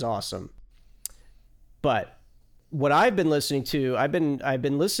is awesome. But what I've been listening to, I've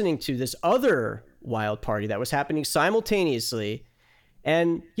been listening to this other Wild Party that was happening simultaneously,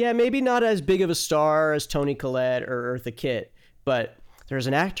 and yeah, maybe not as big of a star as Toni Collette or Eartha Kitt, but there's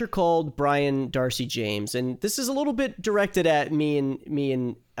an actor called Brian Darcy James, and this is a little bit directed at me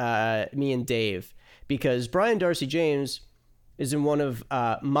and Dave, because Brian Darcy James is in one of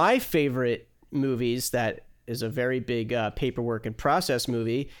my favorite movies that is a very big paperwork and process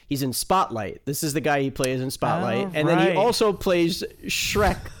movie. He's in Spotlight. This is the guy he plays in Spotlight. Oh, and then he right. also plays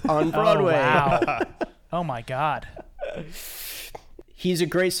Shrek on Broadway. Oh, wow. Oh, my God. He's a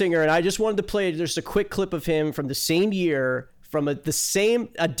great singer, and I just wanted to play just a quick clip of him from the same year, from a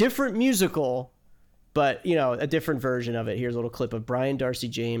different musical, but, a different version of it. Here's a little clip of Brian Darcy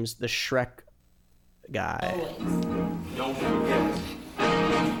James, the Shrek guy. Don't forget.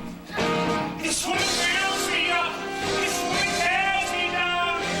 This one fills me up. This one tears me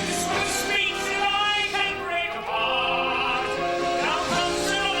down. This one speaks till I can break apart. Now comes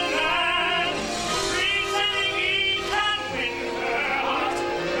another man, pretending he can win her heart.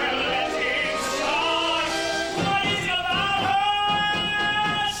 Well, let him start. What is it about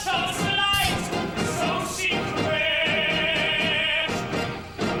her? So slight, so secret.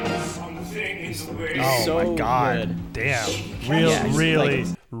 Something is waiting. Oh So my God! good. Damn, Yeah,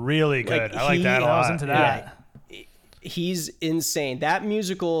 really good. I like that a I was lot. into that. Yeah. He's insane. That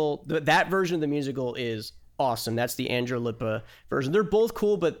musical, that version of the musical is awesome. That's the Andrew Lippa version. They're both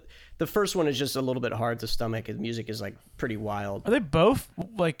cool, but the first one is just a little bit hard to stomach. The music is pretty wild. Are they both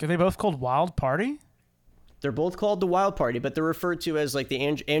called Wild Party? They're both called the Wild Party, but they're referred to as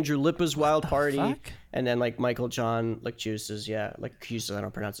the Andrew Lippa's Wild Party, fuck? and then Michael John Licciusa's, I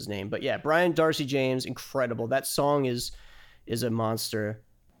don't pronounce his name, but yeah, Brian Darcy James, incredible. That song is a monster.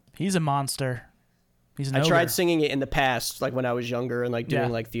 He's a monster. He's an I ogre. tried singing it in the past, when I was younger and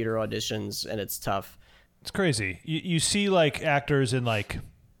doing theater auditions, and it's tough. It's crazy. You see actors in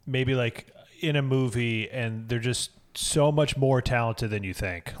maybe in a movie, and they're just so much more talented than you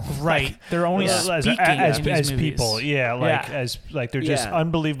think. Right. They're only speaking as in these people. movies. Yeah. They're just Yeah.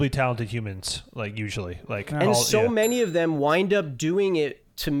 unbelievably talented humans. Usually. And many of them wind up doing it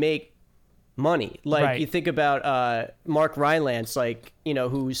to make money. Right. You think about Mark Rylance,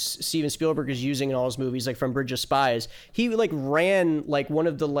 who Steven Spielberg is using in all his movies, from Bridge of Spies. He ran one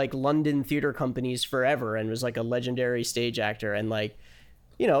of the London theater companies forever and was a legendary stage actor. And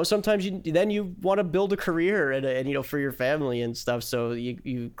sometimes you want to build a career and for your family and stuff. So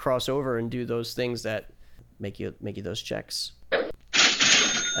you cross over and do those things that make you those checks.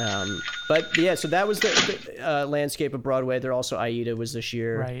 But yeah, so that was the landscape of Broadway. There also Aida was this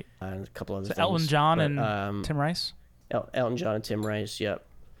year, Right. And a couple other things. Elton John But, and Tim Rice. Elton John and Tim Rice, yep.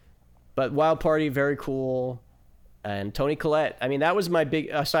 But Wild Party, very cool. And Toni Collette. I mean, that was my big,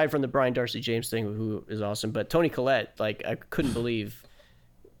 aside from the Brian Darcy James thing, who is awesome. But Toni Collette, I couldn't believe,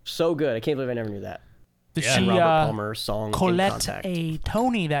 so good. I can't believe I never knew that. Did she Robert Palmer song In collect Contact. a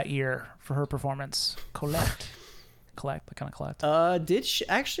Tony that year for her performance? Collect, what kind of collect? Did she?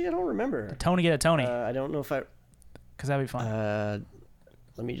 Actually, I don't remember. Did Tony get a Tony? I don't know if I. Because that'd be fun.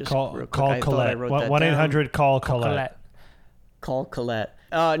 Let me just call real quick. I thought I Colette. wrote that 1-800 call Colette. Colette. Call Colette.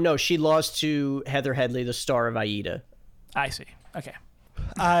 No, she lost to Heather Headley, the star of Aida. I see. Okay.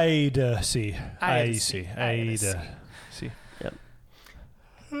 Aida. See. Aida. See. Yep.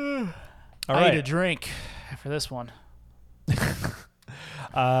 All I right. need a drink for this one.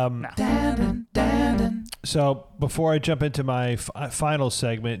 So before I jump into my final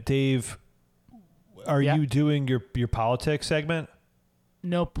segment, Dave, are you doing your politics segment?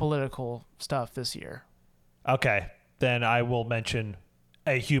 No political stuff this year. Okay, then I will mention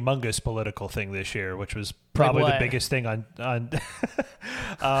a humongous political thing this year, which was probably the biggest thing on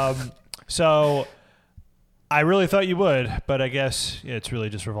so I really thought you would, but I guess it's really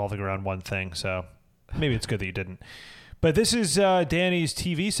just revolving around one thing, so maybe it's good that you didn't. But this is Danny's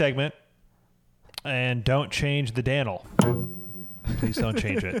TV segment, and don't change the Dannel. Please don't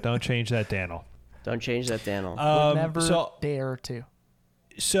change it. Don't change that Dannel. Don't change that Dannel. Would never dare to.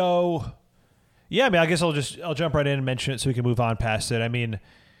 So, yeah, I mean, I guess I'll jump right in and mention it so we can move on past it. I mean,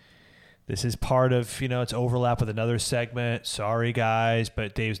 this is part of, it's overlap with another segment. Sorry, guys,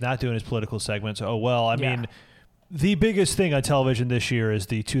 but Dave's not doing his political segments. Oh, well, I mean, the biggest thing on television this year is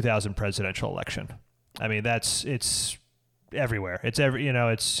the 2000 presidential election. I mean, it's everywhere. It's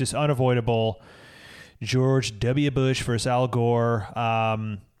it's just unavoidable. George W. Bush versus Al Gore.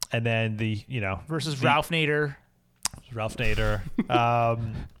 And then versus Ralph Nader. Ralph Nader.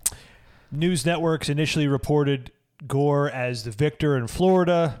 News networks initially reported Gore as the victor in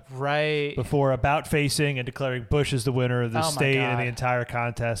Florida, right? Before about-facing and declaring Bush as the winner of the state and the entire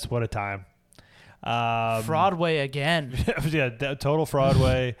contest. What a time! Fraudway again. Yeah, total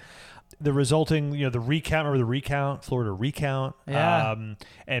fraudway. The resulting, the recount. Remember the recount, Florida recount. Yeah.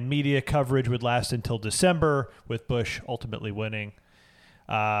 And media coverage would last until December, with Bush ultimately winning.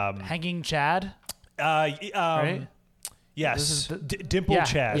 Hanging Chad. Right? Yes, Dimple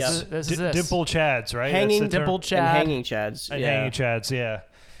Chads. Yeah, this is this. Dimple Chads, right? Hanging Dimple Chad. And hanging Chads. And hanging Chads, yeah.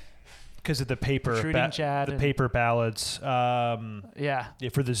 Because of the paper, Chad the paper ballots. For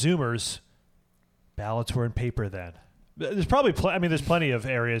the Zoomers, ballots were in paper then. There's probably, there's plenty of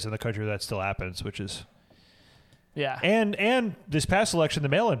areas in the country where that still happens, which is. Yeah. And this past election, the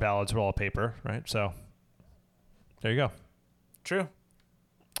mail-in ballots were all paper, right? So, there you go. True.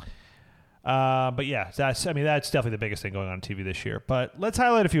 But yeah, that's definitely the biggest thing going on TV this year. But let's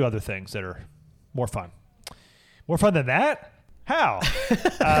highlight a few other things that are more fun. More fun than that? How?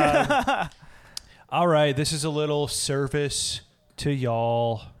 All right, this is a little service to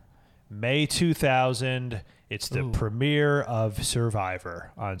y'all. May 2000, it's the premiere of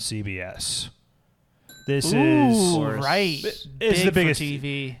Survivor on CBS. This is the biggest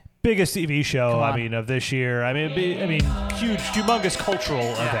TV. Biggest TV show, of this year. Huge, humongous cultural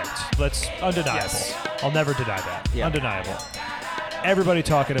event. That's undeniable. Yes. I'll never deny that. Yeah. Undeniable. Everybody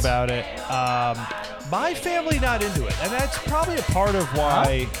talking about it. My family not into it, and that's probably a part of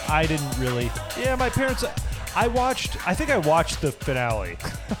why I didn't really. Yeah, my parents. I think I watched the finale,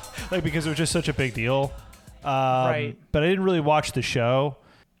 because it was just such a big deal. Right. But I didn't really watch the show.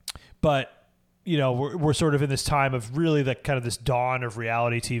 But. We're sort of in this time of really the kind of this dawn of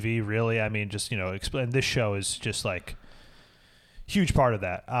reality TV, really. And this show is just like huge part of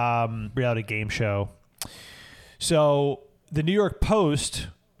that reality game show. So the New York Post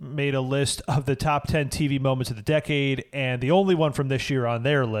made a list of the top 10 TV moments of the decade, and the only one from this year on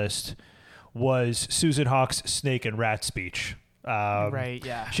their list was Susan Hawk's snake and rat speech. Right,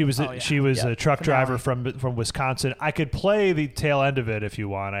 yeah. She was a truck driver from Wisconsin. I could play the tail end of it if you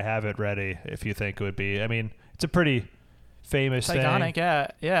want. I have it ready if you think it would be. It's a pretty famous thing. Iconic,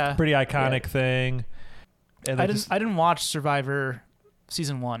 yeah. Pretty iconic thing. And I didn't watch Survivor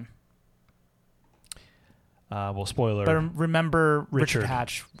season 1. Well, spoiler. But remember Richard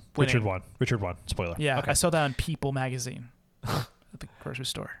Hatch winning. Richard won. Spoiler. Yeah, okay. I saw that on People magazine at the grocery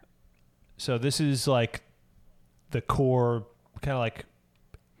store. So this is like the core kind of like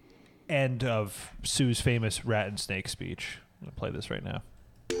end of Sue's famous rat and snake speech. I'm going to play this right now.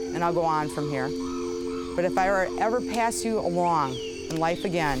 And I'll go on from here. But if I were ever pass you along in life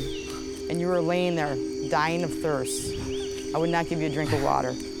again, and you were laying there dying of thirst, I would not give you a drink of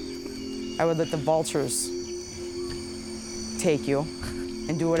water. I would let the vultures take you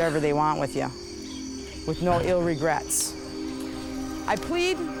and do whatever they want with you, with no ill regrets. I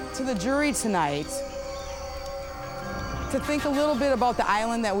plead to the jury tonight to think a little bit about the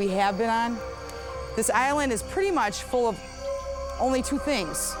island that we have been on. This island is pretty much full of only two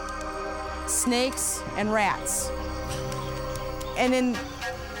things: snakes and rats. And in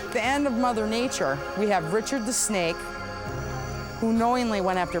the end of Mother Nature, we have Richard the snake, who knowingly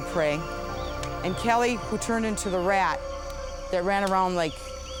went after prey, and Kelly, who turned into the rat that ran around like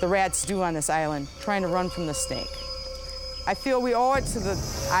the rats do on this island, trying to run from the snake. I feel we owe it to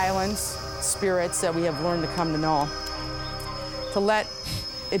the island's spirits that we have learned to come to know, to let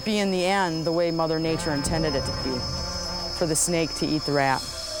it be in the end the way Mother Nature intended it to be, for the snake to eat the rat.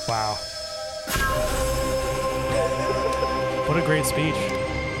 Wow. What a great speech.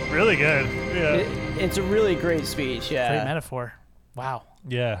 Really good. Yeah. It's a really great speech, yeah. Great metaphor. Wow.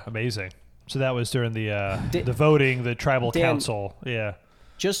 Yeah, amazing. So that was during the voting, the tribal council. Yeah.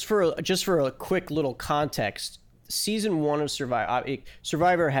 Just for a quick little context, season 1 of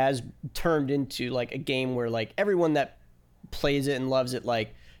Survivor has turned into like a game where like everyone that plays it and loves it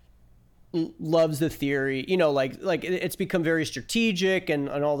like loves the theory, you know, like it's become very strategic and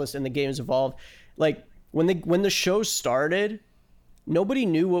all this, and the game's evolved. Like when the show started, nobody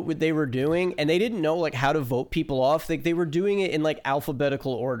knew what they were doing, and they didn't know like how to vote people off. Like they were doing it in like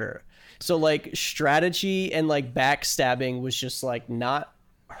alphabetical order. So like strategy and like backstabbing was just like not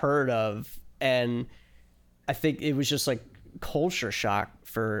heard of, and I think it was just like culture shock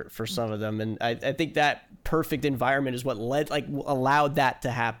for some of them. And I think that perfect environment is what allowed that to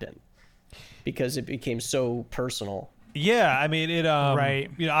happen, because it became so personal. Yeah, I mean it.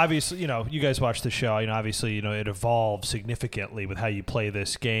 Right. You know, obviously, you know, you guys watch the show. You know, obviously, you know, it evolved significantly with how you play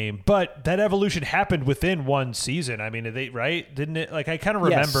this game. But that evolution happened within one season. I mean, didn't it? Like I kind of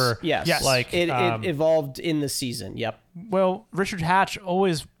remember. Yes. Like it evolved in the season. Yep. Well, Richard Hatch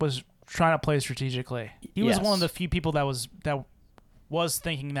always was trying to play strategically. He was one of the few people that was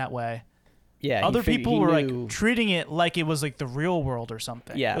thinking that way. Yeah. Other people were like treating it like it was like the real world or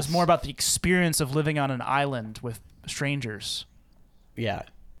something. Yeah. It was more about the experience of living on an island with strangers. Yeah.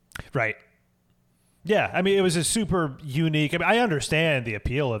 Right. Yeah, I mean, it was a super unique. I mean, I understand the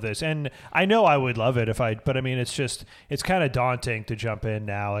appeal of this, and I know I would love it but I mean, it's kind of daunting to jump in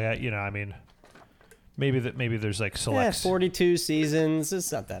now. Like, you know, I mean, maybe there's like select 42 seasons.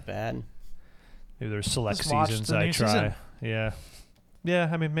 It's not that bad. Maybe there's select Just watch seasons the I new try. season. Yeah.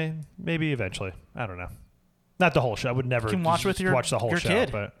 I mean, maybe eventually. I don't know. Not the whole show. I would never You can watch with watch the whole your show.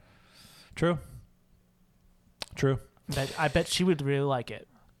 kid. But true. I bet she would really like it.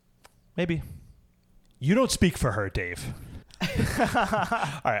 Maybe. You don't speak for her, Dave.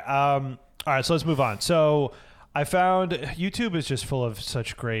 All right. So let's move on. So I found YouTube is just full of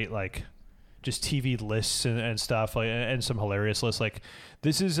such great, like, just TV lists and stuff, like, and some hilarious lists. Like,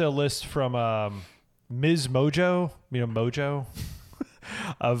 this is a list from Ms. Mojo. You know, Mojo.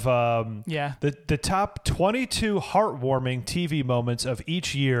 Of the top 22 heartwarming TV moments of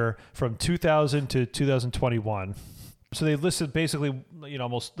each year from 2000 to 2021. So they listed basically, you know,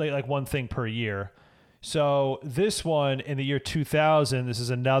 almost like one thing per year. So this one in the year 2000, this is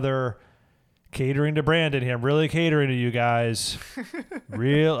another catering to Brandon here. I'm really catering to you guys.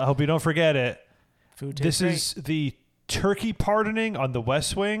 I hope you don't forget it. Food this tastes is the turkey pardoning on the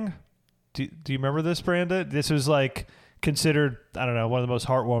West Wing. Do you remember this, Brandon? This was like considered, I don't know, one of the most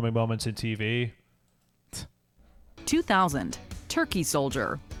heartwarming moments in TV. 2000, Turkey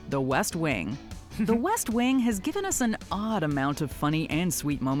Soldier, The West Wing. The West Wing has given us an odd amount of funny and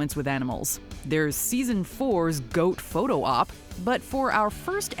sweet moments with animals. There's Season 4's goat photo op, but for our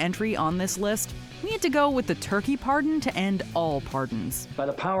first entry on this list, we had to go with the turkey pardon to end all pardons. By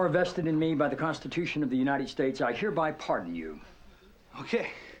the power vested in me by the Constitution of the United States, I hereby pardon you. Okay.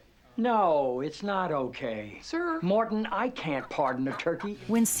 No, it's not okay. Sir. Morton, I can't pardon a turkey.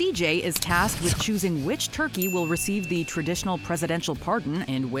 When CJ is tasked with choosing which turkey will receive the traditional presidential pardon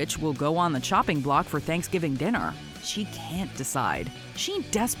and which will go on the chopping block for Thanksgiving dinner, she can't decide. She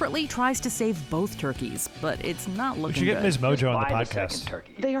desperately tries to save both turkeys, but it's not looking good. We should get Ms. Mojo on the Buy podcast. second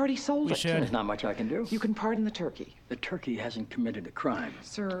turkey. They already sold it. There's not much I can do. You can pardon the turkey. The turkey hasn't committed a crime.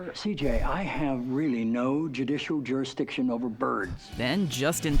 Sir. CJ, I have really no judicial jurisdiction over birds. Then,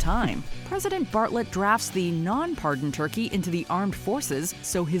 just in time, President Bartlett drafts the non-pardoned turkey into the armed forces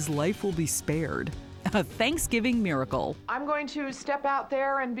so his life will be spared. A Thanksgiving miracle. I'm going to step out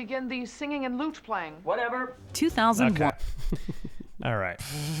there and begin the singing and lute playing. Whatever. 2001. Okay. All right.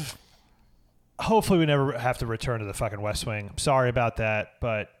 Hopefully we never have to return to the fucking West Wing. I'm sorry about that,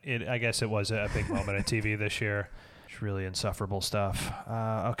 but I guess it was a big moment in TV this year. It's really insufferable stuff.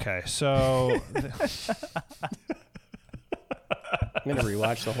 Okay, so... I'm going to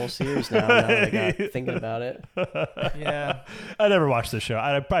rewatch the whole series now that I got thinking about it. Yeah. I never watched this show.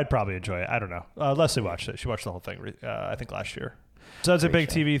 I'd probably enjoy it. I don't know. Leslie watched it. She watched the whole thing, I think, last year. So that's a big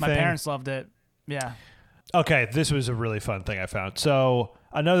TV thing. My parents loved it. Yeah. Okay, this was a really fun thing I found. So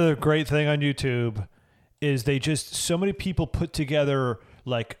another great thing on YouTube is so many people put together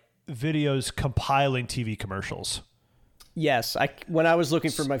like videos compiling TV commercials. Yes, when I was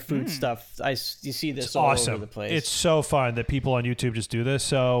looking for my food stuff, you see this It's all awesome. over the place. It's so fun that people on YouTube just do this.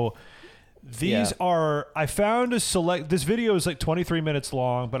 So these are, I found this video is like 23 minutes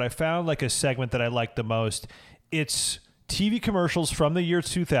long, but I found like a segment that I liked the most. It's TV commercials from the year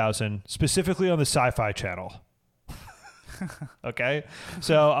 2000, specifically on the Sci-Fi Channel. Okay,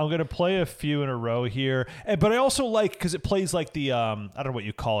 so I'm gonna play a few in a row here, but I also like because it plays like the I don't know what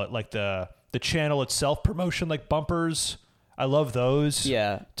you call it, like the channel itself promotion, like bumpers. I love those.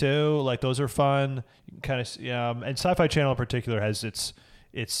 Yeah, too. Like those are fun. You can kind of and Sci-Fi Channel in particular has its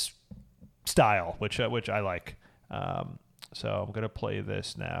style, which I like. So I'm going to play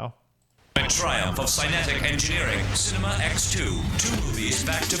this now. A triumph of Cynetic Engineering, Cinema X2. 2 movies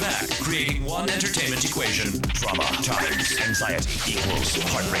back to back, creating one entertainment equation. Drama times anxiety equals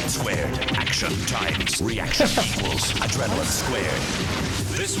heart rate squared. Action times reaction equals adrenaline squared.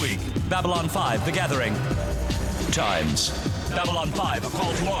 This week, Babylon 5, The Gathering. Times Babylon 5, A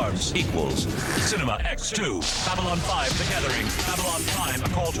Call to Arms equals Cinema X2. Babylon 5, The Gathering. Babylon 5, A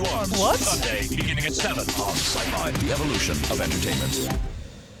Call to Arms. What? Sunday, beginning at 7 on Sci-Fi, The Evolution of Entertainment.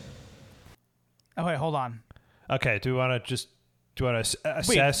 Oh wait, hold on. Okay, do you want to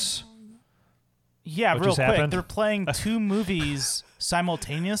assess? Yeah, what real just quick. happened? They're playing 2 movies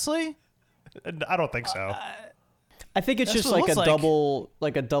simultaneously? I don't think so. I think it's That's just what it like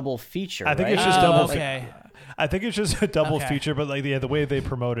looks a double feature. I think right? it's just double. Okay. I think it's just a double Okay. feature, but like the way they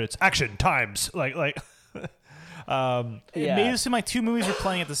promote it, it's action times. Like It made it seem like 2 movies were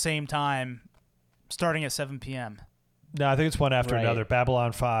playing at the same time, starting at 7 p.m. No, I think it's one after Right. another.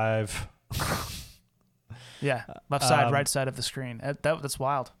 Babylon 5. Yeah, left side, right side of the screen. That's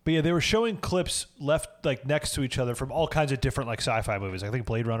wild. But yeah, they were showing clips left like next to each other from all kinds of different like sci-fi movies. I think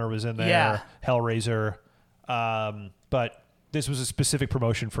Blade Runner was in there. Yeah. Hellraiser. But this was a specific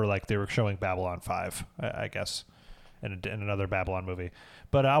promotion for like they were showing Babylon 5, I guess, and another Babylon movie.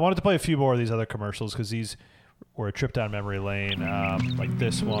 But I wanted to play a few more of these other commercials because these were a trip down memory lane, like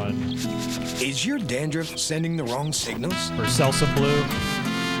this one. Is your dandruff sending the wrong signals? For Selsun Blue.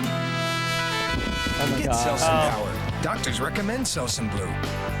 Oh my Get God. Selsun Power. Doctors recommend Selsun Blue.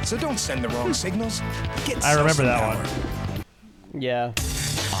 So don't send the wrong signals. Get I remember Selsun that Power. one. Yeah.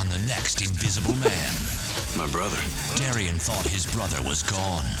 On the next Invisible Man, My brother. Darian thought his brother was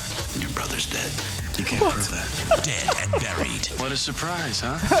gone. Your brother's dead. You can't prove that. Dead and buried. What a surprise,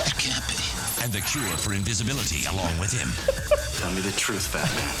 huh? It can't be. And the cure for invisibility along with him. Tell me the truth,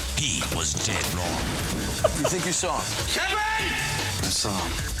 Batman. He was dead wrong. You think you saw him? I saw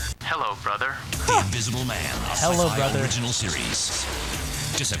him. Hello, brother. The Invisible Man, a Hello, sci-fi brother. original series.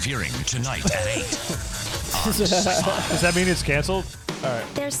 Disappearing tonight at 8. On Sci-Fi. Does that mean it's canceled? All right.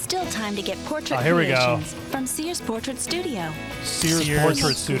 There's still time to get portrait Oh, here we go. creations from Sears Portrait Studio. Sears Sears. Portrait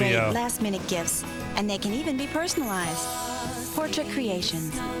Great Studio. last-minute gifts, and they can even be personalized. Portrait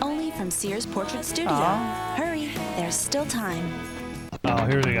creations, only from Sears Portrait Studio. Aw. Hurry, there's still time. Oh,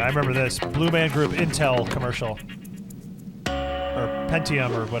 here we go. I remember this. Blue Man Group Intel commercial. Or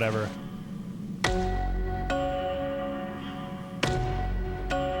Pentium or whatever.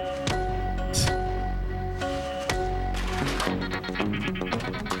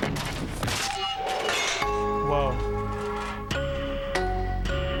 Whoa.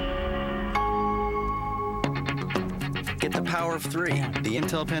 Get the power of 3, the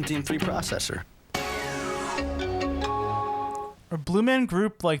Intel Pentium 3 processor. Are Blue Man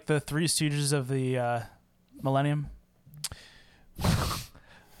Group like the Three Stooges of the Millennium?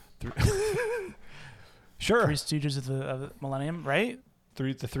 Sure. Three Stooges of the Millennium, right?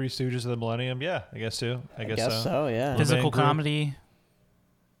 The Three Stooges of the Millennium. Yeah, I guess so. I guess so, yeah. Blue Man Physical Group. comedy.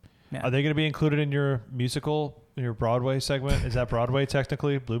 Yeah. Are they going to be included in your musical, in your Broadway segment? Is that Broadway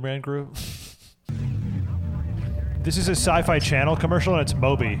technically? Blue Man Group? This is a Sci-Fi Channel commercial, and it's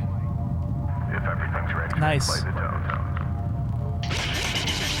Moby. If everything's ready, Nice. play the tone.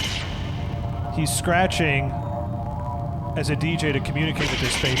 He's scratching as a DJ to communicate with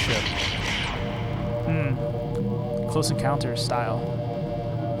his spaceship. Close Encounters style.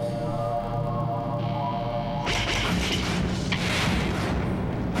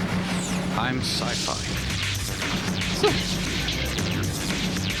 I'm sci-fi.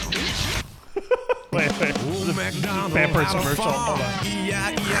 Wait. Pampers commercial. Hold on.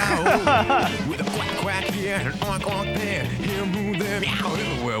 With a quack quack here and quack quack there. He'll move there.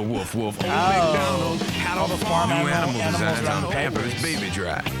 Well, woof woof. Old Oh. McDonald had All the farm new animals designs around on Pampers. Pampers Baby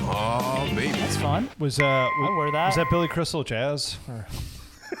Dry. Oh, baby. That's fun. Was I wear that. Was that Billy Crystal Jazz? Or-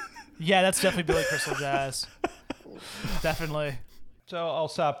 Yeah, that's definitely Billy Crystal Jazz. Definitely. So I'll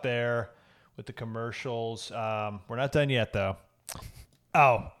stop there with the commercials. We're not done yet, though.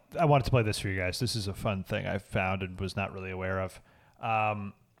 Oh, I wanted to play this for you guys. This is a fun thing I found and was not really aware of.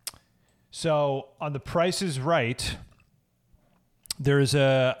 So on The Price is Right, there's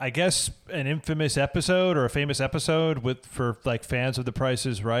I guess an infamous episode or a famous episode for like fans of The Price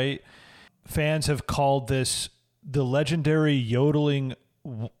is Right. Fans have called this the legendary yodeling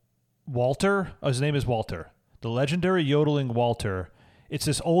Walter. Oh, his name is Walter. The legendary yodeling Walter. It's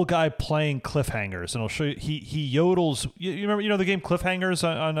this old guy playing cliffhangers, and I'll show you. He yodels. You remember the game Cliffhangers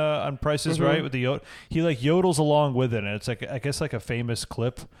on Price is Right with the yodel. He like yodels along with it, and it's like I guess like a famous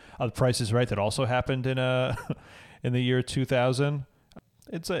clip of Price is Right that also happened in in the year 2000.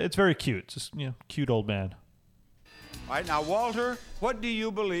 It's very cute. Just cute old man. All right, now, Walter, what do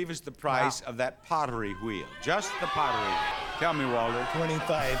you believe is the price of that pottery wheel? Just the pottery wheel. Tell me, Walter.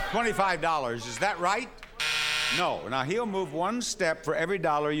 $25. Is that right? No. Now, he'll move one step for every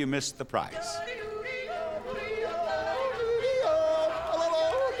dollar you missed the price.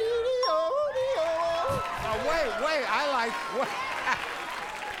 Wait,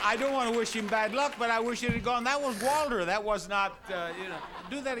 I don't want to wish him bad luck, but I wish it had gone. That was Walter. That was not,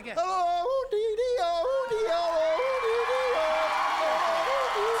 do that again.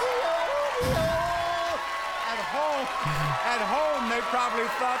 At home, they probably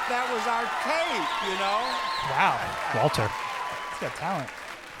thought that was our tape, you know? Wow. Walter. He's got talent.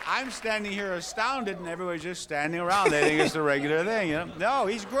 I'm standing here astounded, and everybody's just standing around. They think it's the regular thing, you know? No,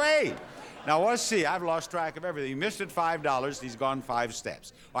 he's great. Now, let's see. I've lost track of everything. He missed it $5. He's gone 5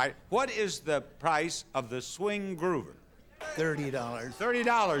 steps. All right. What is the price of the swing groover? $30.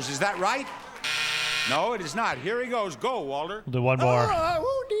 $30. Is that right? No, it is not. Here he goes. Go, Walter. We'll do one more. Very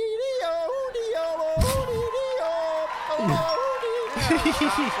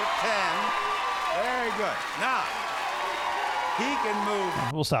good. Now, he can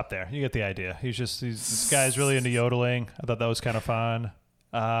move. We'll stop there. You get the idea. This guy's really into yodeling. I thought that was kind of fun.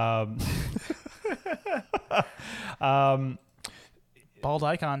 Bald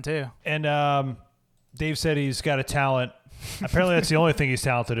icon too. And Dave said he's got a talent. Apparently that's the only thing he's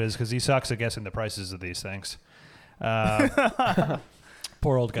talented is because he sucks at guessing the prices of these things.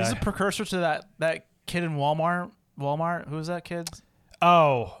 Poor old guy. He's a precursor to that kid in Walmart. Who was that kid?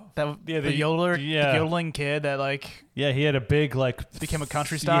 Oh, the yodeler, the yodeling kid that he had a big became a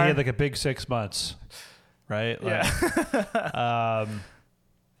country star. Yeah, he had like a big 6 months, right? Yeah.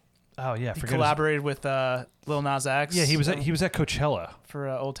 Oh yeah, he collaborated with Lil Nas X. Yeah, he was at Coachella for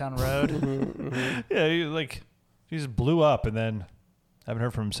Old Town Road. Yeah, he just blew up, and then haven't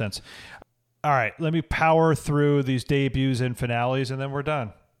heard from him since. All right, let me power through these debuts and finales, and then we're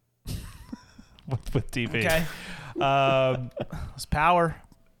done with TV. Okay. Let's power,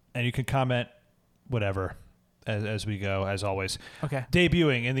 and you can comment whatever as we go, as always. Okay.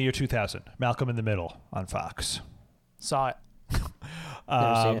 Debuting in the year 2000, Malcolm in the Middle on Fox. Saw it.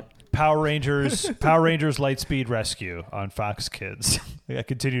 Never seen it. Power Rangers Lightspeed Rescue on Fox Kids. I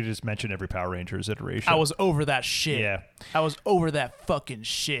continue to just mention every Power Rangers iteration. I was over that shit. Yeah. I was over that fucking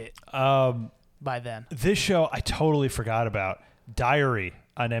shit by then. This show I totally forgot about. Diary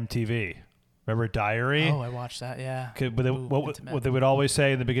on MTV. Remember Diary? Oh, I watched that, yeah. What they would always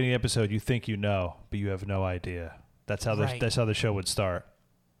say in the beginning of the episode, you think you know, but you have no idea. That's how that's how the show would start.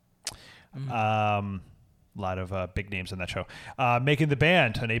 A lot of big names on that show. Making the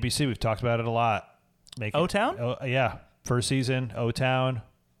Band on ABC. We've talked about it a lot. O-Town? Yeah. First season, O-Town.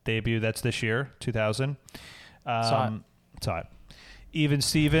 Debut. That's this year, 2000. Saw it. Even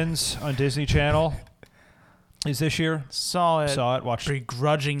Stevens on Disney Channel is this year. Saw it. Watched it.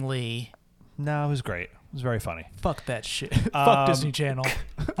 Begrudgingly. No, it was great. It was very funny. Fuck that shit. Fuck Disney Channel.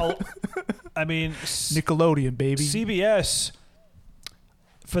 I mean, Nickelodeon, baby. CBS...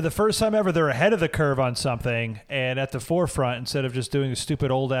 For the first time ever, they're ahead of the curve on something and at the forefront instead of just doing the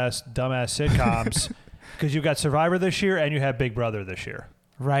stupid old-ass, dumbass sitcoms. Because you've got Survivor this year and you have Big Brother this year.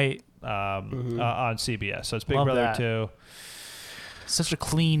 Right. On CBS. So it's Big Love Brother that. 2. Such a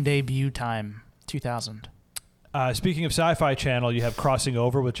clean debut time, 2000. Speaking of Sci-Fi Channel, you have Crossing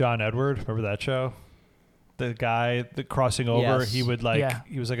Over with John Edward. Remember that show? The guy, the Crossing Over, Yes. he would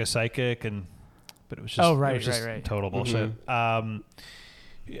he was like a psychic, but it was just, right. total bullshit.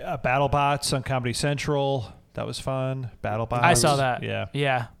 BattleBots on Comedy Central. That was fun. BattleBots. I saw that. Yeah.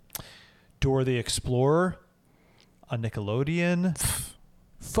 Yeah. Dora the Explorer on Nickelodeon.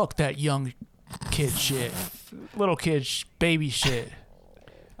 Fuck that young kid shit. Little kid baby shit.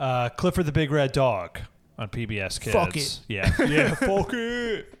 Clifford the Big Red Dog on PBS Kids. Fuck it. Yeah. Yeah, fuck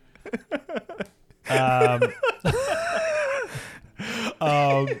it.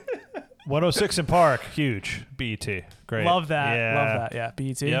 106 in Park, huge. BET, great. Love that. Yeah. Love that. Yeah,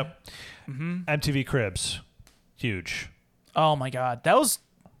 BET. Yep. Mm-hmm. MTV Cribs, huge. Oh my God, that was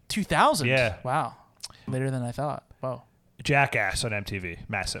 2000. Yeah. Wow. Later than I thought. Whoa. Jackass on MTV,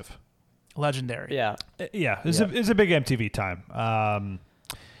 massive. Legendary. Yeah. Yeah, it's a big MTV time.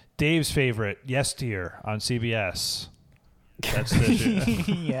 Dave's favorite, Yes Dear on CBS. That's the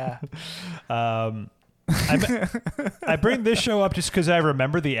show. Yeah. I bring this show up just because I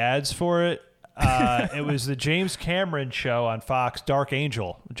remember the ads for it. It was the James Cameron show on Fox, Dark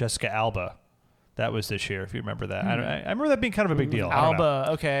Angel, with Jessica Alba. That was this year, if you remember that. I remember that being kind of a big deal. Alba,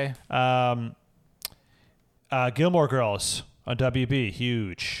 okay. Gilmore Girls on WB,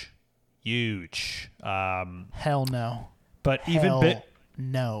 huge. Hell no. But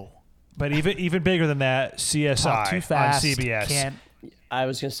no. But even bigger than that, CSI Too fast. on CBS. Can't. I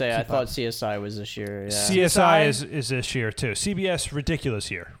was gonna say I Keep thought up. CSI was this year. Yeah. CSI is this year too. CBS,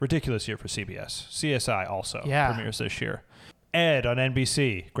 ridiculous year for CBS. CSI also premieres this year. Ed on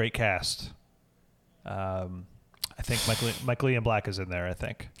NBC, great cast. I think Michael Ian Black is in there. I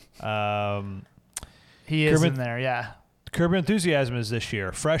think He is in there. Yeah. Curb Your Enthusiasm is this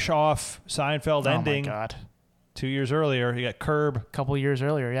year, fresh off Seinfeld ending. Oh my God. 2 years earlier, you got Curb. A couple years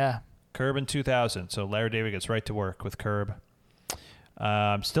earlier, yeah. Curb in 2000. So Larry David gets right to work with Curb.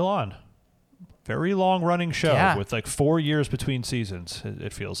 Still on. Very long running show with like 4 years between seasons.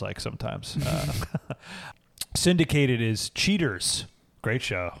 It feels like sometimes. Syndicated is Cheaters. Great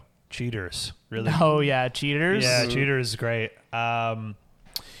show. Cheaters. Really. Oh yeah, Cheaters. Yeah, Cheaters is great.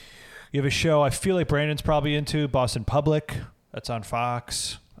 You have a show I feel like Brandon's probably into, Boston Public. That's on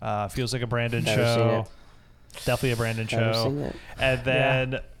Fox. Feels like a Brandon Never seen show. it. Definitely a Brandon Never show. seen it. And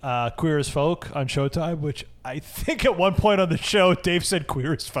then Queer as Folk on Showtime, which I think at one point on the show, Dave said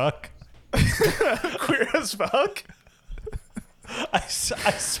queer as fuck. Queer as fuck?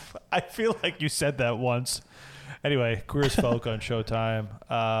 I feel like you said that once. Anyway, Queer as Folk on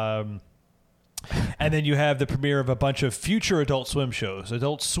Showtime. And then you have the premiere of a bunch of future Adult Swim shows.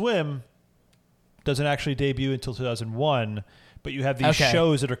 Adult Swim doesn't actually debut until 2001, but you have these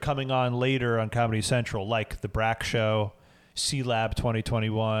shows that are coming on later on Comedy Central, like The Brack Show, C-Lab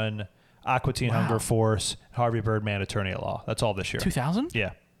 2021, Aqua Teen Hunger Force, Harvey Birdman, Attorney at Law. That's all this year. 2000?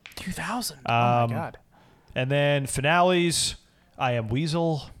 Yeah. 2000. Oh my God. And then finales, I Am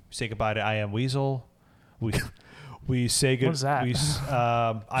Weasel. We say goodbye to I Am Weasel. We say good. What is that? We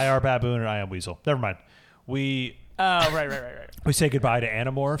IR Baboon and I Am Weasel. Never mind. We right. We say goodbye to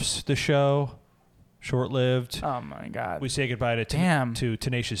Animorphs, the show. Short-lived. Oh my God. We say goodbye to Damn. to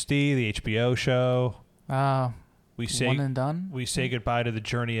Tenacious D, the HBO show. We say one and done. We say goodbye to the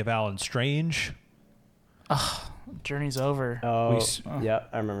Journey of Alan Strange. Journey's over. Oh, yeah,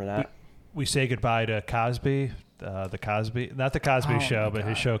 I remember that. We say goodbye to Cosby, the Cosby, not the Cosby Show, but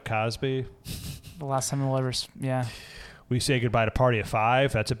his show Cosby. The last time we'll ever, yeah. We say goodbye to Party of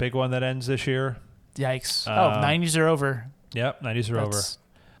Five. That's a big one that ends this year. Yikes. 90s are over. Yep, 90s are over.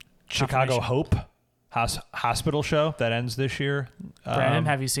 Chicago Hope, hospital show that ends this year. Brandon,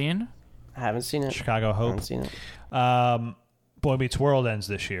 have you seen? I haven't seen it. Chicago Hope. I haven't seen it. Boy Meets World ends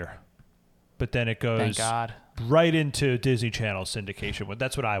this year. But then it goes Thank God. right into Disney Channel syndication.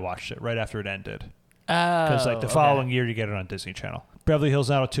 That's what I watched it, right after it ended. Because the following year you get it on Disney Channel. Beverly Hills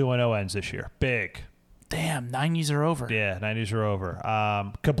 90210 ends this year. Big. Damn, 90s are over. Yeah, 90s are over.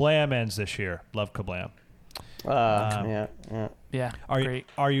 Kablam ends this year. Love Kablam. Yeah.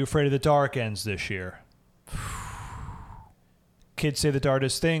 Are You Afraid of the Dark ends this year. Kids Say the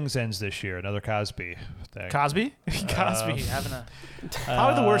Darndest Things ends this year. Another Cosby thing. Cosby? Cosby having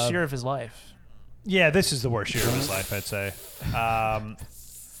probably the worst year of his life. Yeah, this is the worst year of his life, I'd say.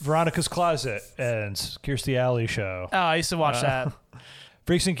 Veronica's Closet ends. Kirstie Alley Show. Oh, I used to watch that.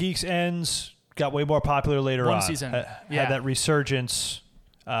 Freaks and Geeks ends. Got way more popular later on. One season. Had that resurgence.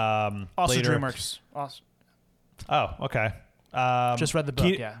 Also later. DreamWorks. Awesome. Oh, okay. Just read the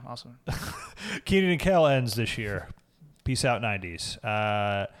book. Yeah, awesome. Kenan and Kel ends this year. Peace out, 90s.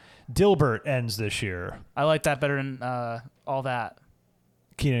 Dilbert ends this year. I like that better than all that.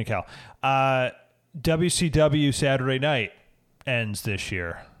 Kenan and Kel. WCW Saturday Night ends this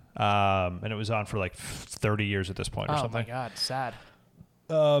year. And it was on for like 30 years at this point or something. Oh my God, sad.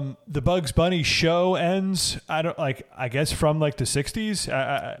 The Bugs Bunny show ends. I guess from like the 60s.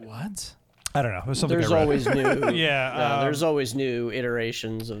 What? I don't know. It was something There's I read. always new. Yeah. There's always new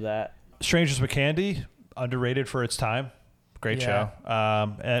iterations of that. Strangers with Candy, underrated for its time. Great show.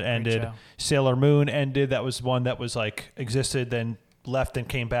 It ended. show. Sailor Moon ended. That was one that was like existed, then left and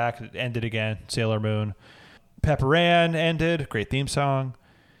came back. It ended again. Sailor Moon. Pepper Ann ended. Great theme song.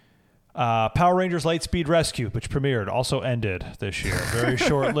 Power Rangers Lightspeed Rescue, which premiered, also ended this year. Very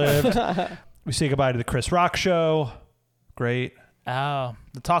short-lived. We say goodbye to the Chris Rock Show. Great. Oh,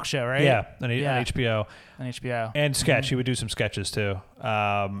 the talk show, right? Yeah, on HBO. On HBO. And sketch. He would do some sketches too.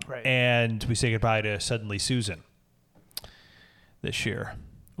 Right. And we say goodbye to Suddenly Susan this year.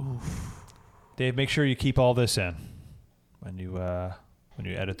 Oof. Dave, make sure you keep all this in when you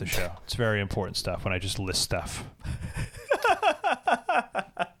edit the show. It's very important stuff when I just list stuff.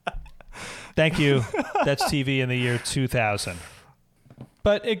 Thank you. That's TV in the year 2000.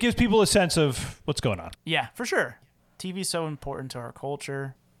 But it gives people a sense of what's going on. Yeah, for sure. TV's so important to our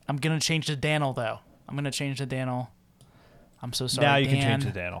culture. I'm going to change to Daniel, though. I'm so sorry, Now you Dan. can change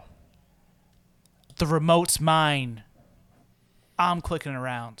to Daniel. The remote's mine. I'm clicking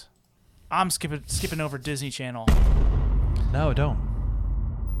around. I'm skipping over Disney Channel. No, don't.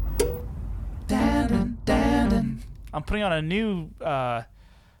 I'm putting on a new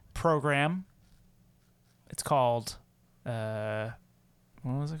program. It's called, what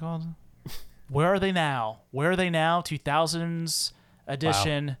was it called? Where Are They Now? Where Are They Now? 2000s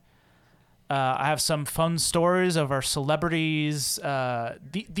edition. Wow. I have some fun stories of our celebrities.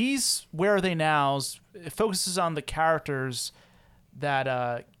 These Where Are They Nows, it focuses on the characters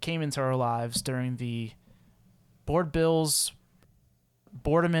that came into our lives during the Board Bills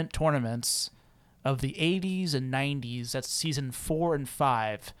Boardament tournaments of the 80s and 90s. That's season 4 and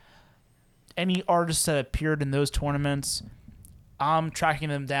 5. Any artists that appeared in those tournaments, I'm tracking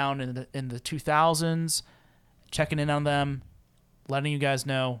them down in the 2000s, checking in on them, letting you guys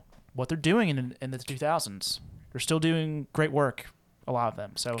know what they're doing in the 2000s. They're still doing great work, a lot of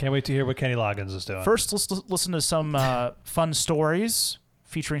them. So can't wait to hear what Kenny Loggins is doing. First, let's listen to some fun stories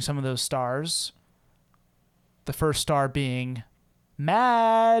featuring some of those stars. The first star being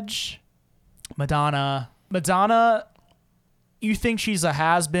Madge. Madonna. Madonna, you think she's a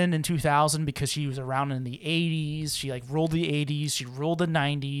has-been in 2000 because she was around in the 80s. She ruled the 80s. She ruled the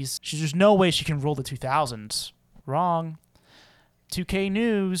 90s. There's no way she can rule the 2000s. Wrong. 2K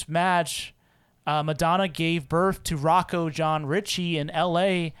News, Madge. Madonna gave birth to Rocco John Ritchie in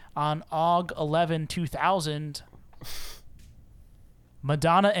L.A. on Aug 11, 2000.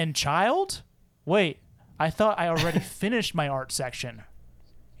 Madonna and child? Wait, I thought I already finished my art section.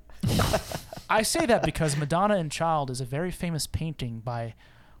 I say that because Madonna and Child is a very famous painting by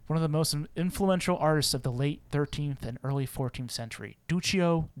one of the most influential artists of the late 13th and early 14th century,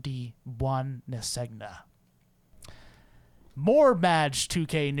 Duccio di Buonisegna. More Madge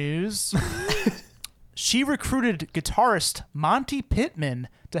 2K News. She recruited guitarist Monty Pittman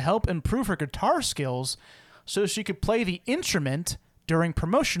to help improve her guitar skills so she could play the instrument during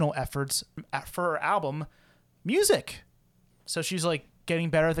promotional efforts for her album, Music. So she's getting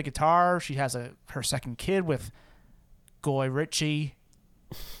better at the guitar. She has her second kid with Guy Ritchie.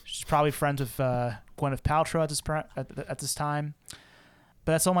 She's probably friends with Gwyneth Paltrow at this time.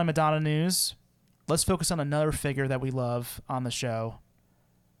 But that's all my Madonna news. Let's focus on another figure that we love on the show.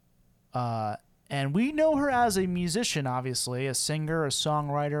 And we know her as a musician, obviously, a singer, a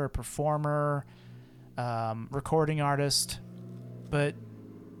songwriter, a performer, recording artist. But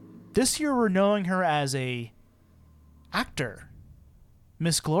this year we're knowing her as a actor.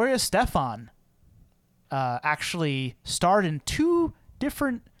 Miss Gloria Estefan actually starred in 2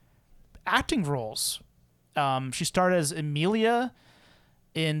 different acting roles. She starred as Emilia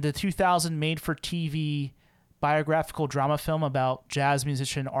in the 2000 made-for-TV biographical drama film about jazz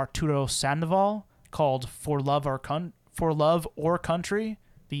musician Arturo Sandoval called For Love or Country,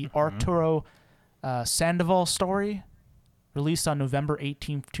 the Arturo Sandoval story, released on November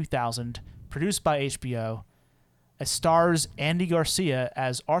 18th, 2000, produced by HBO. It stars Andy Garcia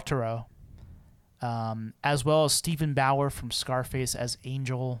as Arturo, as well as Stephen Bauer from Scarface as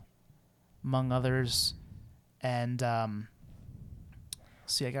Angel, among others. And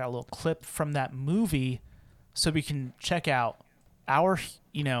see, I got a little clip from that movie so we can check out our,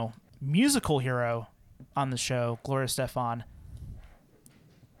 musical hero on the show, Gloria Estefan.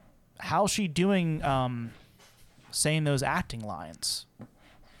 How's she doing saying those acting lines?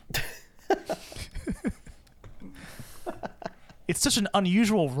 It's such an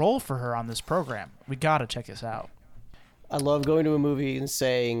unusual role for her on this program. We gotta check this out. I love going to a movie and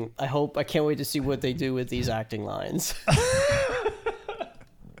saying, I can't wait to see what they do with these acting lines.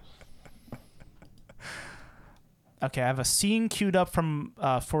 Okay, I have a scene queued up from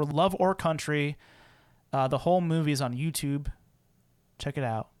For Love or Country. The whole movie is on YouTube. Check it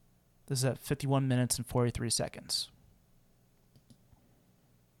out. This is at 51 minutes and 43 seconds.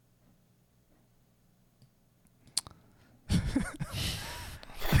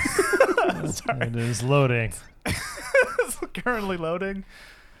 It is loading. It's currently loading.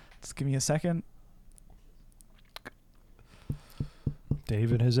 Just give me a second.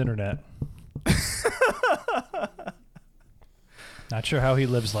 Dave and his internet. Not sure how he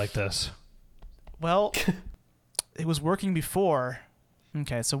lives like this. Well, it was working before.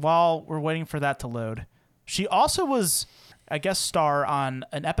 Okay, so while we're waiting for that to load, she also was a guest star on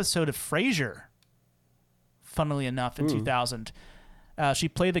an episode of Frasier, funnily enough, in 2000. She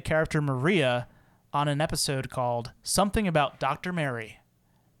played the character Maria on an episode called Something About Dr. Mary.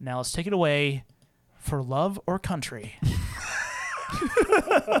 Now let's take it away For Love or Country.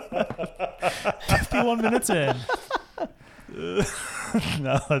 51 minutes in.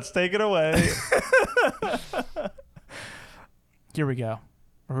 No, let's take it away. Here we go.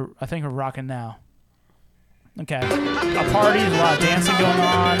 I think we're rocking now. Okay. A party, there's a lot of dancing going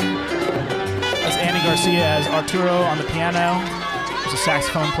on. That's Andy Garcia as Arturo on the piano. There's a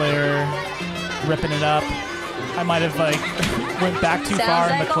saxophone player ripping it up. I I might have like went back too far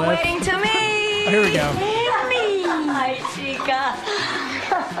in the clip. Waiting to me. Oh, here we go. Hi, chica.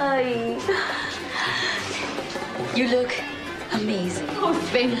 Hi. You look amazing. Oh,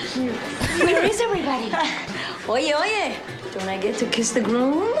 thank you. Where is everybody? Oye. Don't I get to kiss the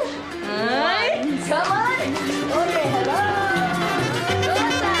groom? Hi. Come on. Oye, hello.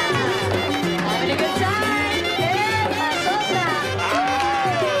 Sosa. Having a good time. Sosa.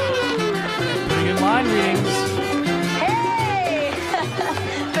 Pretty good line readings. Hey.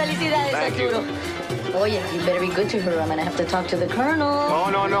 Felicidades, Arturo. Oye, you better be good to her. I'm gonna have to talk to the colonel. Oh,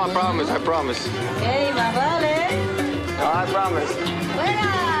 no, I promise. Hey, más vale. I promise.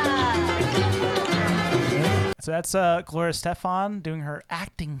 So that's Gloria Estefan doing her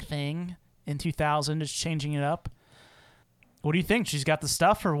acting thing in 2000, just changing it up. What do you think? She's got the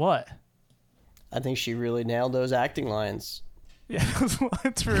stuff or what? I think she really nailed those acting lines. Yeah,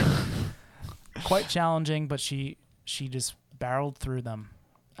 it's quite challenging, but she just barreled through them.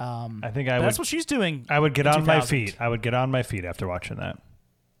 I think that's what she's doing. I would get in on my 2000. feet. I would get on my feet after watching that.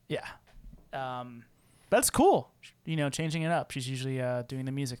 Yeah. That's cool. You know, changing it up. She's usually doing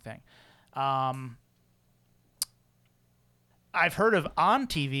the music thing. I've heard of On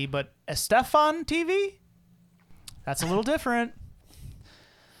TV, but Estefan TV? That's a little different.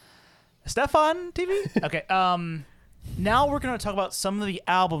 Estefan TV? Okay. Now we're going to talk about some of the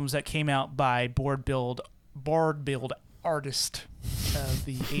albums that came out by board build artist of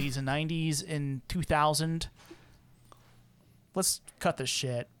the 80s and 90s in 2000. Let's cut this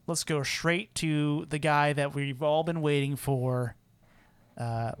shit. Let's go straight to the guy that we've all been waiting for.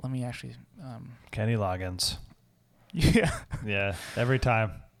 Let me actually... Kenny Loggins. Yeah. Yeah, every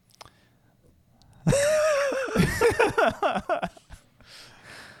time.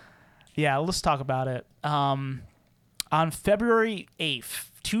 Yeah, let's talk about it. On February 8th,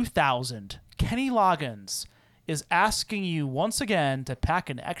 2000, Kenny Loggins is asking you once again to pack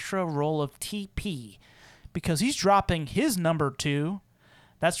an extra roll of TP because he's dropping his number 2.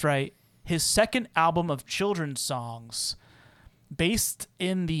 That's right, his second album of children's songs based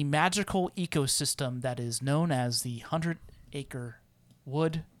in the magical ecosystem that is known as the 100 Acre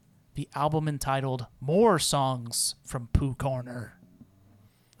Wood, the album entitled More Songs from Pooh Corner.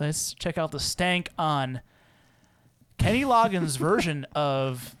 Let's check out the stank on Kenny Loggins' version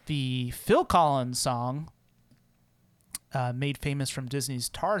of the Phil Collins song made famous from Disney's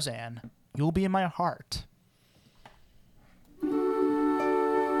Tarzan, You'll Be in My Heart.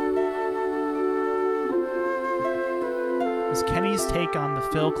 This is Kenny's take on the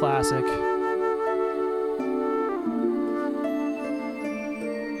Phil classic.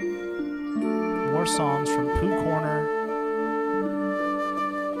 More songs from Pooh Corner.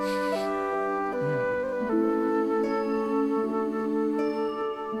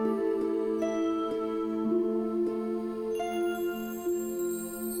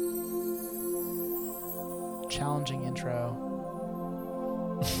 Challenging intro.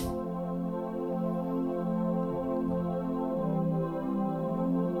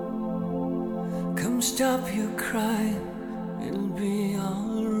 Come stop your crying, it'll be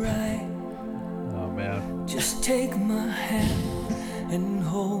alright. Oh man. Just take my hand and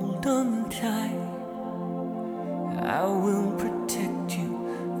hold on tight. I will protect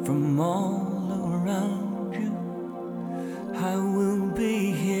you from all around you. I will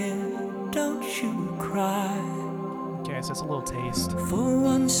be here, don't you cry. Okay, so that's a little taste. For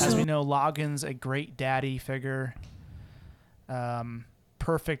once As we know, Loggins, a great daddy figure.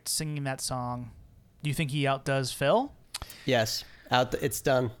 Perfect singing that song. Do you think he outdoes Phil? Yes, it's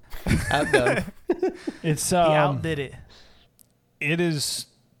done. Outdone. It's He outdid it. It is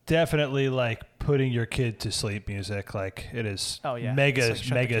definitely like putting your kid to sleep music. Like it is Oh, yeah. mega It's like, shut the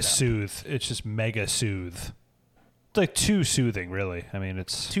kid mega up. soothe. It's just mega soothe. It's like too soothing, really. I mean,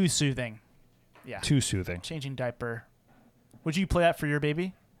 it's Too soothing. Yeah. too soothing. Changing diaper. Would you play that for your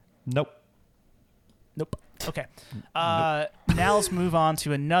baby? Nope. Nope. Okay. Now let's move on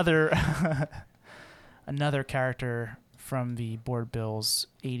to another another character from the Board Bills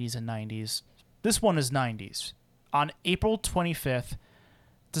 80s and 90s. This one is 90s. On April 25th,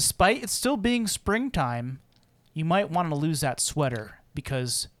 despite it still being springtime, you might want to lose that sweater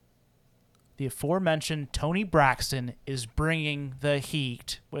because the aforementioned Toni Braxton is bringing the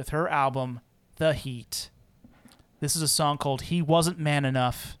heat with her album, The Heat. This is a song called He Wasn't Man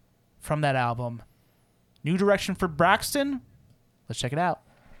Enough from that album. New direction for Braxton? Let's check it out.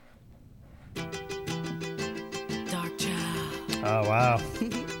 Dark child. Oh wow.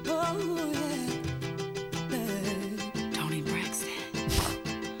 Oh, yeah. Toni Braxton.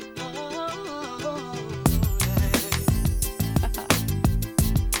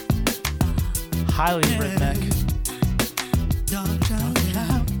 Highly rhythmic. A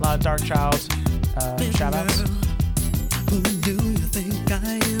lot of Dark Child shout outs. Who do you think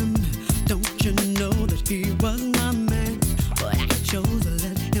I am? Don't you know that he was my man? But I chose to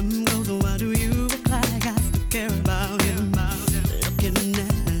let him go, so why do you act like I still care about him? Looking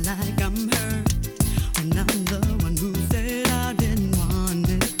at me like I'm hurt when I'm the one who said I didn't want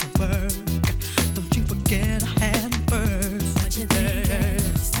it to work. Don't you forget I had him first.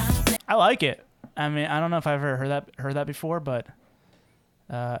 I like it. I mean, I don't know if I've ever heard that before, but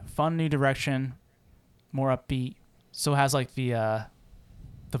fun new direction, more upbeat. Still has like the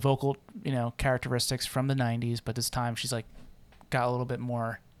vocal, characteristics from the 90s, but this time she's like got a little bit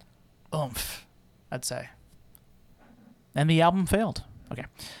more oomph, I'd say. And the album failed. Okay.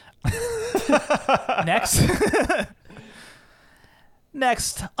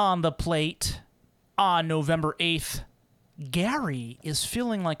 Next on the plate on November 8th, Gary is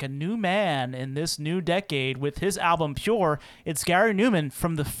feeling like a new man in this new decade with his album Pure. It's Gary Numan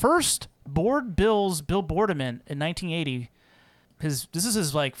from the first Board Bill's Bill Boardman in 1980. This is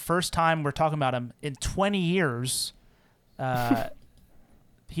his first time we're talking about him in 20 years.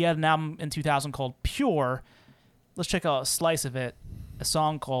 He had an album in 2000 called Pure. Let's check out a slice of it. A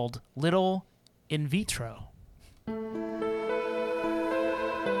song called Little In Vitro.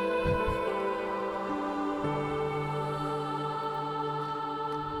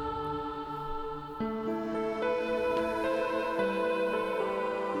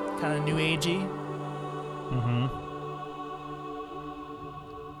 Kind of new agey. Mm-hmm.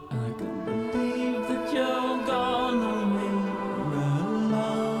 I can't believe that you're gonna leave me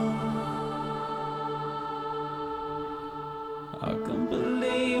alone. I can't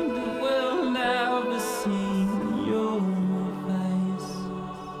believe that we'll never see your face.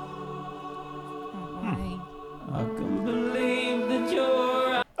 I can't believe that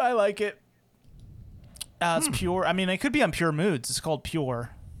you're. I like it. It's Pure. I mean, it could be on Pure Moods. It's called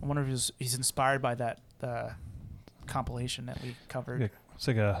Pure. I wonder if he's inspired by that compilation that we covered. It's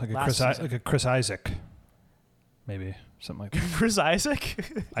like a Chris Isaac, maybe something like that. Chris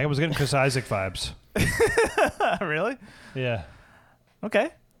Isaac? I was getting Chris Isaac vibes. Really? Yeah.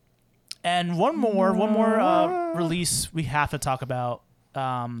 Okay. And one more release we have to talk about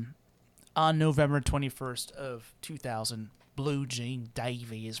on November 21st of 2000. Blue Jean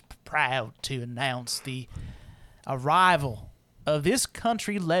Davy is proud to announce the arrival of this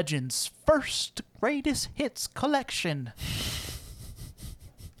country legend's first greatest hits collection.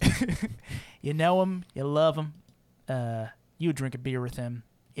 You know him, you love him, you would drink a beer with him.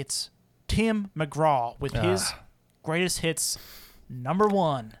 It's Tim McGraw with his greatest hits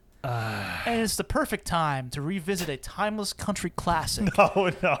 #1. And it's the perfect time to revisit a timeless country classic.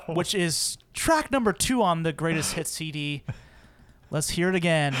 No. Which is track #2 on the greatest hits CD. Let's hear it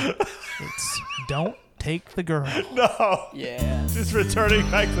again. It's Don't Take the Girl. No. Yeah. Just returning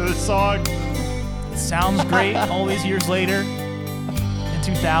back to the song. It sounds great all these years later. In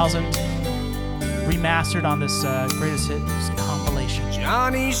 2000. Remastered on this greatest hits compilation.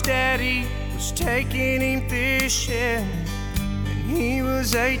 Johnny's daddy was taking him fishing when he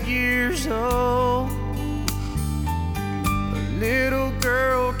was 8 years old. A little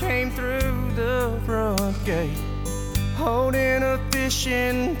girl came through the front gate holding a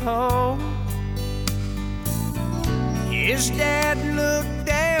fishing pole. His dad looked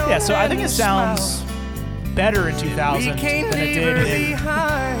down. Yeah, so I think it sounds better in 2000 than it did in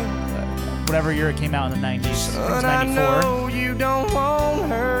whatever year it came out in the 90s. Son, I know you don't want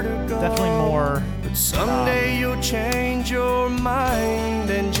her to go. Definitely more. But someday you'll change your mind.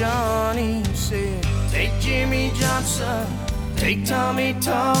 And Johnny said, take Jimmy Johnson, take Tommy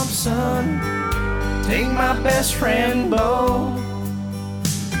Thompson, take my best friend Bo,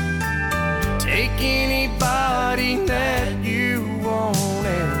 take anybody that you want,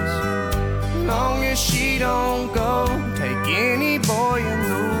 as long as she don't go. Take any boy in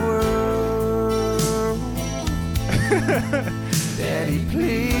the world. Daddy,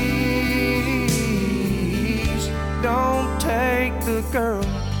 please don't take the girl.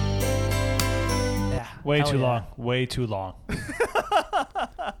 Yeah. Way too long. Way too long.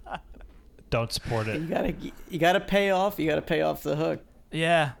 Don't support it. You gotta pay off. You gotta pay off the hook.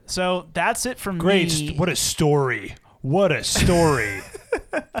 Yeah. So that's it from Great. me. What a story. What a story.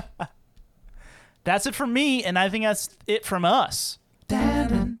 That's it from me, and I think that's it from us.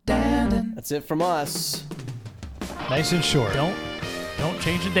 That's it from us. Nice and short. Don't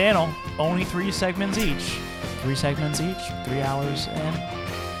change the Daniel. Only 3 segments each. 3 segments each. 3 hours in.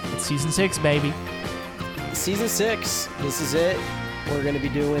 It's season 6, baby. Season 6. This is it. We're going to be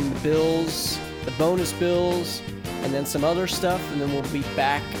doing the bills, the bonus bills, and then some other stuff, and then we'll be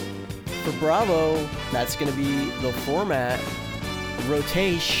back for Bravo. That's going to be the format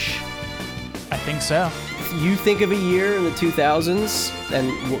rotation. I think so. If you think of a year in the 2000s, then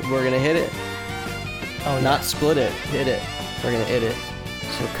we're gonna hit it. Oh, yeah. Not split it, hit it. We're gonna hit it.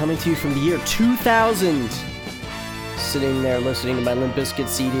 So coming to you from the year 2000, sitting there listening to my Limp Bizkit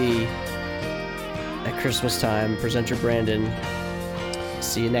CD at Christmas time. Presenter Brandon.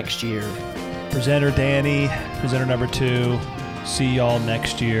 See you next year. Presenter Danny, presenter number 2. See y'all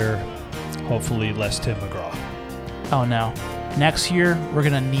next year. Hopefully less Tim McGraw. Oh no. Next year, we're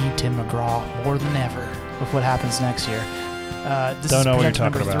going to need Tim McGraw more than ever with what happens next year. This Don't is know what you're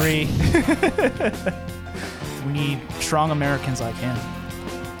presenter talking number 3. We need strong Americans like him.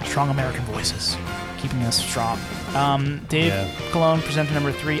 Strong American voices. Keeping us strong. Dave Colon, presenter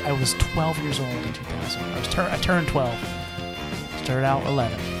number 3. I was 12 years old in 2000. I turned 12. Started out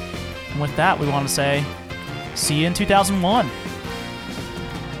 11. And with that, we want to say, see you in 2001.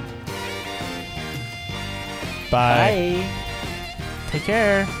 Bye. Bye. Take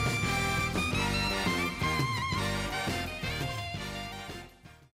care.